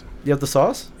the house. You have the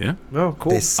sauce? Yeah. Oh,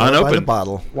 cool. They sell by the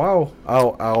bottle. Wow.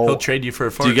 Ow. He'll trade you for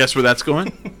a fart. Do you guess where that's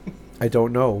going? I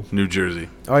don't know. New Jersey.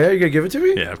 Oh yeah, you gonna give it to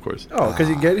me? Yeah, of course. Oh, because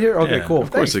you get here? Okay, yeah, cool.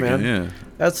 Of course, thanks, man. Can, yeah.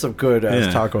 That's some good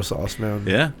taco sauce, man.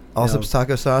 Yeah. Allsups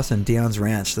taco sauce and Dion's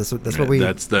Ranch. That's what we.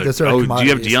 That's our do you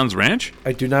have Dion's Ranch?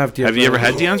 I do not have Dion's. Have you ever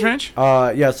had Dion's Ranch?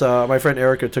 Yes. My friend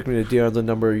Erica took me to Dion's a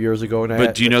number of years ago,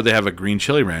 and do you know they have a green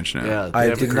chili ranch now? Yeah,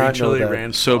 I did not know that.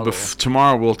 Ranch so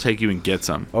tomorrow we'll take you and get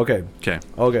some. Okay.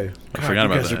 Okay. I forgot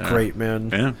about that. You guys are great, man.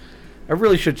 Yeah. I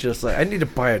really should just I need to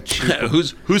buy a cheap.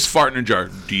 Who's farting in a jar?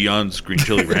 Dion's green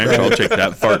chili ranch. I'll take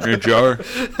that fart in a jar.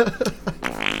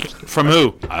 From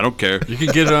who? I don't care. You can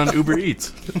get it on Uber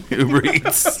Eats. Uber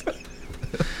Eats.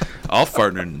 I'll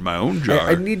fart in my own jar.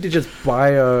 I need to just buy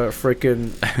a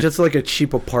freaking just like a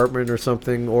cheap apartment or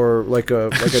something, or like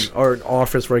an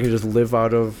office where I can just live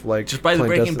out of. Like just buy the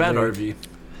Breaking Bad RV.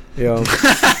 Yeah.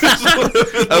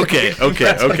 Okay.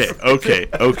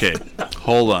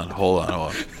 Hold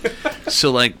on.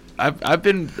 So like I've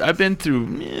been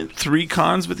through 3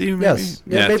 cons with you. Maybe? Yes.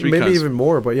 Yeah. Maybe even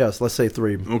more, but yes, let's say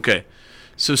 3. Okay.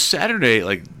 So Saturday,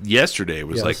 like yesterday,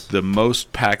 was like the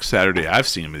most packed Saturday I've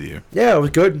seen with you. Yeah, it was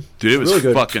good. Dude, it was really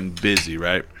good. fucking busy,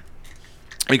 right?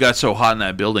 It got so hot in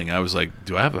that building. I was like,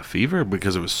 do I have a fever?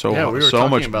 Because it was so hot, so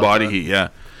much body heat. Yeah.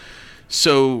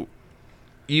 So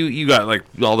you got like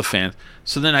all the fans.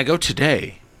 So then I go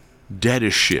today, dead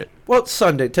as shit. Well, it's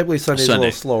Sunday. Typically Sunday's a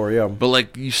little slower, yeah. But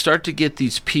like you start to get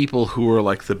these people who are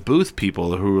like the booth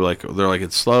people who are like they're like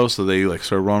it's slow, so they like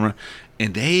start rolling around,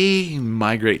 and they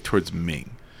migrate towards Ming.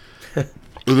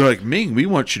 They're like, Ming, we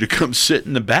want you to come sit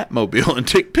in the Batmobile and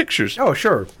take pictures. Oh,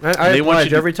 sure. I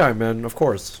oblige every time, man. Of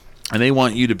course. And they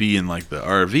want you to be in like the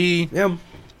RV. Yeah.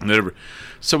 Whatever.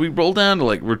 So we roll down to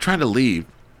we're trying to leave.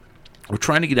 We're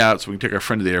trying to get out so we can take our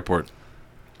friend to the airport.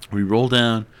 We roll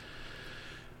down,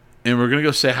 and we're gonna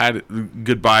go say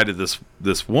goodbye to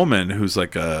this woman who's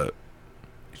like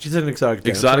she's an exotic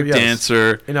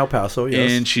dancer in El Paso.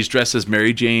 Yes, and she's dressed as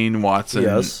Mary Jane Watson.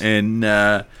 Yes, and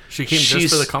she came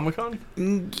just for the Comic-Con.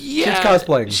 Yeah, she's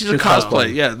cosplaying. She's a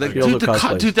cosplay. Yeah,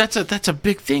 dude, that's a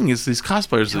big thing. Is these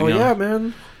cosplayers? Oh yeah,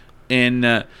 man.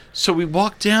 And so we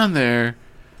walk down there,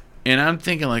 and I'm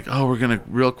thinking like, oh, we're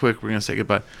gonna say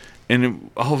goodbye. And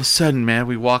all of a sudden, man,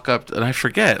 we walk up, and I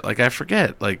forget, and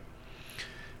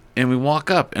we walk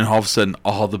up, and all of a sudden,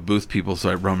 all the booth people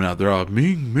start roaming out. They're all,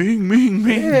 Ming.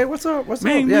 Hey, what's up?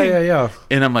 Ming. Yeah.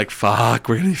 And I'm like, fuck,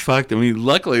 we're gonna be fucked. And we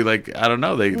luckily, like, I don't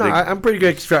know, I'm pretty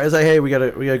good. It's like, hey, we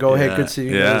gotta go. Hey, good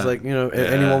seeing you. Yeah. It's like,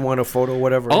 anyone want a photo,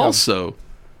 whatever. Also,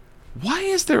 why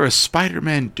is there a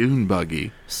Spider-Man dune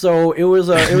buggy? So it was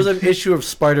an issue of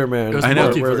Spider-Man. I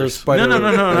know. Where there's Spider-Man.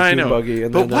 No, I know. Buggy,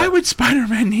 and but why would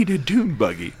Spider-Man need a dune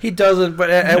buggy? He doesn't. But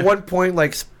at one point,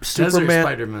 like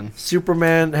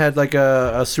Superman had like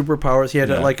a superpowers. He had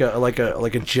like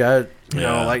a jet.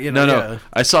 No.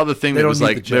 I saw the thing that was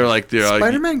like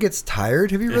Spider-Man gets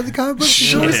tired. Have you read the comic book?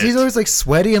 He's always like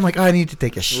sweaty and like I need to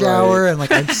take a shower and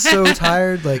like I'm so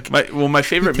tired. Like my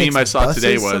favorite meme I saw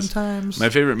today was sometimes. My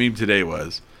favorite meme today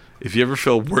was if you ever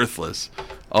feel worthless,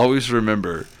 always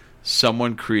remember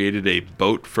someone created a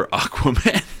boat for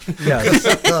Aquaman. Yes.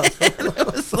 I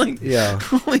was like,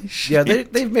 holy shit. Yeah,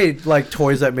 they've made like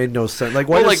toys that made no sense. Like,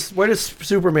 why does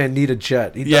Superman need a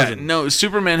jet? He doesn't. No,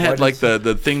 Superman had like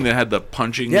the thing that had the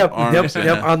punching arms.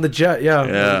 Yep, on the jet. Yeah,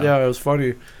 it was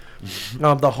funny.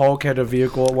 The Hulk had a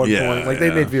vehicle at one point. Like they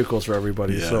made vehicles for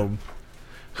everybody. So,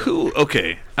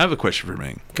 Okay, I have a question for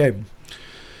Ming. Okay.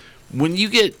 When you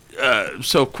get,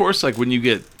 so of course, like when you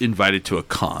get invited to a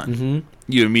con,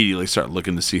 you immediately start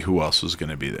looking to see who else was going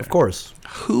to be there. Of course.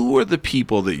 Who are the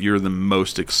people that you're the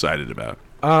most excited about?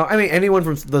 I mean, anyone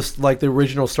from the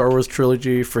original Star Wars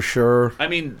trilogy for sure. I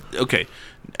mean, okay,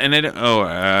 and I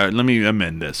don't, let me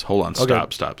amend this. Hold on,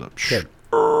 stop. Okay.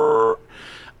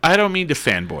 I don't mean to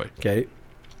fanboy. Okay.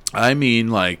 I mean,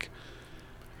 like,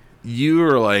 you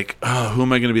are like, oh, who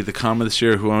am I going to be at the con with this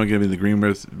year? Who am I going to be in the green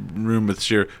room with this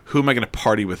year? Who am I going to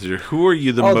party with this year? Who are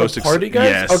you the most the party guys?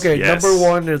 Yes, okay, yes, number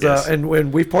one is yes. and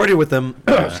when we partied with them,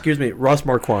 excuse me, Ross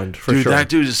Marquand for dude, sure. that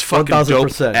dude is fucking 1000%.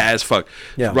 dope as fuck.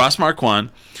 Yeah. Ross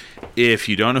Marquand. If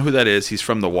you don't know who that is, he's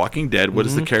from The Walking Dead. What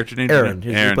is the character name? Aaron.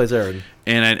 He plays Aaron.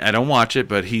 And I don't watch it,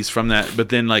 but he's from that. But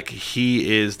then, like,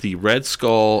 he is the Red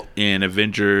Skull in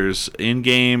Avengers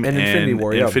Endgame and Infinity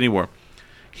War. Infinity War.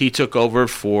 He took over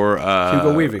for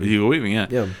Hugo Weaving.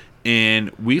 Yeah. And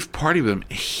we've partied with him.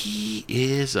 He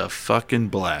is a fucking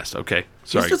blast. Okay,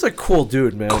 sorry. He's just a cool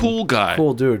dude, man. Cool guy.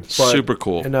 Cool dude. Super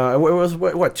cool. And it was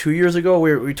what 2 years ago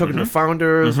we took him to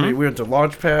Founders. We went to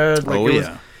Launchpad.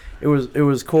 Like, it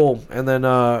was cool. And then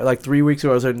like 3 weeks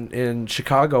ago I was in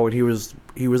Chicago and he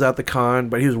was at the con,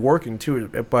 but he was working too.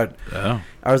 But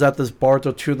I was at this bar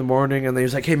till 2 a.m. and then he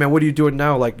was like, "Hey man, what are you doing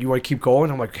now? Like, you want to keep going?"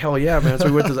 I'm like, "Hell yeah, man!" So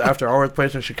we went to this after hours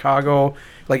place in Chicago.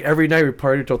 Like every night we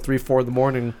partied till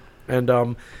 3-4 a.m. And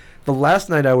the last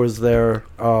night I was there,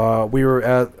 we were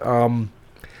at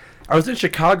I was in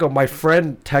Chicago. My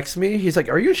friend texts me. He's like,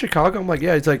 "Are you in Chicago?" I'm like,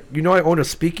 "Yeah." He's like, "You know, I own a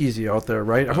speakeasy out there,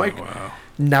 right?" I'm like, wow.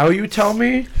 Now you tell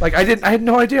me? Like, I had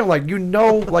no idea. Like,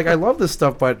 like, I love this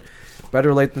stuff, but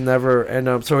better late than never. And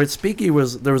so at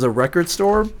Speaky there was a record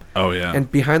store. Oh yeah. And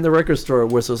behind the record store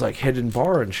was this like hidden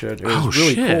bar and shit. It was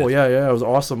really cool. Yeah, it was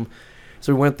awesome.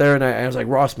 So we went there and I was like,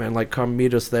 "Ross, man, like, come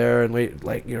meet us there." And we,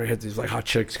 like, you know, had these like hot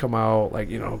chicks come out, like,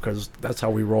 you know, because that's how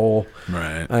we roll.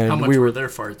 Right. And How much were their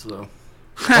farts though?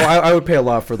 I would pay a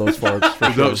lot for those farts.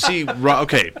 For sure. See,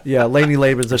 okay. Yeah, Laney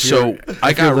Labens. So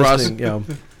I got Ross. Yeah.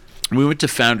 We went to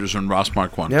Founders when Ross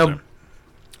Marquand was there.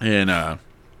 And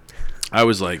I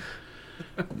was like,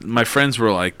 my friends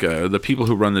were like, the people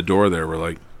who run the door there were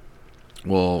like,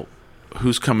 "Well,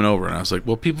 who's coming over?" And I was like,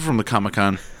 "Well, people from the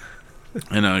Comic-Con."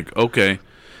 And I'm like, "Okay."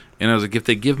 And I was like, "If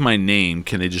they give my name,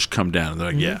 can they just come down?" And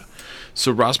they're like, "Yeah."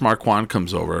 So Ross Marquand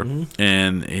comes over,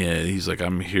 and he's like,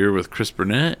 "I'm here with Chris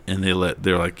Burnett," and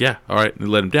they're like, "Yeah, all right," and they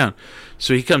let him down.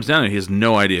 So he comes down and he has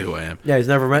no idea who I am. Yeah, he's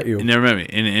never met you. He never met me.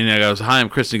 And I goes, "Hi, I'm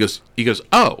Chris." And he goes,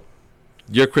 "Oh,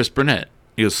 you're Chris Burnett."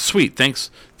 He goes, "Sweet, thanks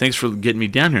for getting me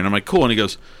down here." And I'm like, "Cool." And he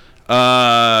goes,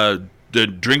 "The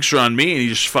drinks are on me," and he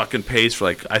just fucking pays for,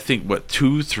 like, I think, what,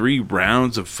 2-3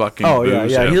 rounds of fucking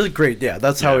booze. Yeah, he's great. Yeah,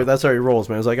 that's how he rolls,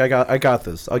 man. It's like, I got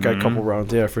this. I got a couple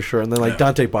rounds, yeah, for sure. And then like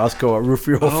Dante Bosco,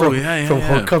 Rufio from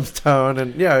Hook comes down,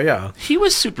 and yeah. He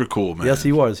was super cool, man. Yes,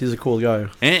 he was. He's a cool guy.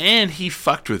 And he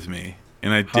fucked with me,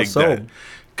 and I dig so? that.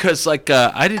 Because, like,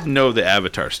 I didn't know the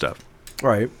Avatar stuff.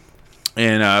 Right.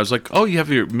 And I was like, "Oh, you have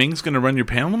Ming's going to run your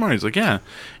panel tomorrow?" He's like, "Yeah."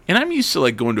 And I'm used to,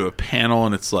 like, going to a panel,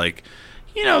 and it's like,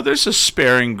 you know, there's a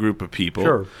sparing group of people.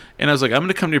 Sure. And I was like, "I'm going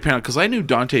to come to your panel," because I knew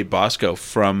Dante Bosco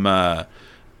from,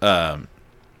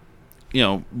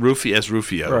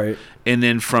 Rufio. Right. And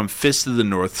then from Fist of the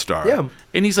North Star. Yeah.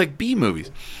 And he's like, B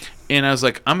movies. And I was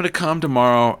like, "I'm going to come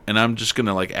tomorrow, and I'm just going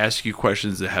to, like, ask you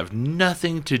questions that have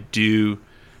nothing to do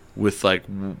with, like,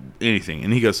 anything."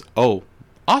 And he goes, "Oh,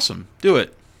 awesome. Do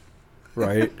it."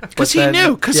 Right. Because he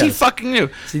knew. Because he fucking knew.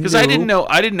 He Because I knew.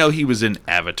 didn't know he was in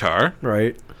Avatar.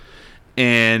 Right.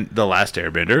 And The Last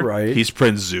Airbender. Right. He's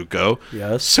Prince Zuko.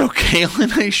 Yes. So Kayla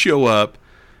and I show up,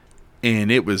 and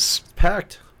it was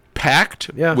packed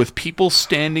with people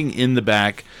standing in the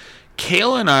back.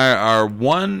 Kayla and I are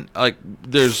one, like,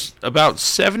 there's about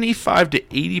 75 to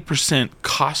 80%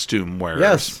 costume wearers.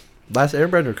 Yes. Last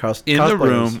Airbender in the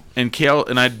room, and Kale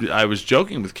and I was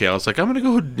joking with Kale. It's like, "I'm gonna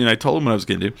go," and I told him what I was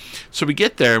gonna do. So we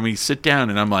get there and we sit down,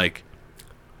 and I'm like,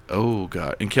 "Oh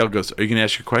God!" And Kale goes, "Are you gonna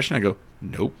ask your question?" I go,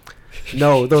 "Nope."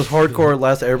 No, those hardcore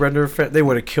Last Airbender they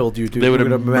would have killed you, dude. They would have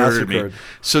murdered massacred me.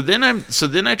 So then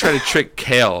I try to trick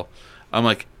Kale. I'm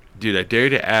like, "Dude, I dare you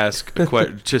to ask a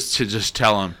question, just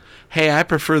tell him, hey, I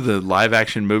prefer the live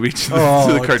action movie to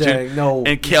the cartoon." Dang, no.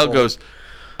 And Kale goes,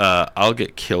 "I'll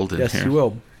get killed in here." Yes, you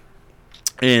will.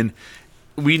 And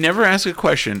we never ask a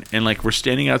question, and, like, we're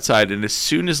standing outside, and as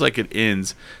soon as, like, it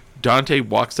ends, Dante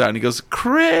walks out and he goes,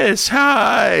 "Chris,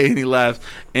 hi," and he laughs,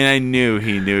 and I knew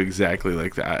he knew exactly,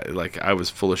 like, that. Like, I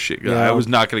was full of shit. Yeah. I was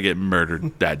not going to get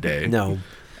murdered that day. No.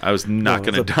 I was not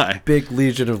No, going to it's a die. Big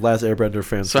legion of Last Airbender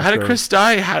fans. So for how did sure. Chris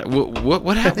die?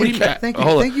 What happened?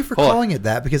 Thank you for calling it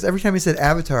that, because every time he said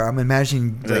Avatar, I'm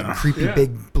imagining like creepy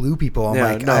big blue people. I'm Yeah,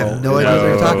 like, no. I have no idea what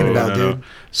you're talking about, no. dude.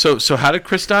 So how did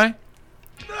Chris die?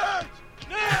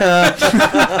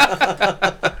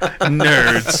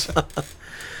 Nerds.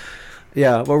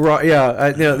 Yeah, but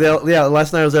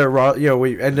last night I was at Raw. You know,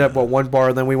 we ended up at one bar,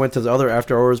 and then we went to the other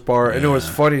after hours bar, and it was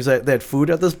funny. Is that they had food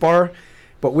at this bar,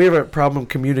 but we have a problem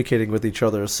communicating with each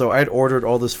other. So I'd ordered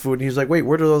all this food, and he's like, "Wait,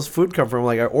 where did those food come from?" I'm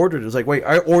like, "I ordered it." It's like, "Wait,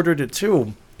 I ordered it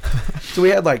too." So we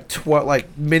had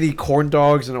like mini corn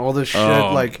dogs and all this shit.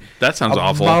 Like that sounds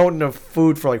awful. Mountain of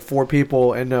food for like 4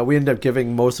 people, and we ended up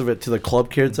giving most of it to the club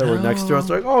kids that were next to us.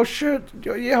 Like, "Oh shit,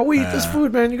 yeah, we eat this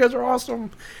food, man. You guys are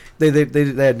awesome." They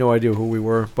had no idea who we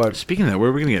were, but Speaking of that, where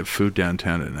are we going to get food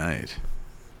downtown tonight?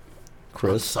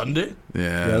 Chris. Sunday?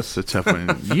 Yeah, Yes. that's a tough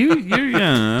one. You're I don't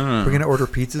know. We're gonna order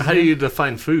pizzas. How do you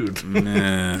define food?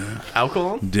 Nah.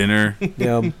 Alcohol? Dinner.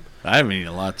 Yeah, I haven't eaten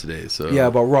a lot today, so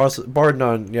yeah, but Ross, bar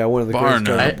none, yeah, one of the Bar greatest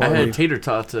none. guys I at Barley. had tater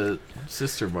tots at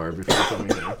Sister Bar before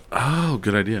coming here. Oh,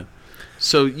 good idea.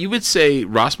 So you would say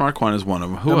Ross Marquand is one of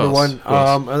them. Who Number else? one, Who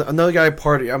else? another guy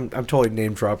party. I'm totally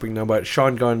name dropping now, but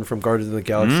Sean Gunn from Guardians of the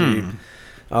Galaxy.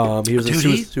 He was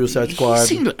in Suicide Squad.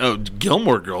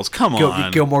 Gilmore Girls. Come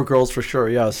on. Gilmore Girls for sure.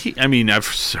 Yes. I've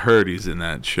heard he's in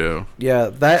that show. Yeah.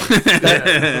 That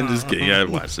I'm just kidding. I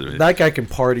watched it. that guy can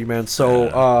party, man.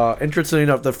 So, interestingly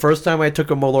enough, the first time I took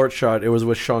a Malort shot, it was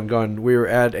with Sean Gunn. We were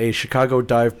at a Chicago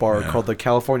dive bar called the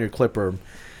California Clipper,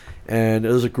 and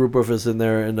there was a group of us in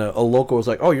there, and a local was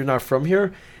like, "Oh, you're not from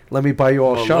here? Let me buy you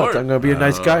all shots. I'm gonna be a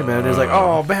nice guy, man." And he's like,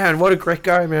 "Oh man, what a great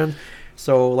guy, man."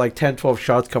 So like 10, 12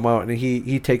 shots come out, and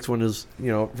he takes one as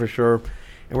for sure.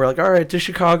 And we're like, all right, to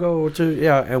Chicago,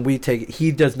 and we take it.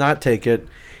 He does not take it.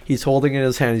 He's holding it in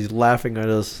his hand. He's laughing at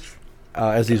us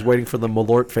as he's waiting for the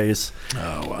Malort face.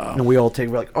 Oh wow. And we all take.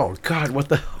 We're like, oh God, what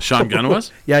the? Sean Gunn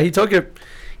was? Yeah, he took it.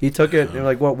 He took it. And we're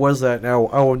like, what was that? Now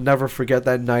I will never forget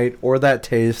that night or that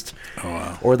taste. Oh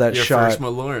wow. Or that Your shot. first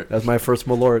Malort. That's my first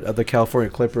Malort at the California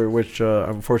Clipper, which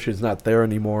unfortunately is not there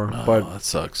anymore. Oh, But that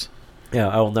sucks. yeah,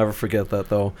 I will never forget that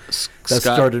though. That Scott,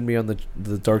 started me on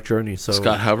the dark journey. So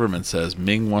Scott Huberman says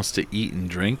Ming wants to eat and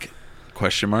drink. ?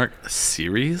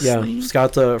 Seriously? yeah,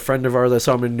 Scott's a friend of ours. I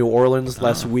saw him in New Orleans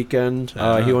last weekend. He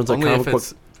owns a Only comic if book.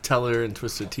 it's Teller and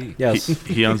Twisted Tea. Yes,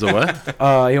 He owns a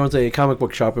what? he owns a comic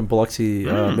book shop in Biloxi,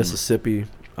 Mississippi.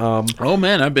 Oh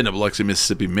man, I've been to Biloxi,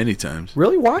 Mississippi many times.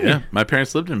 Really? Why? Yeah, my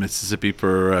parents lived in Mississippi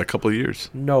for a couple of years.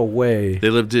 No way.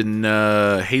 They lived in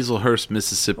Hazelhurst,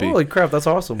 Mississippi. Holy crap, that's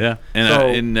awesome. Yeah,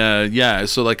 and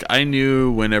so like I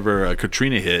knew whenever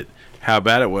Katrina hit how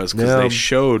bad it was because they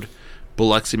showed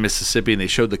Biloxi, Mississippi, and they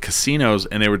showed the casinos,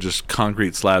 and they were just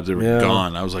concrete slabs. They were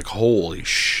gone. I was like, holy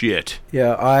shit.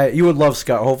 Yeah, you would love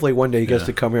Scott. Hopefully one day he gets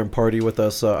to come here and party with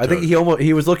us. I think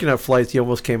he was looking at flights. He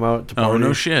almost came out to party. Oh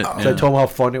no shit. So I told him how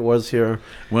fun it was here.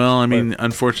 Well, I mean,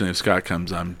 unfortunately, if Scott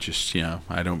comes, I'm just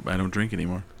I don't drink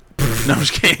anymore. No, I'm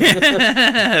just kidding.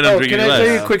 I don't drink can any I tell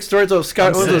you a less. quick story? So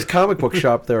Scott owns this comic book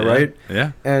shop there, right?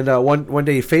 Yeah. And one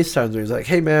day he FaceTimes me. He's like,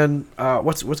 "Hey man,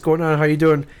 what's going on? How you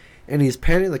doing?" And he's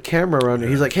panning the camera around. And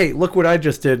he's like, "Hey, look what I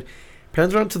just did."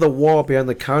 Pans around to the wall behind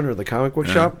the counter of the comic book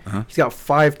shop. He's got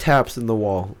 5 taps in the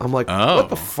wall. I'm like, what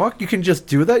the fuck? You can just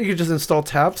do that? You can just install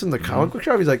taps in the comic book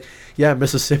shop? He's like, yeah,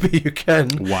 Mississippi, you can.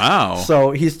 Wow.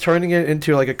 So he's turning it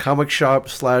into like a comic shop /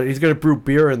 he's going to brew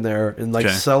beer in there and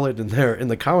sell it in there in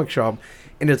the comic shop.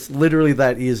 And it's literally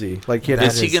that easy. Like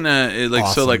is he gonna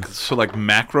so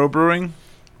macro brewing?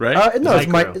 Right? No,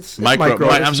 it's micro.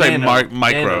 I'm sorry,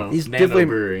 micro. He's nano definitely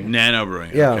brewing. Nano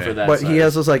brewing. Yeah, okay. For that but he size.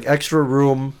 has this like extra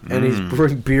room, and he's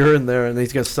brewing beer in there, and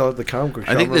he's gonna sell it at the comic book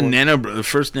shop. I think the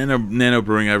first nano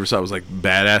brewing I ever saw was like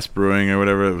Badass Brewing or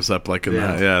whatever. It was up like in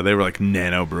they were like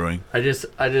nano brewing. I just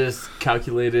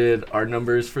calculated our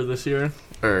numbers for this year.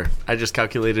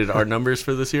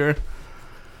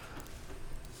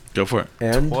 Go for it.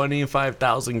 And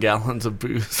 25,000 gallons of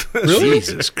booze.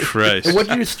 Jesus Christ. And what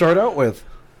did you start out with?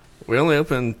 We only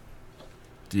opened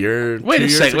Wait a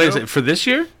second. For this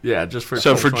year? Yeah, just for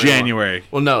So for 2021. January.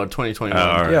 Well, no, 2021. Oh,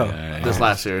 all right. Yeah. This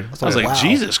last year. I was like, Wow.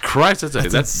 Jesus Christ,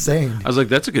 that's insane. I was like,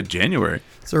 that's a good January.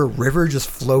 Is there a river just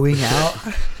flowing out?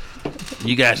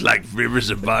 You guys like rivers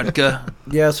of vodka?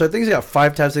 Yeah, so I think he's got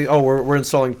 5 taps. We're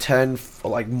installing 10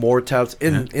 more taps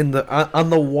in the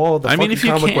on the wall of the fucking if you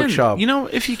comic can, book shop.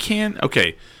 if you can,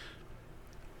 okay.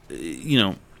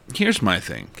 Here's my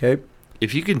thing. Okay.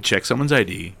 If you can check someone's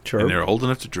ID and they're old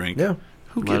enough to drink, Yeah.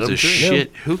 who Let gives them a drink.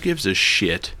 shit? Who gives a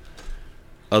shit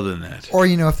other than that? Or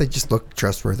if they just look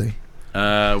trustworthy.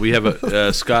 We have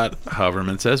a Scott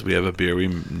Hoverman says we have a beer we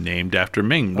named after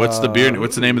Ming. What's the beer?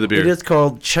 What's the name of the beer? It is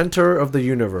called Center of the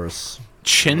Universe.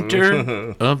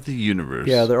 Center of the Universe.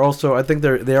 Yeah, they're also. I think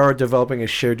they are developing a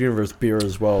shared universe beer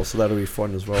as well, so that'll be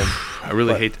fun as well. I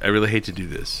really hate to do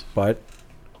this. But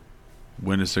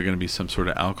when is there going to be some sort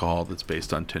of alcohol that's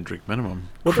based on 10 drink minimum?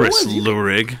 Well, there Chris was. You-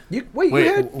 Lurig. Wait, you why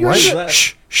had is that- that?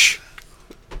 Shh.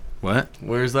 What?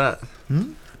 Where's that?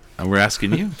 We're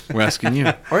asking you. We're asking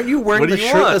you. Aren't you wearing What do the you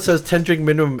shirt want? that says 10 drink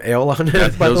minimum ale on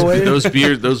it? By those, the way,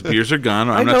 those beers are gone.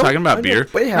 I'm know, not talking about I know, beer.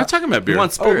 but I'm yeah. not talking about beer. He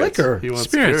wants spirits. liquor. He wants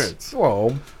Spirits. spirits.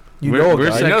 Well, you Where- know, where's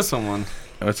guys. that- I know someone.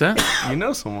 What's that? You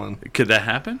know someone. Could that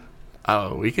happen?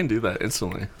 Oh, we can do that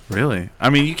instantly. Really?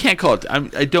 I mean, you can't call it.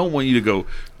 I don't want you to go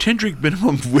 10 drink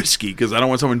minimum whiskey because I don't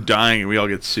want someone dying and we all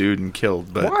get sued and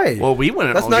killed. But Why? Well, we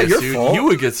wouldn't That's all not get your sued. fault. You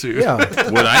would get sued. Yeah.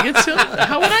 would I get sued?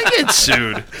 How would I get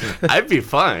sued? I'd be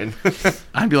fine.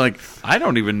 I'd be like, I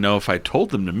don't even know if I told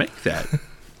them to make that.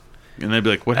 And they'd be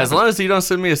like, what? As happened? long as you don't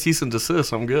send me a cease and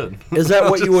desist, I'm good. Is that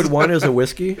what you would want as a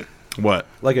whiskey? What?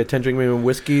 Like a 10 drink minimum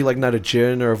whiskey, like not a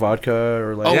gin or a vodka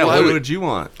or like. Oh, yeah, well, what I would- would you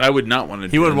want? I would not want a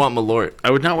gin. He would want Malort.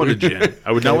 I would not want a gin.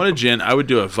 I would not want a gin. I would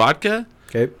do a vodka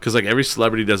Okay. because like every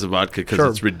celebrity does a vodka because Sure.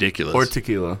 it's ridiculous. Or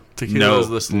tequila. Tequila no, is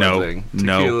the slow no, thing.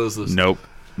 no, Tequila is the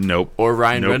nope. Or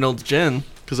Ryan Nope. Reynolds gin.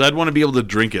 Because I'd want to be able to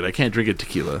drink it. I can't drink a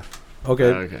tequila. Okay.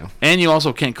 Okay. And you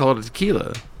also can't call it a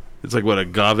tequila. It's like what,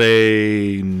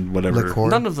 agave, whatever. Liqueur.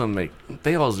 None of them make.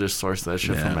 They all just source that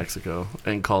shit Yeah. from Mexico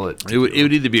and call it. It would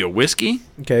either be a whiskey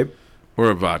Okay. or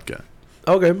a vodka.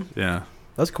 Okay. Yeah.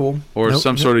 That's cool. Or Nope,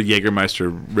 some nope. sort of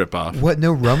Jägermeister ripoff. What?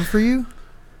 No rum for you?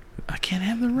 I can't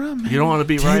have the rum, man. You don't want to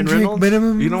be 10 Ryan drink Reynolds.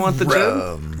 minimum You don't want the gin.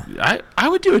 rum. I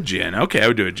would do a gin. Okay, I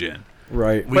would do a gin.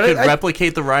 Right. We But could I-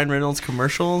 replicate the Ryan Reynolds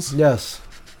commercials. Yes.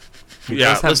 He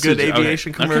does have let's do good that. Okay.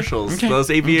 aviation Okay. commercials. Okay. Those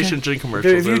aviation Okay. gin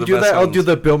commercials. Dude, if are you the do best that, I'll ones. do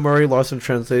the Bill Murray Lost in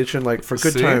Translation. Like for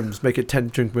good See? times, make it 10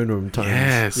 drink minimum times.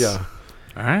 Yes. Yeah.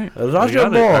 All right. Roger got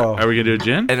it. Moore. Are we going to do a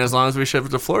gin? And as long as we ship it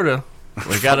to Florida,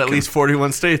 we got at least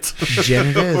 41 states. Gin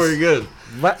it is. We're good.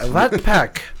 Rat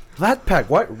Pack. Rat Pack.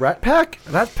 What? Rat Pack?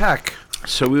 Rat Pack.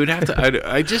 So we would have to.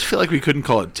 I just feel like we couldn't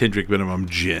call it 10 drink minimum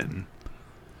gin.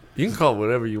 You can call it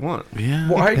whatever you want. Yeah.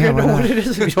 Well, I Yeah, don't know why what not? it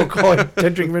is if you don't call it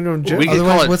 10 drink minimum gin. We could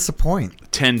Otherwise, call it- what's the point?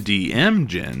 10 DM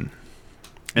gin.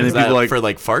 And Is then people that like. for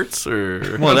like farts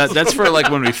or? Well, that's for like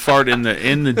when we fart in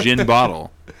the gin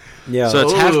bottle. Yeah. So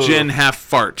it's half Ooh. gin, half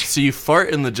fart. So you fart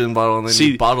in the gin bottle and then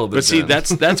you bottle the but see,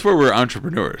 gin. that's where we're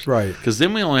entrepreneurs, Right. Because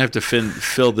then we only have to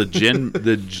fill the gin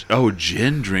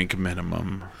gin drink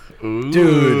minimum.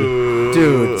 Ooh.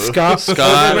 Dude, Scott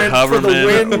Scott for the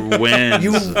Hoverman win.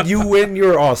 wins. You win.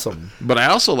 You're awesome. But I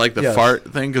also like the Yes.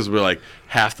 fart thing because we're like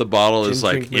half the bottle Gin is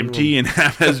drink like minimum. empty and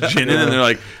half has gin in it. And they're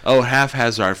like, oh, half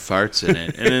has our farts in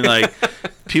it. And then like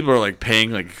people are like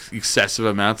paying like excessive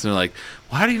amounts and they're like,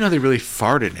 why do you know they really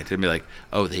fart in it? And be like,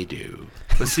 oh, they do.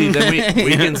 But see, then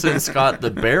we can send Scott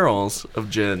the barrels of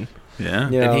gin, Yeah.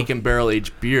 Yeah. and he can barrel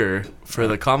age beer for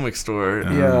the comic store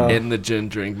Yeah. in the gin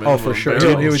drink. Oh, for minimum sure.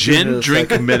 barrel. Dude, he was Gin doing this,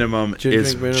 drink like- minimum Gin is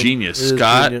drink minimum genius. is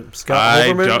Scott, genius. Scott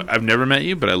Hoverman? I've never met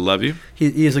you, but I love you.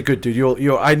 He is a good dude.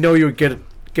 You I know you'll get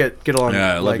along.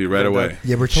 Yeah, I love you right away.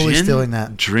 Yeah, we're totally Gin stealing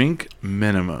that. Drink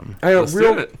minimum. I know, Let's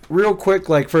do it. real quick,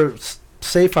 like for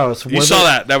Safe House. You saw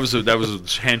that? That was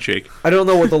a handshake. I don't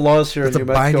know what the laws here It's in a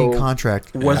New Mexico. binding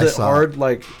contract. Was I it saw. hard,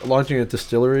 like launching a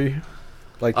distillery,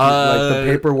 like the Uh,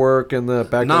 paperwork and the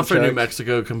background Not for New check?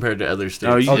 Mexico compared to other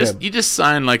states. Oh, you Okay. just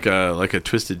sign like a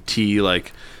Twisted Tea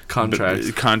like Contract.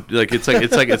 like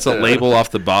it's a label off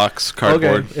the box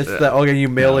cardboard. Okay, it's that. Okay, you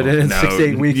mail it in No, 6 to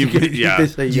 8 weeks. you- You get, yeah. they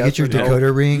say You yes get your or no.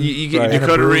 decoder ring. You get Right. your And a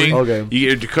decoder brewery. ring. Okay. You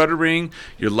get your decoder ring,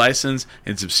 your license,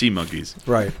 and some sea monkeys.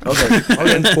 Right. Okay. Okay.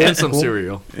 Cool. and some cool.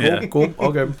 cereal. Yeah. Cool.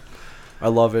 Okay. I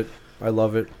love it. I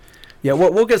love it. Yeah,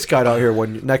 we'll get Scott out here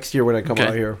next year when I come Okay.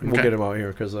 out here. We'll Okay. get him out here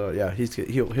because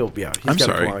he'll be out. He's I'm gotta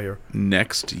sorry. come out here.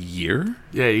 Next year?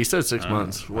 Yeah, you said 6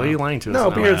 months. Why are you lying to us? No, I'll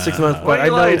now? be here in 6 months, Why but are I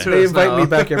you know lying to they us invite now? me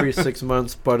back every 6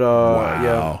 months. But Wow.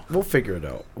 yeah, we'll figure it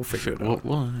out. We'll figure it out.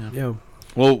 Yeah.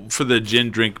 Well, for the gin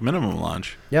drink minimum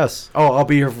launch. Yes. Oh, I'll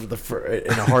be here in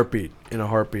a heartbeat. In a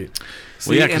heartbeat.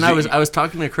 See, yeah, 'cause and you- I was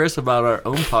talking to Chris about our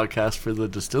own podcast for the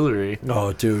distillery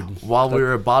Oh, dude. while we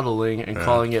were bottling and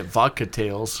calling it Vodka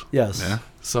Tales. Yes. Yeah.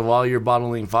 So while you're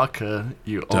bottling vodka,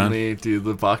 you Done. only do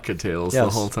the Vodka Tales the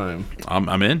Yes. whole time.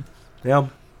 I'm in. Yeah.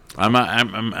 I'm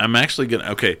actually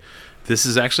gonna. Okay, this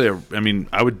is actually.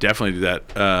 I would definitely do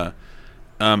that.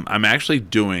 I'm actually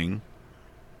doing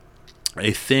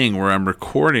a thing where I'm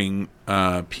recording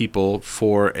people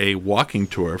for a walking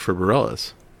tour for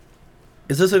Bareilles.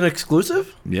 Is this an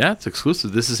exclusive? Yeah, it's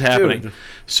exclusive. This is happening. Dude.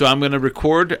 So I'm going to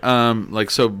record.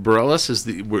 So Borellis is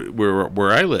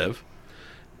where I live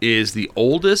is the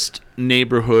oldest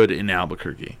neighborhood in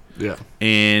Albuquerque. Yeah.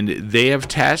 And they have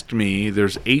tasked me.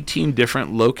 There's 18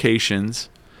 different locations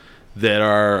that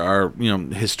are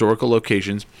historical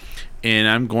locations, and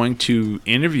I'm going to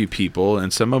interview people,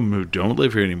 and some of them who don't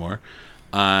live here anymore.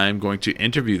 I'm going to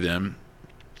interview them,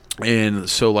 and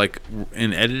so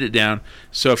and edit it down.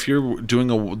 So if you're doing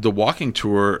the walking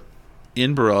tour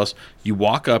in Borellis, you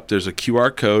walk up. There's a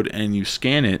QR code, and you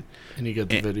scan it, And you get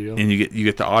the video. and you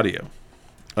get the audio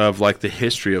of the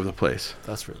history of the place.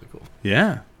 That's really cool.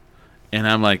 Yeah. And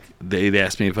I'm like, they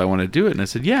asked me if I want to do it, and I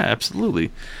said, yeah,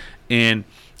 absolutely. And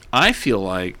I feel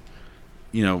like,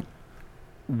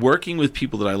 working with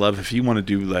people that I love, if you want to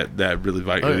do that really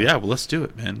vital, yeah, well, let's do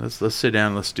it, man. Let's sit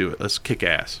down, let's do it. Let's kick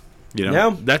ass.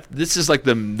 This is like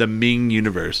the Ming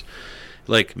universe.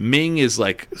 Like Ming is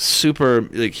like super,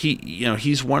 like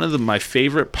he's one of my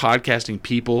favorite podcasting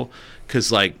people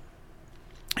because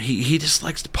he just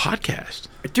likes to podcast.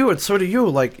 Dude, so do you.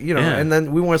 And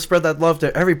then we want to spread that love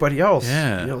to everybody else.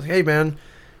 Yeah. Hey, man,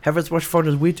 have as much fun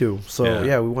as we do. So,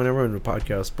 we want everyone to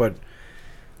podcast. But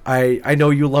I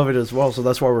know you love it as well, so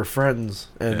that's why we're friends.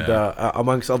 And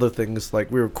amongst other things, we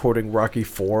were quoting Rocky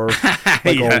IV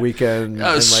all weekend.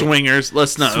 Swingers.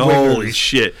 Let's not. Swingers. Holy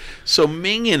shit. So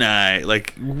Ming and I,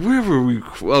 where were we?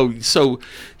 Oh, so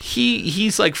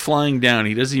he's flying down.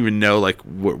 He doesn't even know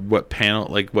what panel,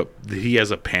 what he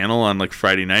has a panel on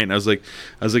Friday night. And I was like,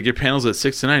 your panel's at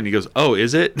 6 to 9. And he goes, oh,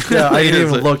 is it? Yeah, I didn't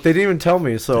even look. They didn't even tell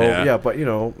me. So but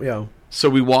So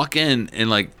we walk in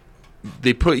and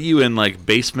they put you in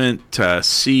basement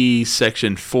C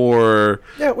section 4.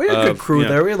 Yeah, we had a good crew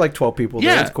there. We had 12 people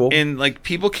there. It's cool. And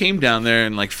people came down there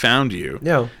and found you.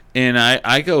 Yeah. And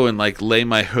I go and lay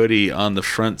my hoodie on the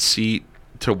front seat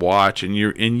to watch, and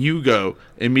you go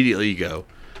immediately. You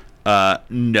go,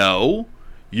 no,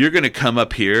 you're gonna come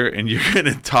up here and you're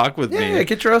gonna talk with me. Yeah,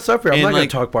 get your ass up here. I'm not gonna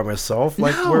talk by myself.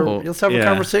 Let's have a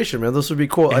conversation, man. This would be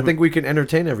cool. And I think we can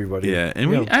entertain everybody. Yeah,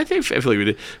 and I feel like we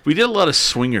did. We did a lot of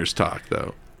swingers talk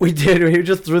though. We did. We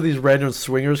just threw these random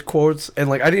swingers quotes,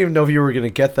 and I didn't even know if you were gonna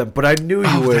get them, but I knew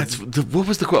you would. What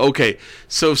was the quote? Okay,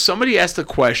 so somebody asked a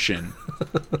question,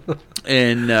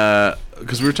 and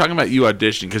because we were talking about you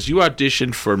auditioning, because you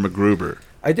auditioned for MacGruber.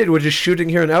 I did. We're just shooting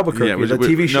here in Albuquerque, the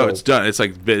TV show. No, it's done. It's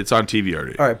it's on TV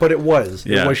already. All right, but it was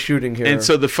shooting here. And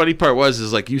so the funny part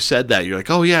is you said that you're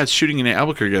like, oh yeah, it's shooting in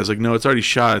Albuquerque. I was like, no, it's already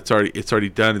shot. It's already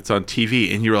done. It's on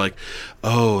TV. And you were like,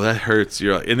 oh, that hurts.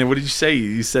 You're like, and then what did you say?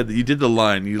 You said that you did the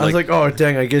line. I was like, oh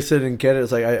dang, I guess I didn't get it.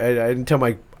 It's I didn't tell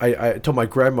I told my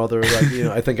grandmother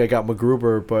I think I got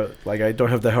MacGruber, but I don't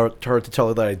have the heart to tell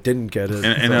her that I didn't get it.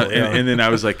 And then I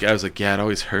was like, yeah, it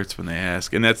always hurts when they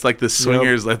ask, and that's the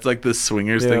swingers. Yep. That's the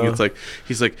swingers thing. It's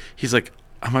he's like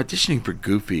I'm auditioning for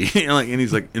Goofy, and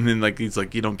he's like, and then he's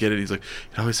like, you don't get it. He's like,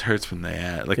 it always hurts when they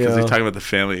ask, because they're talking about the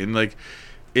family,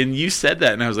 and you said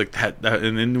that, and I was like that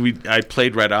and then I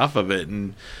played right off of it,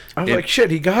 and I was like,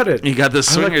 shit, he got it. He got the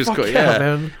swingers. Yeah,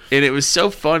 man. And it was so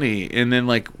funny. And then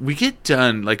we get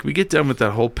done with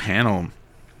that whole panel,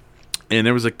 and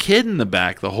there was a kid in the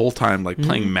back the whole time,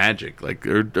 playing Magic,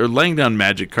 or laying down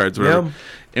Magic cards, or whatever. Yeah.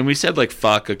 And we said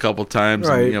fuck a couple times,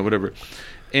 right. And, whatever.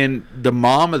 And the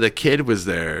mom of the kid was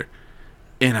there.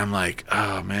 And I'm like,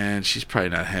 oh man, she's probably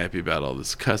not happy about all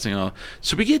this cussing and all.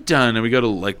 So we get done and we go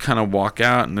to kind of walk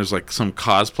out, and there's some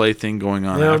cosplay thing going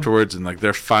on afterwards, and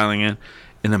they're filing in.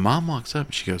 And the mom walks up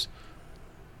and she goes,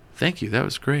 thank you, that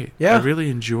was great. Yeah. I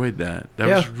really enjoyed that. That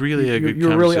was really a good conversation. You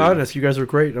were really honest. You guys were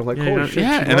great. And I'm like, holy shit.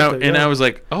 Yeah, and I was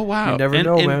like, oh wow. You never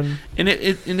know, man. And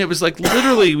it was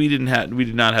literally we did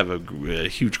not have a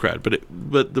huge crowd, but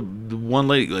the one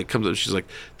lady comes up, she's like,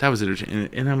 that was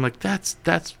entertaining, and I'm like, that's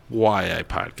why I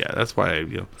podcast. That's why I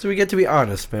So we get to be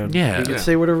honest, man. Yeah. We can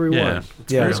say whatever we want.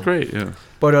 Yeah. It's great. Yeah.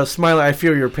 But Smiley, I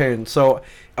feel your pain. So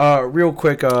real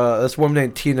quick, this woman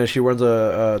named Tina, she runs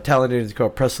a talent agency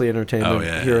called Presley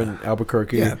Entertainment here in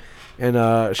Albuquerque. Yeah.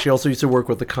 And she also used to work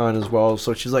with the con as well.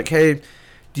 So she's like, hey,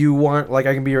 do you want, I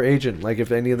can be your agent.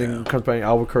 If anything comes by in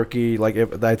Albuquerque,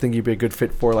 if I think you'd be a good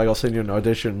fit for, I'll send you an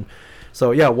audition.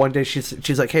 So, one day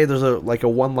she's like, hey, there's a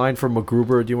one line from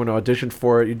MacGruber. Do you want to audition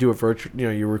for it? You do it virtual,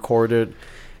 you record it.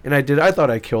 And I did. I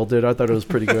thought I killed it. I thought it was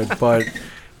pretty good.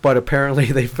 But apparently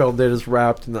they filmed it as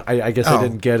wrapped, and I guess I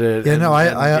didn't get it. Yeah,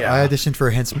 I auditioned for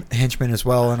a henchman as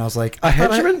well, and I was like, a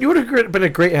henchman? You would have been a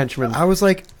great henchman. I was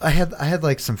like, I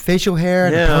had some facial hair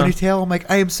and a ponytail. I'm like,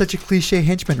 I am such a cliche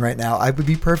henchman right now. I would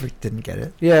be perfect. Didn't get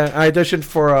it. Yeah, I auditioned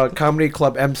for Comedy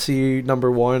Club MC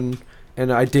 #1,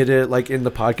 and I did it like in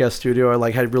the podcast studio. I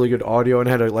like had really good audio and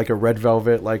had a red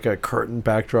velvet like a curtain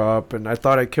backdrop, and I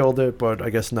thought I killed it, but I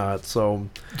guess not. So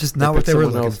Just not what they were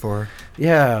someone looking else. for.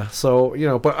 yeah,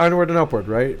 so but onward and upward,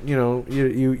 right? You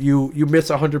miss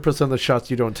 100% of the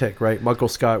shots you don't take, right? Michael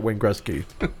Scott, Wayne Gretzky,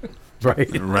 right?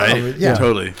 Right? Yeah.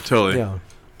 Totally. Yeah,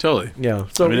 Totally. yeah.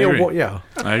 So I mean, I agree. yeah.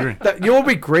 I agree. That, would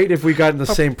be great if we got in the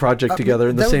same project together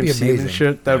in the that would same be scene and amazing.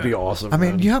 shit. That would be Yeah. awesome. I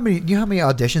mean, man. you know how many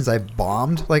auditions I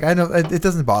bombed? Like, I know it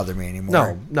doesn't bother me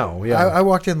anymore. No, yeah. I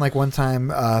walked in like one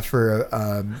time for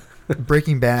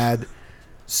Breaking Bad,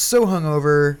 so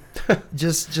hungover,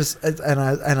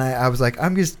 and I was like,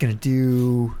 I'm just gonna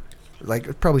do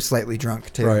like probably slightly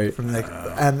drunk too, Right. From like,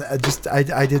 and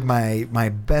I did my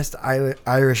best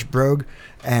Irish brogue,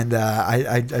 and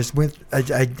I just went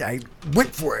I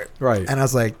went for it, Right. and I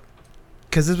was like.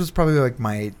 Because this was probably like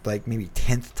my maybe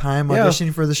 10th time Yeah.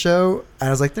 auditioning for the show, and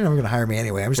I was like, they're never gonna hire me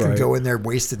anyway. I'm just gonna Right. go in there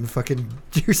wasted and fucking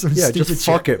do some yeah, stupid just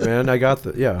shit. fuck it, man. I got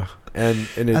the and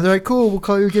And they're like, cool, we'll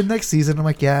call you again next season. I'm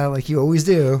like, yeah, like you always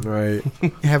do. right.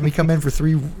 You have me come in for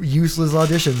 3 useless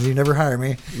auditions. You never hire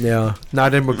me. Yeah,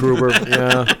 not in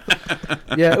MacGruber.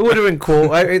 yeah, it would have been cool.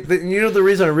 The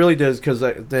reason I really did is because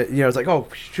it's like, oh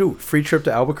shoot, free trip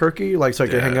to Albuquerque, like so I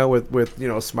could Yeah. hang out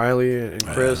with Smiley and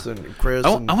Chris and Chris.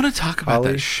 I and want to talk about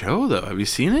Holly. that show though. Have you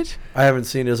seen it? I haven't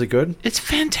seen. Is it good? It's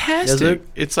fantastic. Is it?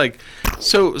 It's like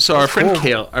so our friend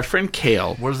cool.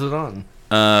 Kale, Where's it on?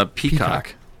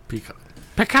 Peacock,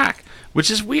 Peacock. which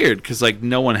is weird because like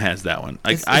no one has that one.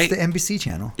 Like It's the NBC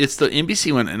channel. It's the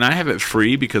NBC one, and I have it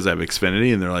free because I have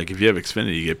Xfinity, and they're like, if you have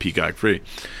Xfinity, you get Peacock free.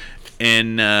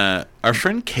 And our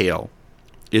friend Kale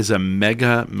is a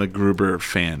mega MacGruber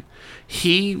fan.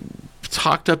 He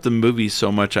talked up the movie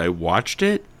so much I watched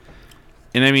it,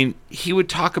 and I mean, he would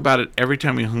talk about it every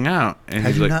time we hung out. And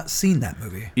Have he's you like, not seen that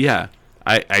movie? yeah,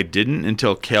 I didn't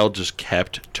until Kale just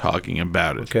kept talking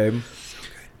about it. Okay.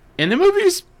 And the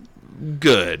movie's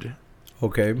good.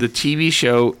 Okay. The TV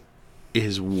show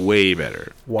is way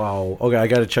better. Wow. Okay, I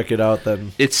got to check it out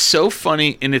then. It's so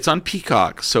funny, and it's on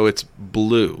Peacock, so it's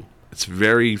blue. It's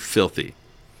very filthy.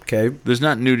 Okay. There's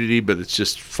not nudity, but it's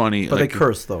just funny. But like, they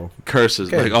curse though. curses.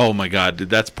 Okay. Like, oh my god, dude,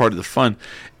 that's part of the fun.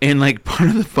 And like part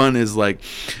of the fun is like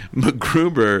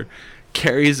MacGruber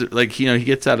carries like he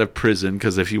gets out of prison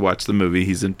because if you watch the movie,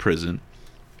 he's in prison.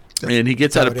 And he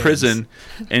gets That's out how of it prison,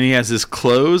 and he has his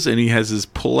clothes, and he has his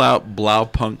pull-out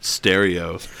Blaupunk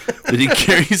stereo that he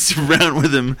carries around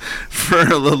with him for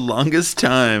the longest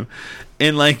time.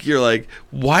 And like you're like,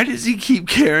 why does he keep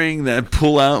carrying that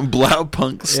pull-out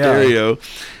Blaupunk stereo?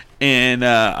 And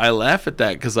I laugh at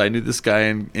that because I knew this guy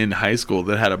in high school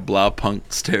that had a Blaupunk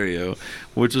stereo,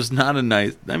 which was not a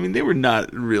nice. I mean, they were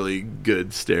not really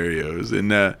good stereos.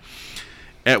 And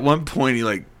at one point, he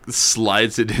like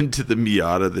slides it into the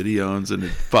Miata that he owns, and it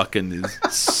fucking is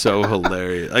so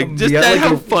hilarious. Like just Miata, that, like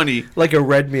how a- funny. Like a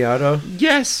red Miata.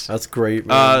 Yes. That's great,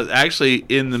 man. Actually,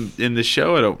 in the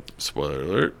show, I don't. Spoiler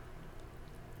alert.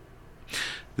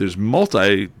 There's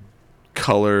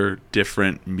multi-color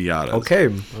different Miatas. Okay.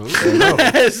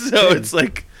 So it's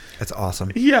like, That's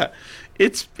awesome. yeah,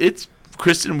 it's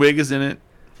Kristen Wiig is in it.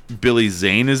 Billy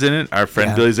Zane is in it. Our friend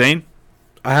Yeah. Billy Zane.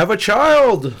 I have a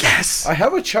child. Yes. I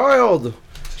have a child.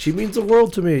 She means the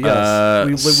world to me.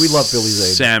 Yes. We love Billy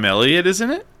Zane. Sam Elliott is in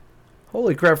it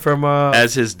Holy crap from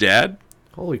as his dad.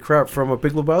 Holy crap from a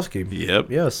Big Lebowski. Yep.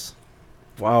 Yes.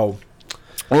 Wow.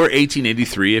 Or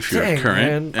 1883 if you're Dang,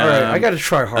 current. man. All right, I got to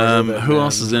try harder. who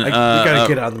else is in it? You got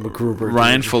to get on the MacGruber.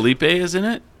 Ryan dude. Felipe is in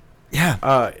it. Yeah.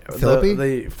 The, Philippi?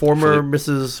 the former Philip-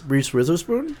 Mrs. Reese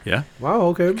Witherspoon. Yeah. Wow.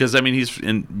 Okay. Because I mean he's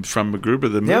from MacGruber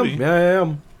the Yeah. movie.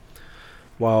 Yeah.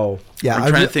 Wow. Yeah. I'm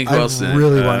trying to think who else is in it.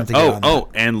 really wanted to get on that. Oh,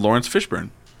 and Lawrence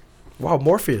Fishburne. Wow.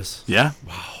 Morpheus. Yeah.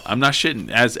 Wow. I'm not shitting.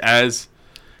 As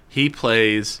he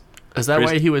plays. Is that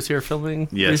Chris- why he was here filming?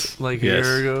 Yes. Like Yes. a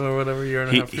year ago or whatever, year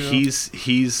and a half ago? He's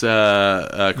Kristen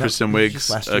just Wiig's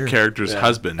last year. character's Yeah.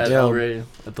 husband. At Yeah. El Rey,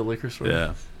 at the liquor store.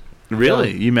 Yeah.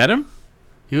 Really? You met him?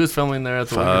 He was filming there at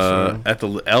the liquor store. At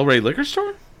the El Rey liquor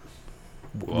store?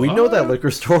 We know that What?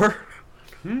 liquor store.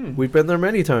 We've been there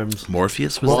many times.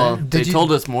 Morpheus was Well, there? they Did you-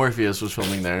 told us Morpheus was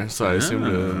filming there, so I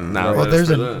assumed now. Well, that there's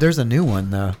it's a for that. there's a new one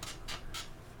though.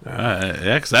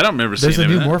 Yeah, because I don't remember There's seeing a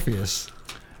him new in that. Morpheus.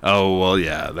 Oh, well,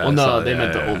 yeah. Well, no, they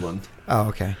meant the old one Oh,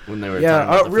 okay. when they were. Yeah. talking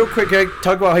about the Real first- quick, can I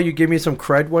talk about how you gave me some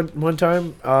cred one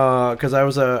time? Because I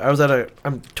was at a.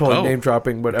 I'm totally Oh. name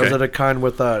dropping, but I was Okay. at a con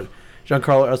with Giancarlo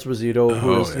Esposito,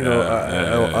 who Oh, is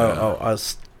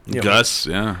yeah. Gus,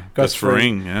 yeah. Gus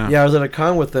Fring, yeah. Yeah, I was at a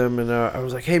con with them, and I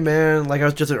was like, "Hey, man! Like, I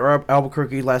was just at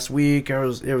Albuquerque last week.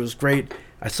 It was great.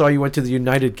 I saw you went to the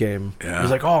United game." Yeah. He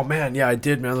was like, "Oh man, yeah, I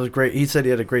did, man. That was great." He said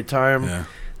he had a great time. Yeah.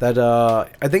 That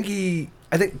I think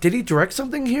did he direct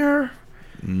something here?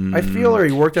 I feel, or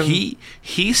he worked on.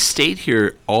 He stayed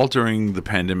here all during the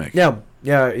pandemic. Yeah.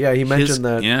 He mentioned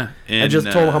that. Yeah, I just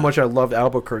told him how much I loved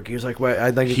Albuquerque. He was like, "Well,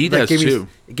 I think he that does too."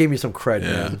 It gave me some credit,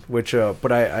 man. Which,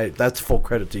 but I that's full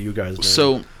credit to you guys, man.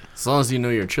 So as long as you know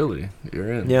your chili,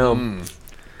 you're in. Yeah.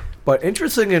 But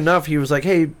interesting enough, he was like,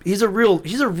 "Hey, he's a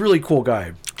really cool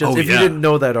guy." Just if you didn't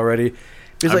know that already,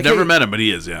 he's I've never met him, but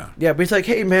he is. Yeah. Yeah, but he's like,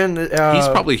 "Hey, man." He's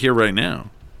probably here right now.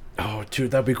 Oh,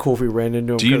 dude, that'd be cool if we ran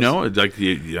into him. Do you know? Like,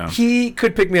 yeah. He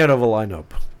could pick me out of a lineup.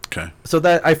 Okay. So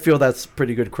that I feel that's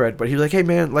pretty good cred. But he was like, "Hey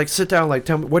man, like sit down, like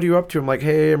tell me what are you up to?" I'm like,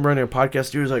 "Hey, I'm running a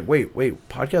podcast." He was like, "Wait,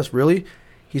 podcast really?"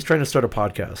 He's trying to start a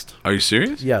podcast. Are you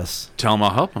serious? Yes. Tell him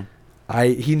I'll help him.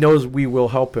 He knows we will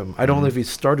help him. I don't know if he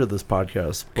started this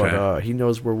podcast, but Okay. he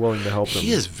knows we're willing to help him.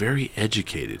 He is very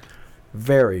educated.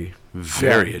 Very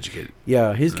Educated.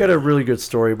 Yeah, he's got a really good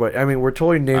story. But I mean, we're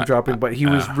totally name dropping. But he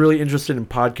was really interested in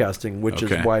podcasting, which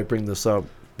is why I bring this up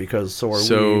because so are we.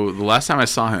 So the last time I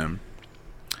saw him,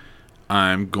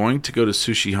 I'm going to go to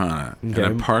Sushi Hana, and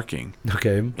I'm parking.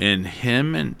 Okay. And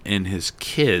him and his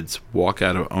kids walk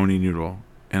out of Oni Noodle,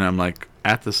 and I'm like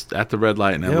at the red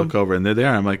light, and I look over, and they're there.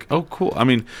 I'm like, oh, cool. I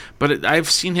mean, but I've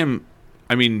seen him.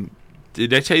 I mean,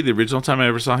 did I tell you the original time I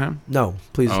ever saw him? No,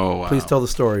 please. Oh, wow. Please tell the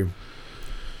story,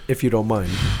 if you don't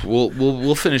mind.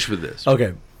 We'll finish with this.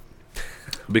 Okay.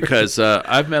 Because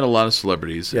I've met a lot of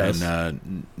celebrities, Yes.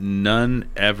 and none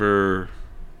ever.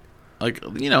 Like,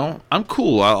 you know, I'm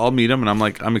cool. I'll meet them, and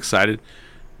I'm excited.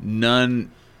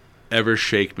 None ever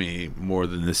shake me more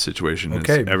than this situation has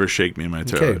ever shake me in my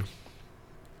toe. Okay.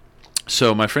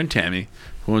 So my friend Tammy,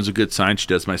 who owns A Good Sign, she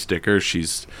does my stickers.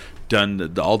 She's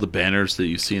done all the banners that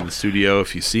you see in the studio,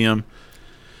 if you see them.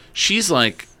 She's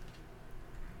like,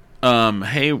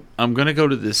 hey, I'm going to go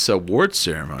to this award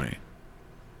ceremony.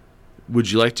 Would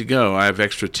you like to go? I have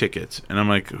extra tickets. And I'm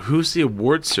like, who's the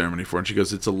award ceremony for? And she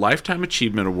goes, it's a Lifetime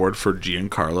Achievement Award for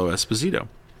Giancarlo Esposito.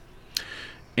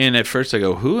 And at first I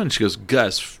go, who? And she goes,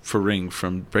 Gus Fring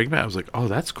from Breaking Bad. I was like, oh,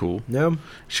 that's cool. Yeah.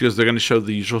 She goes, they're going to show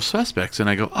The Usual Suspects. And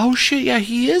I go, oh, shit, yeah,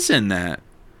 he is in that.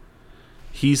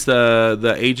 He's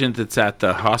the agent that's at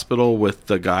the hospital with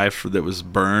the guy that was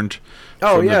burned.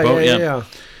 Oh, from yeah, the boat. yeah.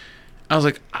 I was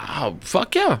like, oh,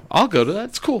 fuck yeah, I'll go to that.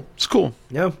 It's cool. It's cool.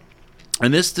 Yeah.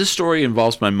 And this story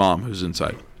involves my mom, who's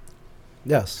inside.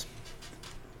 Yes.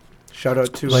 Shout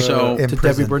out to So- to In Debbie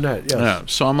prison. Burnett. Yes. Yeah.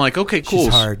 So I'm like, okay, cool.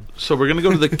 She's hard. So we're gonna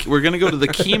go to the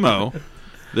Chemo,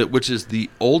 which is the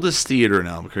oldest theater in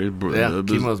Albuquerque. Yeah,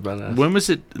 Chemo's badass. When was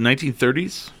it?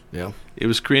 1930s. Yeah. It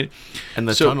was created. And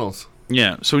the So- tunnels.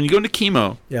 Yeah. So when you go into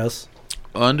Chemo, Yes.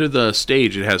 under the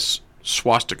stage, it has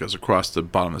swastikas across the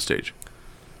bottom of the stage.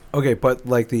 Okay, but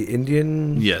like the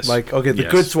Indian. Yes. Like the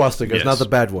Yes. good swastikas, Yes. not the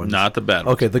bad ones. Not the bad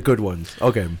ones. Okay, the good ones.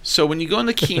 Okay. So when you go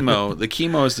into Chemo, the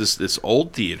Chemo is this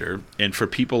old theater, and for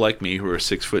people like me who are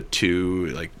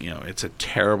 6'2", like, you know, it's a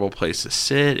terrible place to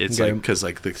sit. It's Okay. like because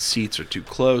like the seats are too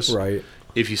close. Right.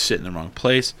 If you sit in the wrong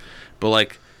place, but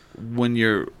like when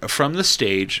you're from the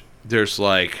stage, there's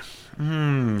like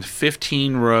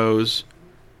 15 rows,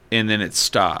 and then it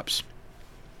stops,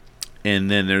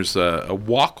 and then there's a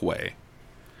walkway.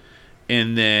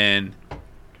 And then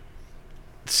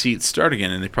seats start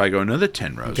again, and they probably go another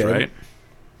 10 rows, Okay. right?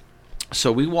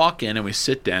 So we walk in and we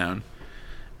sit down,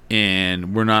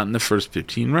 and we're not in the first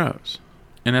 15 rows,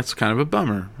 and that's kind of a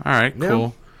bummer. All right, Yeah.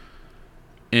 cool.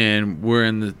 And we're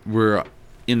in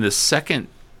the second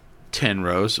 10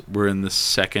 rows. We're in the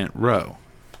second row,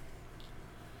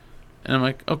 and I'm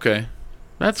like, okay,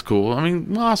 that's cool. I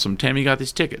mean, awesome. Tammy got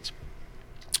these tickets,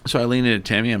 so I lean into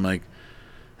Tammy. I'm like,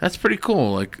 that's pretty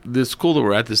cool. Like, it's cool that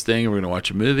we're at this thing and we're gonna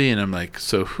watch a movie. And I'm like,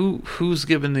 so who's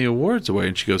giving the awards away?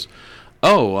 And she goes,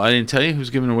 oh, I didn't tell you who's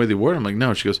giving away the award. I'm like,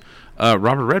 no. She goes,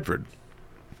 Robert Redford.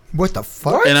 What the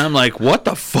fuck? And I'm like, what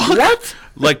the fuck? What?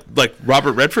 like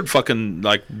Robert Redford, fucking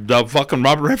like the fucking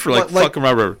Robert Redford, like Like- fucking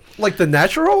Robert, Like the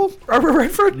natural Robert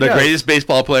Redford? the Yes. greatest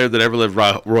baseball player that ever lived,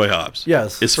 Roy Hobbs.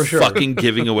 Yes, is for sure. fucking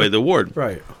giving away the award.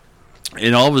 Right.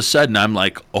 And all of a sudden, I'm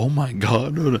like, oh my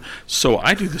god! So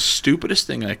I do the stupidest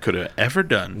thing I could have ever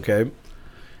done. Okay.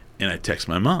 And I text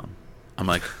my mom. I'm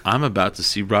like, I'm about to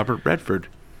see Robert Redford.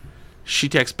 She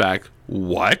texts back,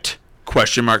 what?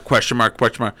 Question mark, question mark,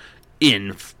 question mark.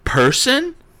 In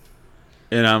person?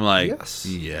 And I'm like, Yes.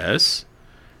 yes.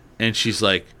 And she's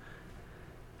like,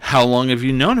 how long have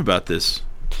you known about this?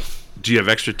 Do you have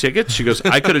extra tickets? She goes,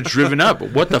 I could have driven up.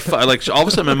 What the fuck? Like, all of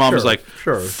a sudden my mom was like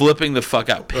Sure. flipping the fuck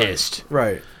out, pissed.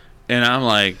 Right. And I'm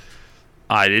like,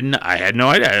 I had no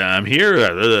idea. I'm here.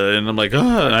 And I'm like,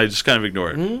 oh, and I just kind of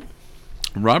ignore it.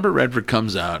 Robert Redford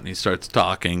comes out and he starts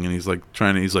talking and he's like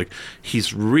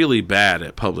he's really bad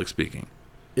at public speaking.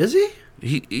 Is he?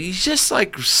 He's just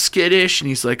like skittish and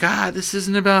he's like, this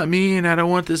isn't about me and I don't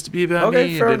want this to be about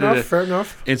me. Okay, fair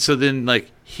enough. And so then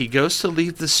like he goes to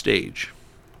leave the stage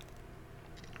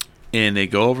and they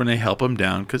go over and they help him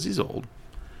down because he's old.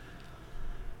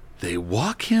 They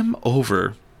walk him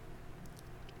over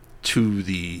to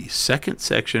the second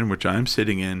section, which I'm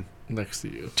sitting in, next to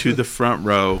you, to the front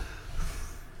row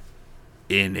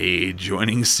in a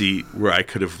adjoining seat where I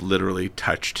could have literally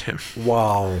touched him.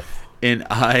 Wow. And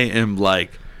I am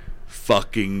like,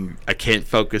 fucking, I can't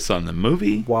focus on the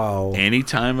movie. Wow. Any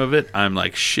time of it, I'm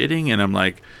like shitting and I'm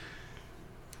like,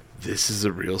 this is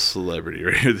a real celebrity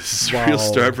right here. This is a real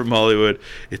star from Hollywood.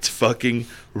 It's fucking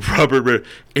Robert Redford.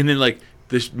 And then like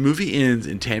this movie ends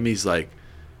and Tammy's like,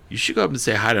 you should go up and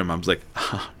say hi to him. I was like,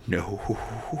 no.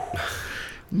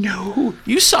 No,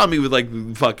 you saw me with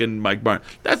like fucking Mike Barnes.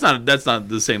 That's not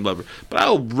the same level. But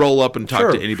I'll roll up and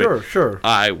talk to anybody. Sure.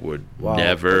 I would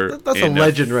never. That's a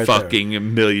legend right there. Fucking a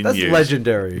million That's years. That's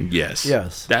legendary.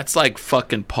 Yes. That's like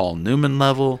fucking Paul Newman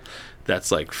level.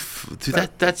 That's like dude,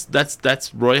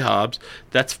 that's Roy Hobbs.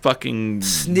 That's fucking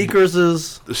Sneakers.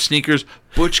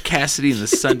 Butch Cassidy and the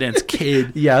Sundance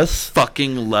Kid. Yes.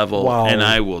 Fucking level. Wow. And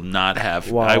I will not have.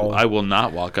 Wow. I will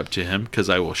not walk up to him because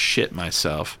I will shit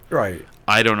myself. Right.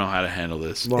 I don't know how to handle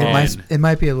this. It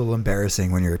might be a little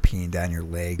embarrassing when you're peeing down your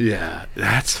leg. Yeah,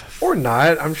 that's or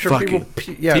not. I'm sure people.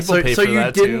 People pay for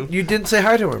that too. You didn't say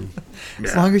hi to him.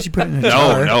 As long as you put it in a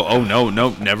jar. No,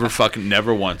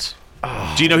 never once.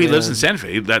 Do you know he lives in Santa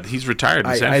Fe? That he's retired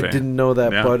in Santa Fe. I didn't know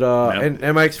that, but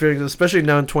and my experience, especially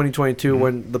now in 2022,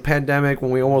 when the pandemic,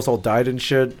 when we almost all died and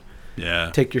shit.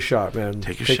 Yeah. Take your shot, man.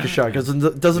 Take your shot because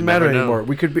it doesn't matter anymore.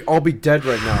 We could all be dead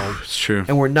right now. It's true.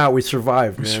 And we're not. We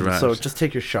survived, man. Survived. So just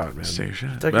take your shot, man. Just take your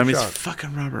shot. Take I mean, shot. it's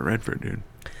fucking Robert Redford, dude.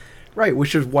 Right.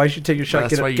 Why should take your shot?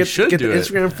 That's why you should get do the it.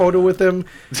 Instagram photo with him.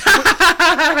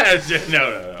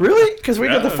 No. Really? Because we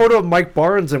got the photo of Mike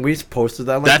Barnes and we posted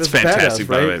that. Like, that's fantastic, badass,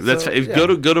 by the right? way. That's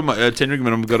go to my Tinder.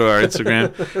 Go to our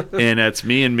Instagram, and that's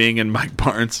me and Ming and Mike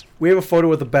Barnes. We have a photo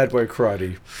with the Bad Boy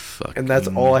Karate, and that's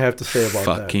all I have to say about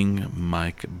fucking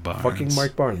Mike Barnes. Fucking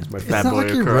Mike Barnes, my It's friend. not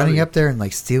like you're running up there and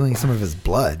like stealing some of his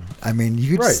blood. I mean,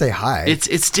 you could just say hi.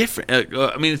 It's different.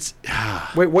 I mean, it's.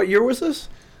 Wait, what year was this?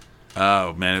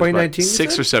 Oh man, 2019.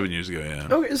 6 or 7 years ago.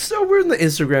 Yeah. Okay, so we're in the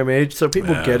Instagram age, so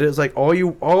people get it. It's like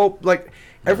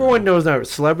everyone knows now,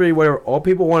 celebrity, whatever. All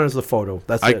people want is the photo.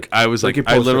 That's it. I was like,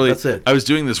 I literally. That's it. I was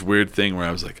doing this weird thing where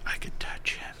I was like, I could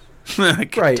touch him.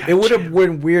 Right. It would have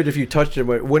been weird if you touched him,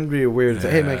 but it wouldn't be weird. It's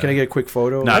like, hey man, can I get a quick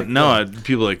photo?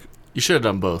 People like you should have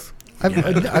done both. I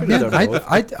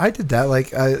did that.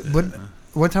 Like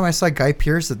one time I saw Guy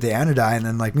Pearce at the Anodyne,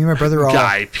 and like me and my brother all.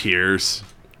 Guy Pearce.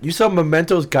 You saw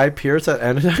Memento's Guy Pearce at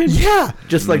Anodyne? Yeah.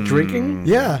 Just like drinking?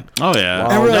 Yeah. Oh yeah.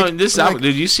 Wow. No, this dude,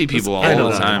 you see people all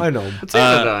the time. I know. It's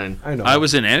Anodyne. I know. I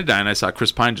was in Anodyne. I saw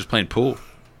Chris Pine just playing pool.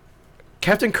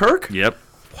 Captain Kirk? Yep.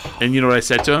 Wow. And you know what I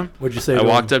said to him? What'd you say? I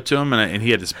walked up to him and he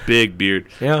had this big beard.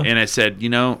 Yeah. And I said,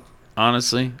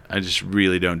 honestly, I just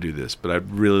really don't do this, but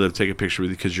I'd really love to take a picture with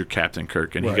you because you're Captain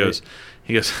Kirk. And he goes,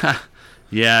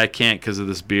 yeah, I can't because of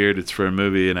this beard. It's for a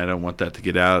movie, and I don't want that to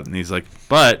get out. And he's like,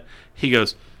 but he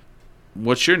goes,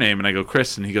 what's your name? And I go,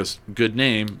 Chris. And he goes, good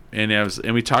name. And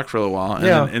we talked for a little while.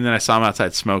 And then I saw him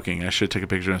outside smoking. I should take a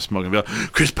picture of him smoking. Be like,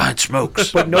 Chris Pine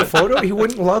smokes. But no photo? He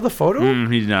wouldn't allow the photo?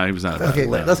 He was not. Okay,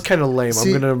 that's kind of lame.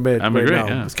 See, I'm going to admit. I'm right agree, now.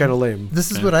 yeah. It's kind of lame.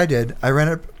 This is what I did.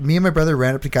 Me and my brother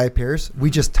ran up to Guy Pearce. We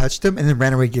just touched him and then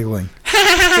ran away giggling.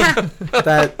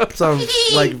 That sounds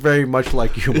like very much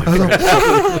like you, my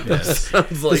friend. This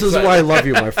is why I love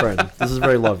you, my friend. This is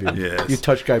very love you. Yes. You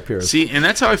touch Guy Pearce. See, and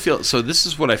that's how I feel. So this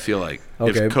is what I feel like.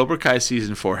 Okay. If Cobra Kai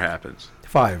season 4 happens.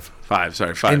 5.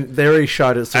 Sorry. And they already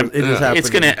shot it, so it is happening. It's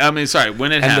gonna. I mean, sorry.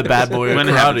 When it and happens, the Bad Boy when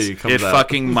of it happens, Karate comes if out.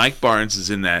 fucking Mike Barnes is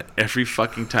in that every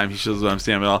fucking time he shows up, I'm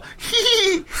standing all.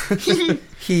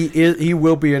 He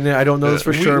will be in it. I don't know this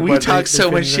for sure. We but talk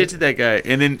so much shit to that guy,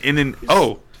 and then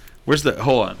where's the?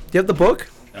 Hold on. Do you have the book?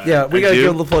 Yeah, we gotta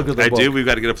give a plug of the book. I do. We've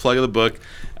got to get a plug of the book.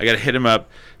 I got to hit him up.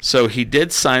 So he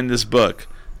did sign this book,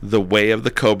 The Way of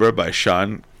the Cobra by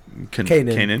Sean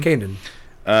Kanan.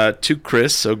 To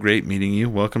Chris, so great meeting you.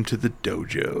 Welcome to the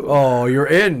dojo. Oh, you're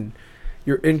in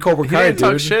Cobra Kai, didn't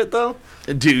talk dude. shit though.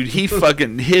 Dude, he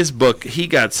fucking his book. He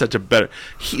got such a better.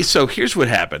 So here's what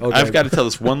happened. Okay. I've got to tell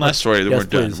this one last story. Then Yes, we're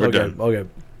done. please. We're Okay, done. okay.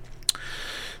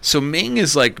 So Ming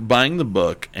is like buying the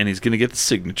book, and he's gonna get the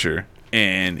signature,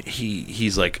 and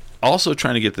he's like also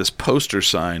trying to get this poster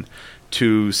signed,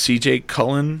 to CJ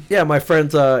Cullen. Yeah, my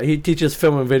friend's he teaches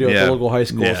film and video at Yeah. the local high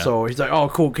school, Yeah. so he's like, "Oh,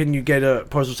 cool! Can you get a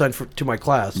poster signed to my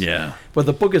class?" Yeah. But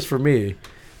the book is for me,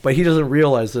 but he doesn't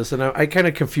realize this, and I kind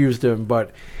of confused him.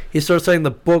 But he starts saying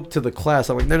the book to the class.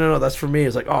 I'm like, no, that's for me.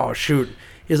 He's like, "Oh shoot!"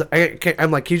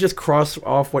 I'm like, can you just cross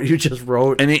off what you just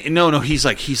wrote? And he's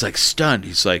like stunned.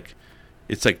 He's like,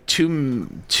 it's like two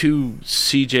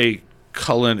CJ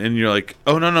Cullen, and you're like,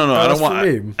 oh no, I that's don't for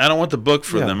want me. I don't want the book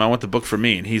for Yeah. them. I want the book for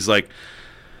me. And he's like,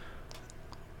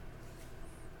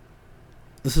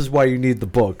 This is why you need the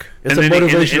book. It's and a then,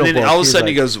 motivational and then book. all of a He's sudden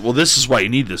he like, goes, well, this is why you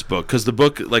need this book, because the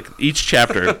book, like each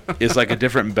chapter is like a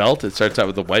different belt. It starts out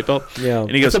with a white belt. Yeah,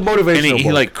 and he goes, it's a motivational and he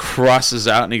book. like crosses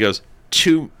out, and he goes,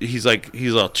 he's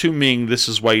all, to Ming, this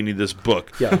is why you need this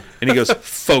book. Yeah. And he goes,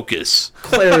 focus,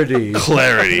 clarity,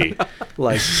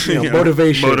 like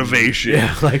motivation.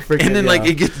 Yeah, like freaking, and then like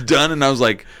yeah. it gets done, and I was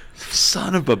like,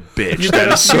 son of a bitch, You that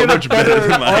got is so a much better than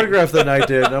mine. autograph than I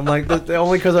did. I'm like,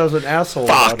 only because I was an asshole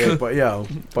Fuck. about it. But yeah.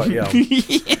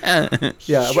 Yeah.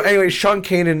 Yeah, but anyway, Sean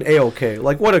Kanan, A-OK.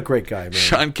 Like, what a great guy, man.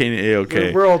 Sean Kanan,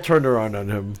 A-OK. We're all turned around on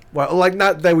him. Well, like,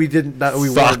 not that we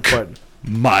weren't, Fuck. but...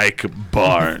 Mike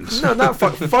Barnes. No, not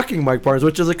fucking Mike Barnes,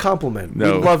 which is a compliment.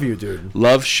 No. We love you, dude.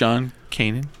 Love Sean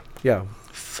Kanan. Yeah.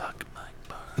 Fuck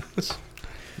Mike Barnes.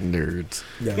 Nerds.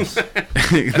 Yes.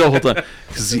 The whole time.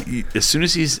 Because as soon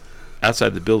as he's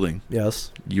outside the building,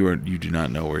 Yes. you do not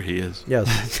know where he is.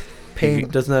 Yes. Pain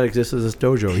does not exist as this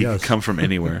dojo. He Yes. could come from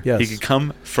anywhere. Yes. He could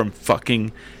come from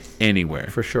fucking anywhere.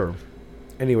 For sure.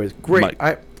 Anyways, great.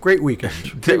 Mike. Great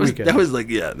weekend. Great weekend. That was like,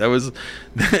 yeah, that was,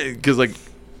 because like,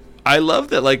 I love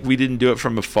that like we didn't do it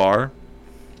from afar.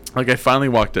 Like I finally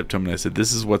walked up to him and I said,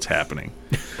 "This is what's happening.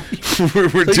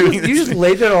 we're So doing you this." just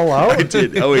laid it all out? I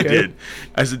did. Oh, I Okay. did.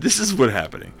 I said, "This is what's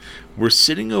happening. We're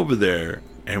sitting over there."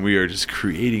 And we are just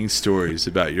creating stories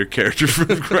about your character from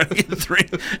Running in 3.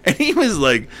 And he was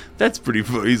like, that's pretty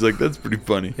funny. He's like, that's pretty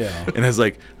funny. Yeah. And I was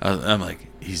like, I'm like,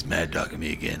 he's mad dogging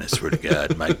me again. I swear to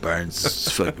God, Mike Barnes,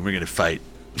 fucking, we're going to fight.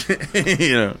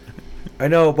 You know? I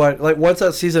know, but like once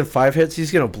that season 5 hits,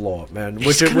 he's gonna blow up, man.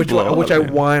 Which gonna blow which up, I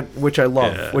man. want, which I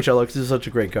love, Yeah. which I love. 'Cause he's such a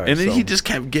great guy. And then so. he just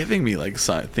kept giving me like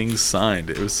things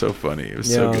signed. It was so funny. It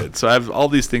was so Yeah. good. So I have all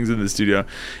these things in the studio.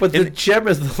 But and, the gem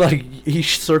is like he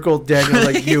circled Daniel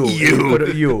like you, You. And he put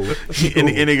it- you.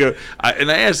 and he go, and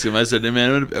I asked him. I said, "Hey,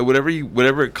 man,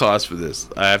 whatever it costs for this,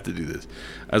 I have to do this."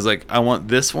 I was like, "I want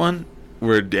this one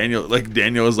where Daniel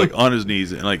was like on his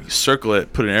knees and like circle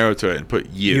it, put an arrow to it, and put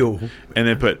you. And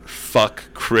then put fuck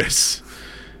Chris."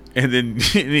 And then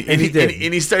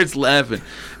and he starts laughing.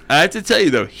 I have to tell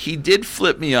you though, he did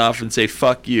flip me off and say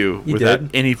 "fuck you" He without did?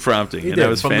 any prompting, He and did. that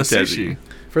was From the fantastic. sushi.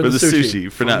 For the sushi.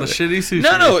 for From not the shitty sushi.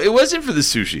 No, it wasn't for the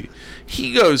sushi.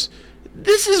 He goes,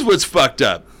 "This is what's fucked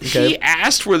up." Okay. He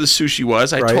asked where the sushi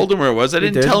was. I Right. told him where it was. I He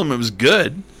didn't did. tell him it was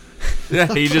good.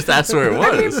 Yeah, he just asked where it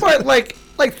I mean, was. but like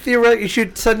theoretically, you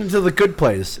should send him to the good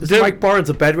place. It's There- Mike Barnes,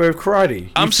 a bad way of karate.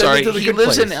 I'm You send him sorry. to the He good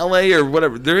lives in place. L.A. or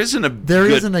whatever. There isn't a There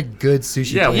good, not a good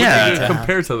sushi Yeah, place. what Yeah. do you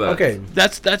compare to that? Okay,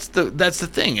 That's the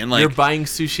thing, and like You're buying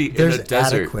sushi in There's a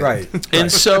desert. adequate. right.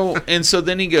 and so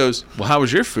then he goes, "Well, how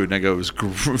was your food?" And I go, "It was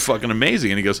fucking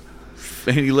amazing." And he goes,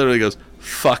 and he literally goes,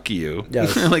 "Fuck you."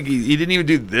 Yes. Like he didn't even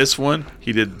do this one.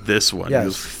 He did this one. Yes. He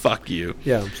goes, "Fuck you."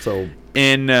 Yeah. So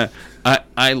And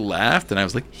I laughed and I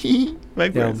was like,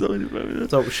 Mike Yeah. Barnes.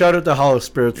 so shout out to Hollow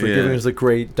Spirits for Yeah. giving us a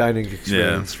great dining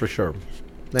experience for sure.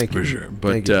 Thank you. For sure.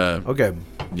 But, Thank you. Okay.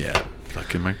 Yeah,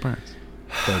 fucking Mike Barnes.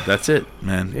 But that's it,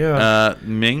 man. Yeah.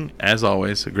 Ming, as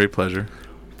always, a great pleasure.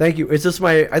 Thank you. Is this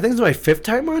I think it's my 5th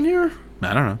time on here?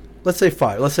 I don't know. Let's say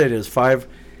 5. Let's say it is 5.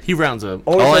 He rounds up.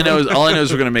 Always All I have- know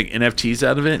is we're gonna make NFTs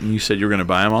out of it, and you said you were gonna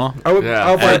buy them all. I would, Yeah,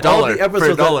 I'll for buy a dollar, all the for a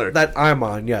episodes dollar. that I'm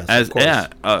on. Yes, As of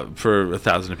course. for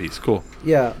 1,000 apiece. Cool.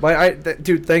 Yeah, but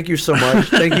dude, thank you so much.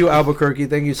 Thank you, Albuquerque.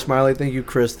 Thank you, Smiley. Thank you,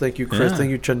 Chris. Thank you, Chris. Yeah.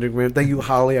 Thank you, Chandra. Thank you,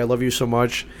 Holly. I love you so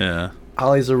much. Yeah.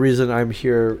 Holly's the reason I'm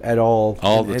here at all.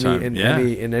 All in the any, time, In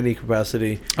yeah. any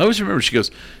capacity. I always remember she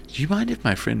goes, "Do you mind if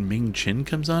my friend Ming Chin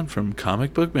comes on from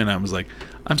Comic Book Man?" I was like,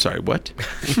 "I'm sorry, what?"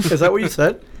 Is that what you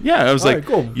said? Yeah, I was All like, right,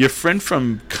 cool. "Your friend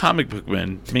from Comic Book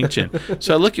Man, Ming Chin."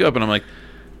 So I look you up and I'm like,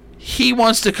 "He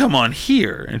wants to come on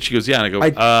here," and she goes, "Yeah," and I go,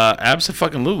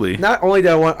 "Abso-fucking-lutely." Not only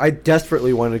did I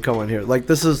desperately wanted to come on here. Like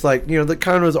this is like the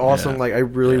con was awesome. Yeah. Like I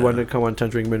really Yeah. wanted to come on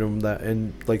Tendering Minimum that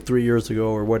and like 3 years ago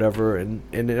or whatever, and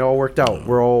it all worked out.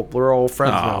 We're all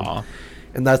friends Aw. now,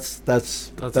 and that's how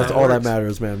it all that works.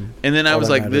 matters, man. And then I All was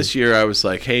that like, matters. this year, I was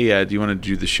like, "Hey, do you want to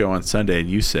do the show on Sunday?" And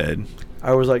you said,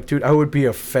 I was like, dude, I would be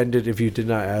offended if you did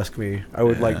not ask me. I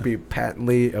would Yeah. like be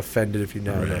patently offended if you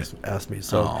not Right. asked me.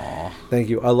 So "Aw." thank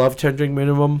you. I love Tendering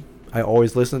Minimum. I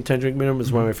always listen to 10 Drink Minimum.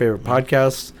 It's one of my favorite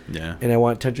podcasts. Yeah. And I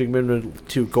want 10 Drink Minimum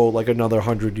to go like another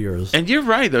 100 years. And you're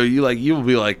right though. You'll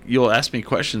be like, you'll ask me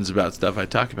questions about stuff I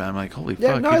talk about. I'm like, holy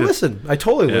Yeah, fuck. no, I listen. I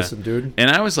totally listen, dude.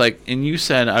 And I was like, and you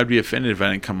said I'd be offended if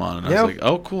I didn't come on, and I Yeah. was like,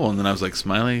 oh, cool. And then I was like,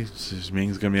 Smiley,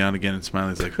 Ming's gonna be on again, and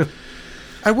Smiley's like,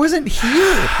 I wasn't here.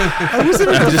 I wasn't.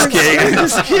 I'm just kidding. I'm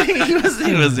just kidding.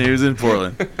 He was in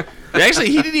Portland.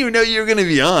 Actually, he didn't even know you were gonna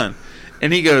be on,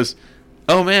 and he goes,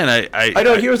 oh man, I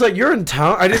know. He was like, "You're in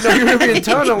town." I didn't know you were gonna be in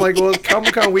town. I'm like, "Well, it's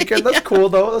Comic-Con weekend. That's cool,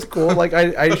 though. That's cool." Like,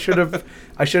 I should have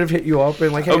hit you up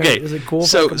and like, "Hey, okay, is it cool?"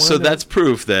 So if I come on that's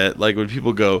proof that like when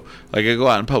people go, like I go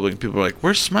out in public, and people are like,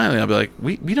 "Where's Smiley?" I'll be like,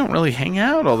 "We don't really hang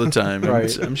out all the time."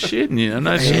 Right. I'm shitting you. I'm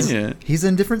not shitting you. He's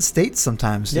in different states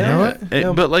sometimes. Yeah. You know what?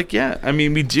 Yeah. But like, yeah, I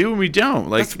mean, we do and we don't.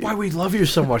 Like, That's why we love you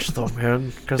so much, though,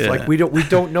 man. Because Yeah. like we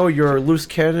don't know you're loose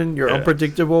cannon, you're Yeah.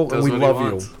 unpredictable, Does and we what he love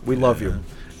you. wants. We love you.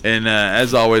 And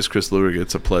as always, Chris Lurig,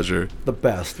 it's a pleasure. The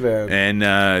best, man.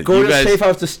 And Go you to guys, Safe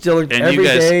House Distilling and every you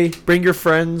guys- day. Bring your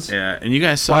friends. yeah, and you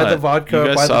guys saw Buy the it. vodka, You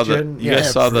guys buy the saw gin. You Yeah,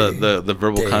 guys saw every the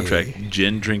verbal day. contract.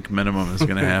 Gin drink minimum is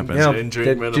going to happen. Yeah. Gin drink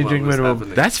Gin minimum. drink is minimum.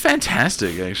 happening. That's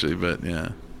fantastic, actually. But yeah,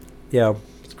 Yeah,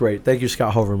 it's great. Thank you,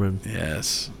 Scott Hoverman.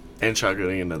 yes. And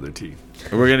shotgunning another tea.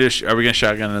 Are we gonna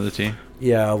shotgun another tea?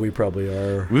 Yeah, we probably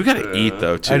are. We've got to eat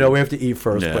though too. I know we have to eat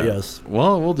first, Yeah. but yes.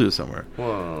 Well, we'll do it somewhere.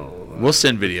 Whoa. We'll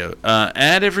send video.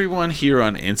 Add everyone here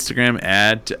on Instagram.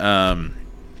 Add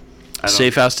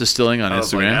Safe House Distilling on I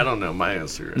was like, Instagram. I don't know my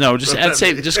Instagram. No, just add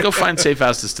safe. Just go find Safe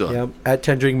House Distilling. Yeah, at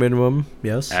 10 drink minimum.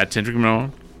 Yes. Add Tendrick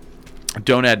Malone.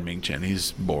 Don't add Ming Chen.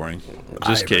 He's boring.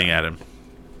 Just kidding. Add him.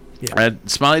 Yeah.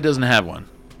 Smiley doesn't have one,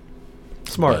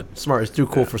 Smart. Smart. It's too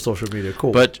cool for social media.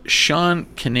 Cool. but Sean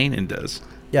Kananen does.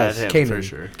 yes, Add him for Kanan.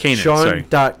 sure. Kanan, Sean sorry.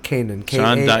 dot Kanan.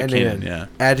 Sean dot K-A-N-A-N. Kanan, yeah.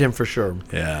 Add him for sure.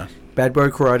 Yeah. Bad Boy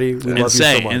Karate. We And love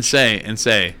say, you so much. and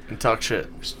say, And talk shit.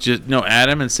 just no, add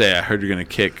him and say, I heard you're gonna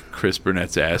kick Chris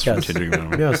Burnett's ass from Yes. Tendrick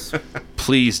Malone. Yes.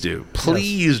 Please do.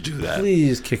 Please do that.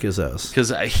 Please kick his ass.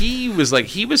 Because he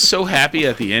was so happy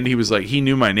at the end. He was like, he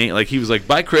knew my name. Like, he was like,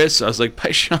 bye, Chris. I was like,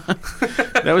 bye, Sean.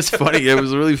 That was funny. It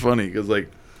was really funny because, like,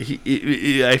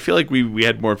 I feel like we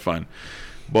had more fun.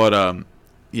 But,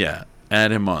 yeah,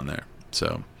 add him on there.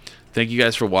 So, thank you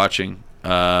guys for watching.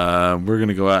 We're going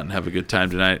to go out and have a good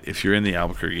time tonight. If you're in the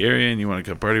Albuquerque area and you want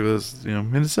to come party with us, hit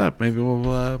us up. Maybe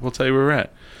we'll tell you where we're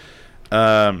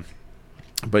at.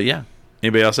 But, yeah.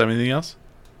 Anybody else have anything else?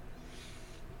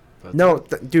 No,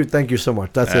 dude, thank you so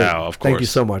much. That's it. Of Thank you course.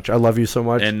 so much. I love you so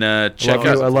much. And check love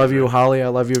you. I out. love you, Holly. I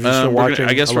love you if you're still watching.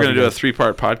 I guess we're love going to you do a guys.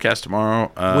 3-part podcast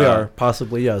tomorrow. We are.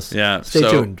 Possibly, yes. Yeah. Stay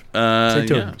tuned. Stay tuned.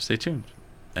 Yeah, stay tuned.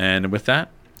 And with that,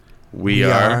 we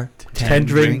are 10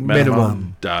 drink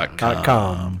minimum. .com.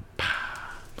 .com.